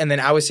leads and then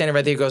I was standing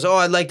right there. He goes, oh,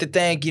 I'd like to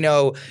thank,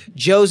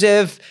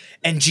 Joseph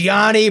and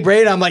Gianni,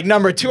 Braden. I'm like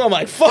number 2. I'm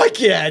like, fuck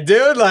yeah,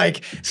 dude.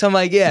 Like, so I'm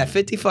like, yeah,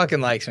 50 fucking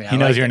likes me. He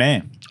knows your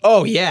name.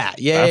 Oh yeah.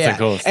 That's the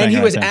coolest And thing he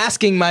right was there.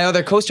 asking my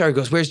other co-star, he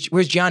goes,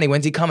 where's Gianni?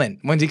 When's he coming?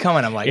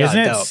 I'm like, Isn't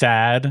oh, it dope.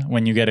 sad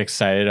when you get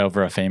excited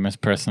over a famous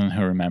person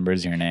who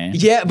remembers your name?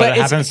 Yeah, but it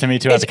it's- happens to me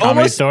too at it's the comedy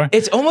almost- store.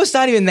 It's almost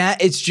not even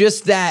that. It's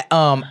just that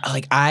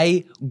like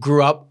I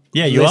grew up.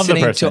 Yeah, you love the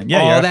listening person. to Yeah,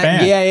 all you're a that.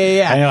 fan.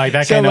 Yeah. And you're like,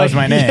 that So guy I'm knows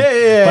like, my name.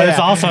 Yeah. But it's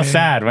also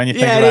sad when you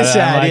think Yeah, about it is it.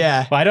 sad, I'm like,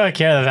 yeah. why do I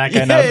care that guy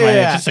knows my name?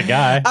 It's just a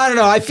guy. I don't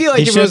know. I feel like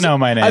He if should it was, know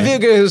my name. I feel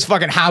like if it was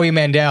fucking Howie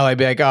Mandel, I'd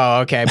be like, oh,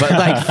 okay. But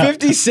like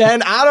 50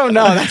 Cent, I don't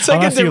know. That's like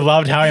Unless you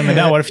loved Howie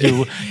Mandel, what if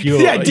you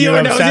Yeah, you're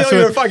obsessed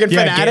you're a with fucking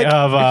fanatic.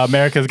 of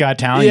America's Got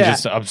Talent? Yeah. You're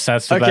just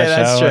obsessed with Okay, that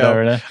that's show. true.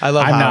 Whatever it is. I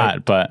love I'm Howie.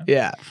 not, but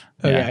Yeah.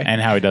 Okay. yeah. And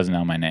Howie doesn't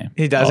know my name.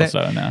 He doesn't?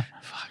 Also, no.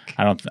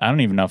 I don't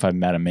even know if I've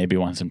met him. Maybe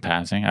once in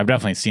passing. I've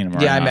definitely seen him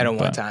around. Yeah, I met him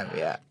one but- time.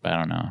 Yeah. But I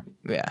don't know.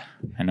 Yeah.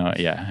 I know.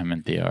 Yeah, him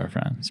and Theo are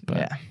friends. But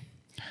Yeah.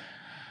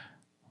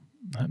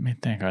 let me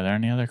think. Are there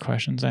any other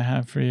questions I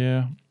have for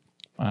you?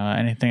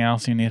 Anything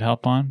else you need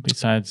help on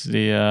besides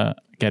the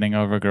getting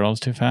over girls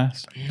too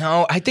fast?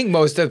 No, I think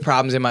most of the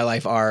problems in my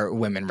life are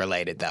women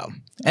related though.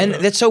 And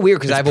that's so weird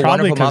because I have a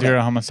Probably wonderful because you're mother.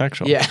 a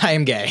homosexual. Yeah, I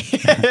am gay.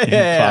 You're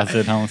yeah.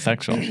 closeted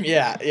homosexual.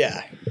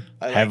 Yeah.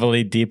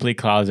 Heavily, deeply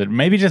closeted.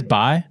 Maybe just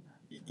bi.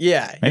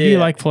 Yeah. Maybe you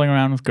like fooling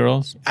around with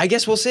girls. I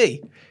guess we'll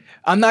see.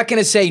 I'm not going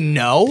to say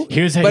no,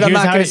 Here's but I'm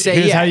not how, going to say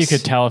here's yes. how you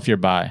could tell if you're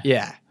bi.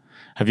 Yeah.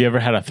 Have you ever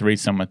had a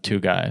threesome with 2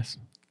 guys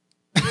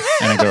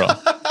and a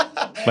girl?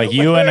 Like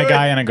you and a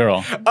guy and a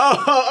girl.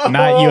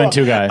 Not you and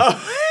 2 guys.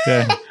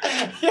 Yeah.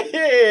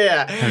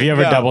 Yeah. Have you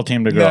ever double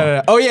teamed a girl?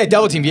 No. Oh yeah,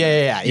 double team.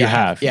 Yeah. You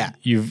have. Yeah.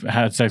 You've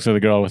had sex with a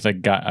girl with a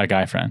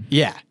guy friend.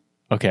 Yeah.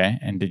 Okay.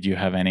 And did you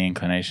have any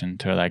inclination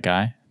to that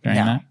guy during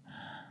No. that?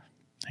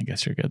 I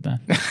guess you're good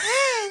then.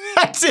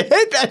 That's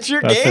it. That's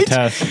your That's the gauge.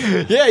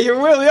 test. Yeah, you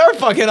really are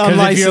fucking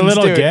unlicensed. if you're a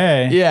little dude.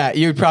 gay- yeah,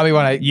 you'd probably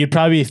want to. You'd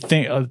probably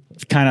think,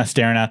 kind of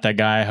staring at that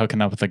guy,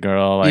 hooking up with a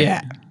girl. Like,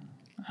 Yeah.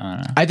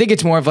 I think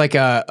it's more of like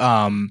a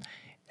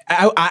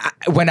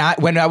when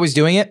I was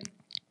doing it,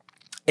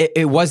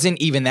 it wasn't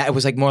even that. It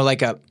was like more like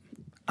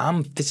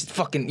this is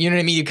fucking, you know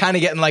what I mean? You're kind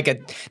of getting like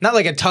not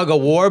like a tug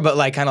of war, but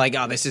like kind of like,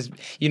 oh, this is,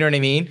 you know what I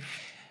mean?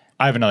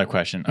 I have another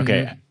question.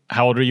 Okay. Mm-hmm.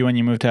 How old were you when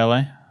you moved to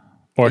LA?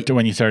 Or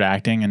when you started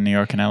acting in New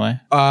York and LA?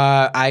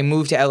 I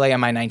moved to LA on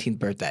my 19th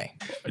birthday.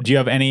 Do you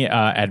have any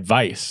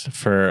advice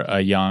for a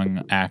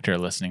young actor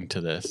listening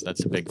to this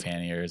that's a big fan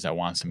of yours that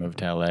wants to move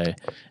to LA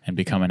and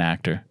become an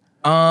actor?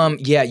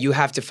 Yeah, you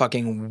have to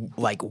fucking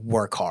like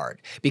work hard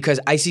because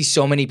I see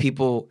so many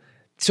people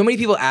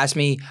ask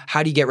me,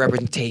 how do you get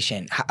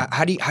representation?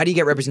 How do you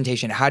get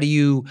representation? How do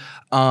you,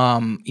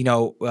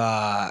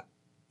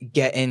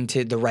 get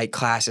into the right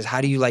classes?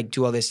 How do you like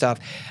do all this stuff?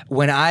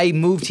 When I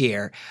moved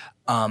here,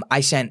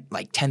 I sent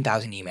like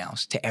 10,000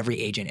 emails to every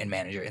agent and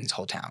manager in this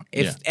whole town.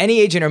 If any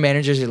agent or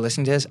managers are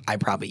listening to this, I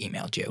probably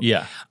emailed you.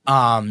 Yeah.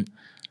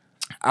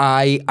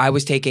 I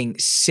was taking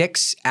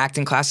 6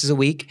 acting classes a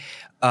week.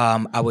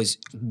 I was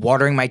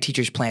watering my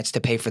teachers' plants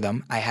to pay for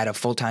them. I had a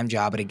full-time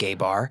job at a gay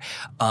bar,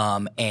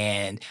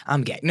 and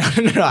I'm gay. No.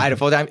 I had a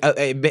full-time.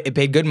 It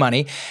paid good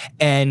money,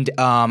 and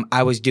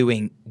I was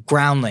doing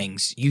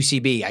Groundlings,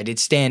 UCB. I did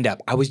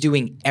stand-up. I was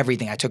doing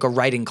everything. I took a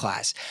writing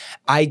class.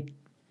 I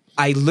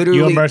literally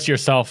You immerse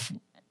yourself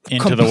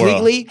into the world.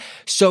 completely.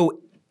 So.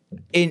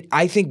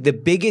 I think the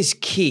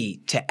biggest key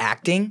to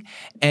acting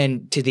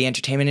and to the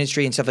entertainment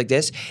industry and stuff like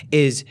this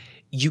is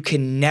you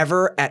can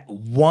never at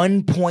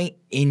one point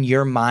in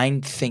your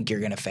mind think you're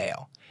going to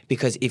fail.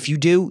 Because if you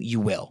do, you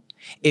will.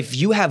 If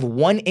you have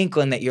one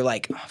inkling that you're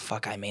like, oh,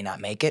 fuck, I may not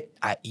make it,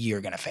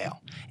 you're going to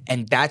fail.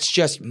 And that's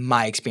just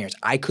my experience.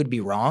 I could be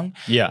wrong.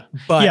 Yeah.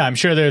 But I'm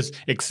sure there's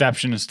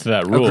exceptions to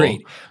that rule.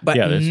 Agreed. But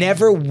yeah,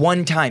 never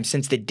one time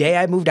since the day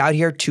I moved out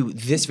here to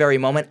this very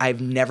moment,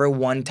 I've never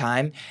one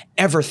time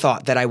ever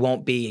thought that I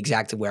won't be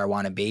exactly where I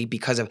want to be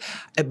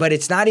but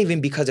it's not even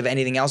because of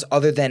anything else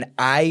other than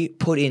I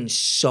put in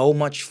so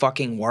much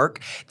fucking work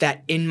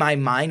that in my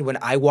mind, when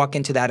I walk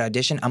into that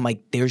audition, I'm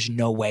like, there's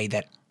no way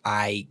that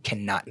I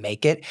cannot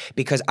make it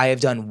because I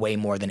have done way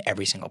more than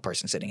every single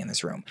person sitting in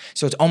this room.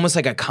 So it's almost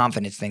like a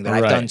confidence thing that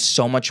I've done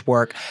so much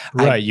work.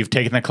 Right. You've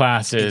taken the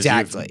classes.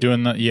 Exactly.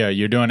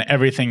 You're doing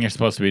everything you're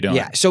supposed to be doing.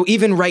 Yeah. So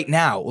even right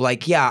now,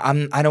 like,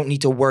 I don't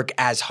need to work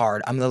as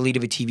hard. I'm the lead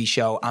of a TV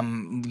show.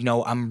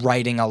 I'm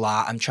writing a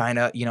lot. I'm trying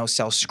to,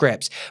 sell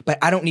scripts, but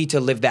I don't need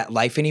to live that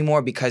life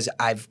anymore because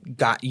I've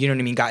got,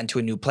 gotten to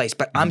a new place,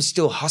 but I'm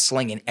still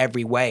hustling in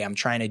every way. I'm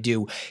trying to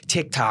do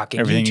TikTok and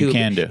everything YouTube. You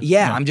can do.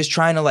 Yeah. I'm just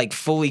trying to like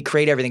fully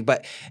create everything.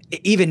 But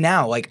even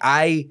now, like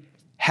I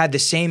had the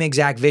same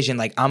exact vision.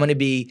 Like I'm going to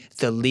be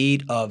the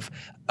lead of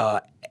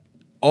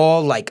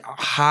all like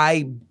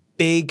high,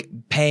 big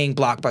paying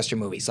blockbuster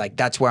movies. Like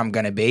that's where I'm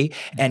going to be.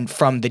 And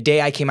from the day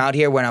I came out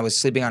here when I was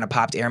sleeping on a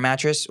popped air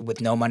mattress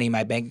with no money in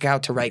my bank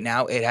account to right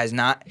now, it has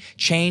not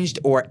changed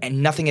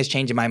and nothing has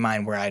changed in my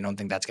mind where I don't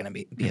think that's going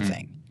to be a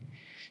thing.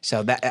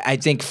 So that I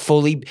think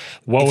fully.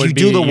 What if would you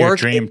be do the your work,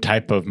 dream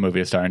type of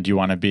movie star? And do you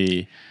want to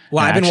be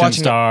I've been action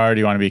watching star? Do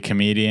you want to be a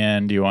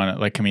comedian? Do you want to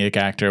like comedic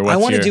actor? I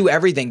want to do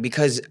everything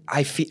because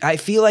I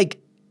feel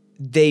like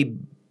they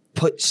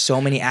put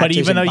so many actors. But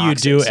even though in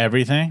boxes. you do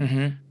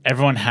everything,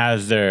 everyone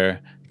has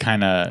their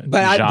kind of genre.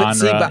 But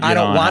I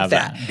don't want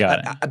that.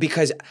 Got it.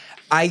 Because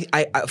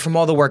I from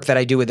all the work that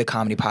I do with the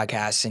comedy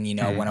podcasts and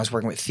when I was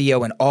working with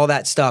Theo and all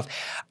that stuff,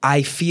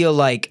 I feel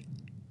like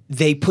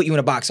they put you in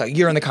a box. Like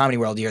you're in the comedy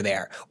world, you're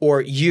there, or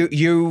you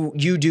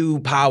do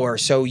power,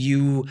 so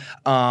you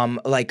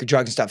like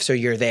drugs and stuff, so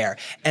you're there.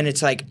 And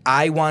it's like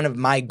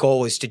my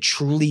goal is to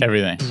truly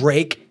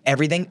break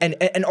everything,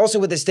 and also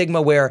with the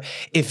stigma where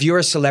if you're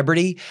a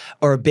celebrity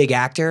or a big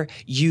actor,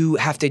 you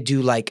have to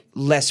do like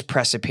less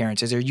press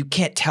appearances, or you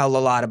can't tell a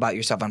lot about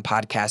yourself on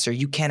podcasts, or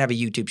you can't have a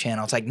YouTube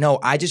channel. It's like no,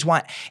 I just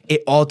want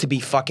it all to be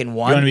fucking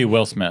one. You want to be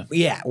Will Smith,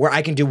 yeah, where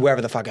I can do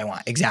wherever the fuck I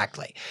want,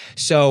 exactly.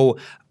 So.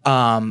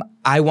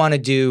 I want to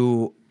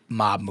do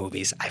mob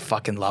movies. I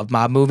fucking love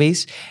mob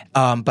movies.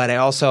 But I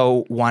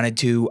also want to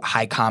do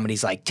high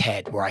comedies like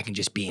Ted, where I can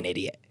just be an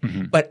idiot.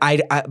 But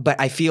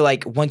I feel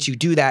like once you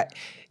do that,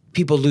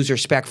 people lose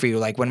respect for you.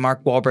 Like when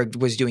Mark Wahlberg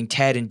was doing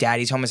Ted and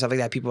Daddy's Home and stuff like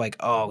that, people were like,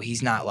 oh,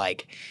 he's not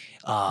like,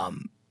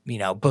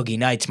 Boogie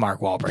Nights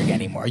Mark Wahlberg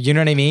anymore. You know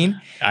what I mean?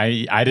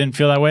 I didn't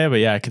feel that way, but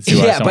yeah, I could see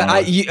why someone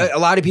a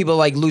lot of people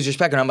like lose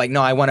respect, and I'm like,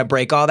 no, I want to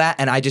break all that,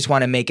 and I just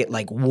want to make it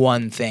like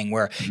one thing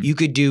where I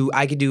could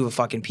do a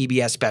fucking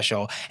PBS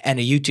special and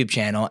a YouTube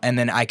channel, and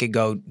then I could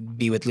go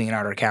be with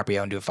Leonardo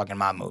DiCaprio and do a fucking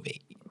mob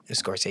movie,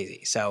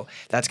 Scorsese. So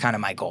that's kind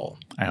of my goal.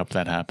 I hope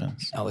that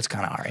happens. Oh, it's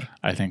kind of Ari.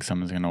 I think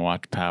someone's gonna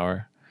watch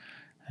Power,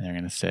 and they're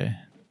gonna say,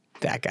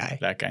 that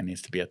guy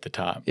needs to be at the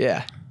top.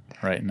 Yeah.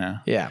 Right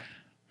now. Yeah.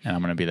 And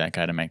I'm going to be that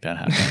guy to make that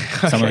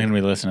happen. Someone's going to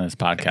be listening to this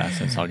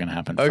podcast. It's all going to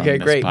happen from okay,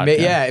 this great.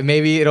 podcast.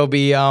 Maybe it'll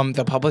be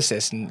the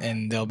publicist,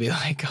 and they'll be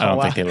like, oh, I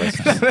don't think they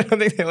listen. I don't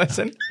think they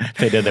listen. If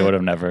they did, they would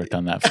have never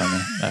done that for me,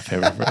 that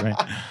favor for me.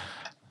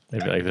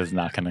 They'd be like, this is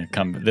going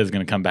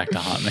to come back to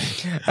haunt me.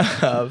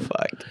 Oh,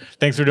 fuck.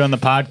 Thanks for doing the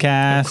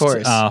podcast. Of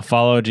course.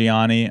 Follow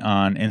Gianni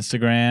on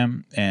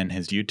Instagram and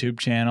his YouTube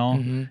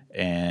channel,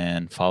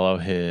 and follow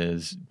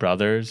his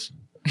brothers.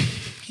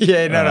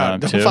 Yeah, no.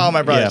 Don't follow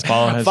my brothers. Yeah,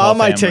 follow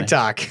my family.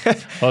 TikTok.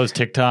 Follow his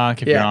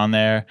TikTok if you're on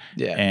there.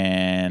 Yeah.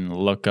 And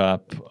look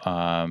up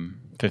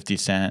 50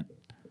 Cent.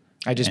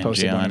 I just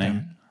posted Gianni. one of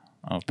them.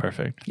 Oh,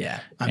 perfect. Yeah,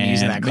 I'm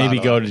using that. Maybe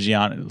go to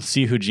Gianni,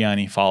 see who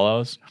Gianni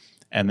follows,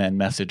 and then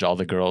message all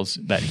the girls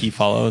that he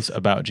follows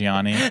about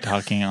Gianni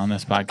talking on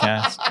this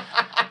podcast.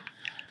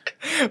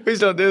 Please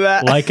don't do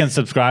that. Like and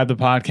subscribe the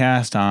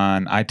podcast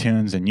on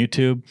iTunes and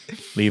YouTube.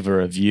 Leave a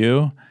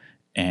review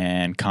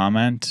and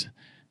comment.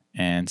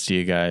 And see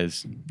you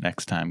guys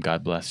next time.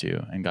 God bless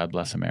you, and God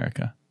bless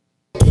America.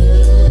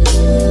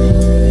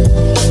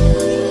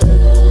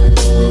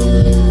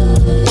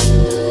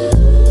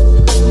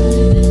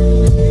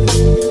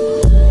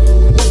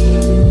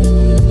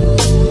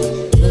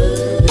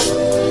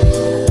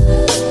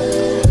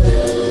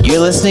 You're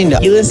listening to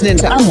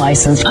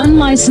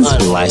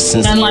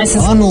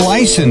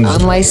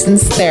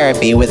Unlicensed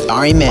Therapy with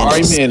Ari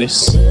Manis.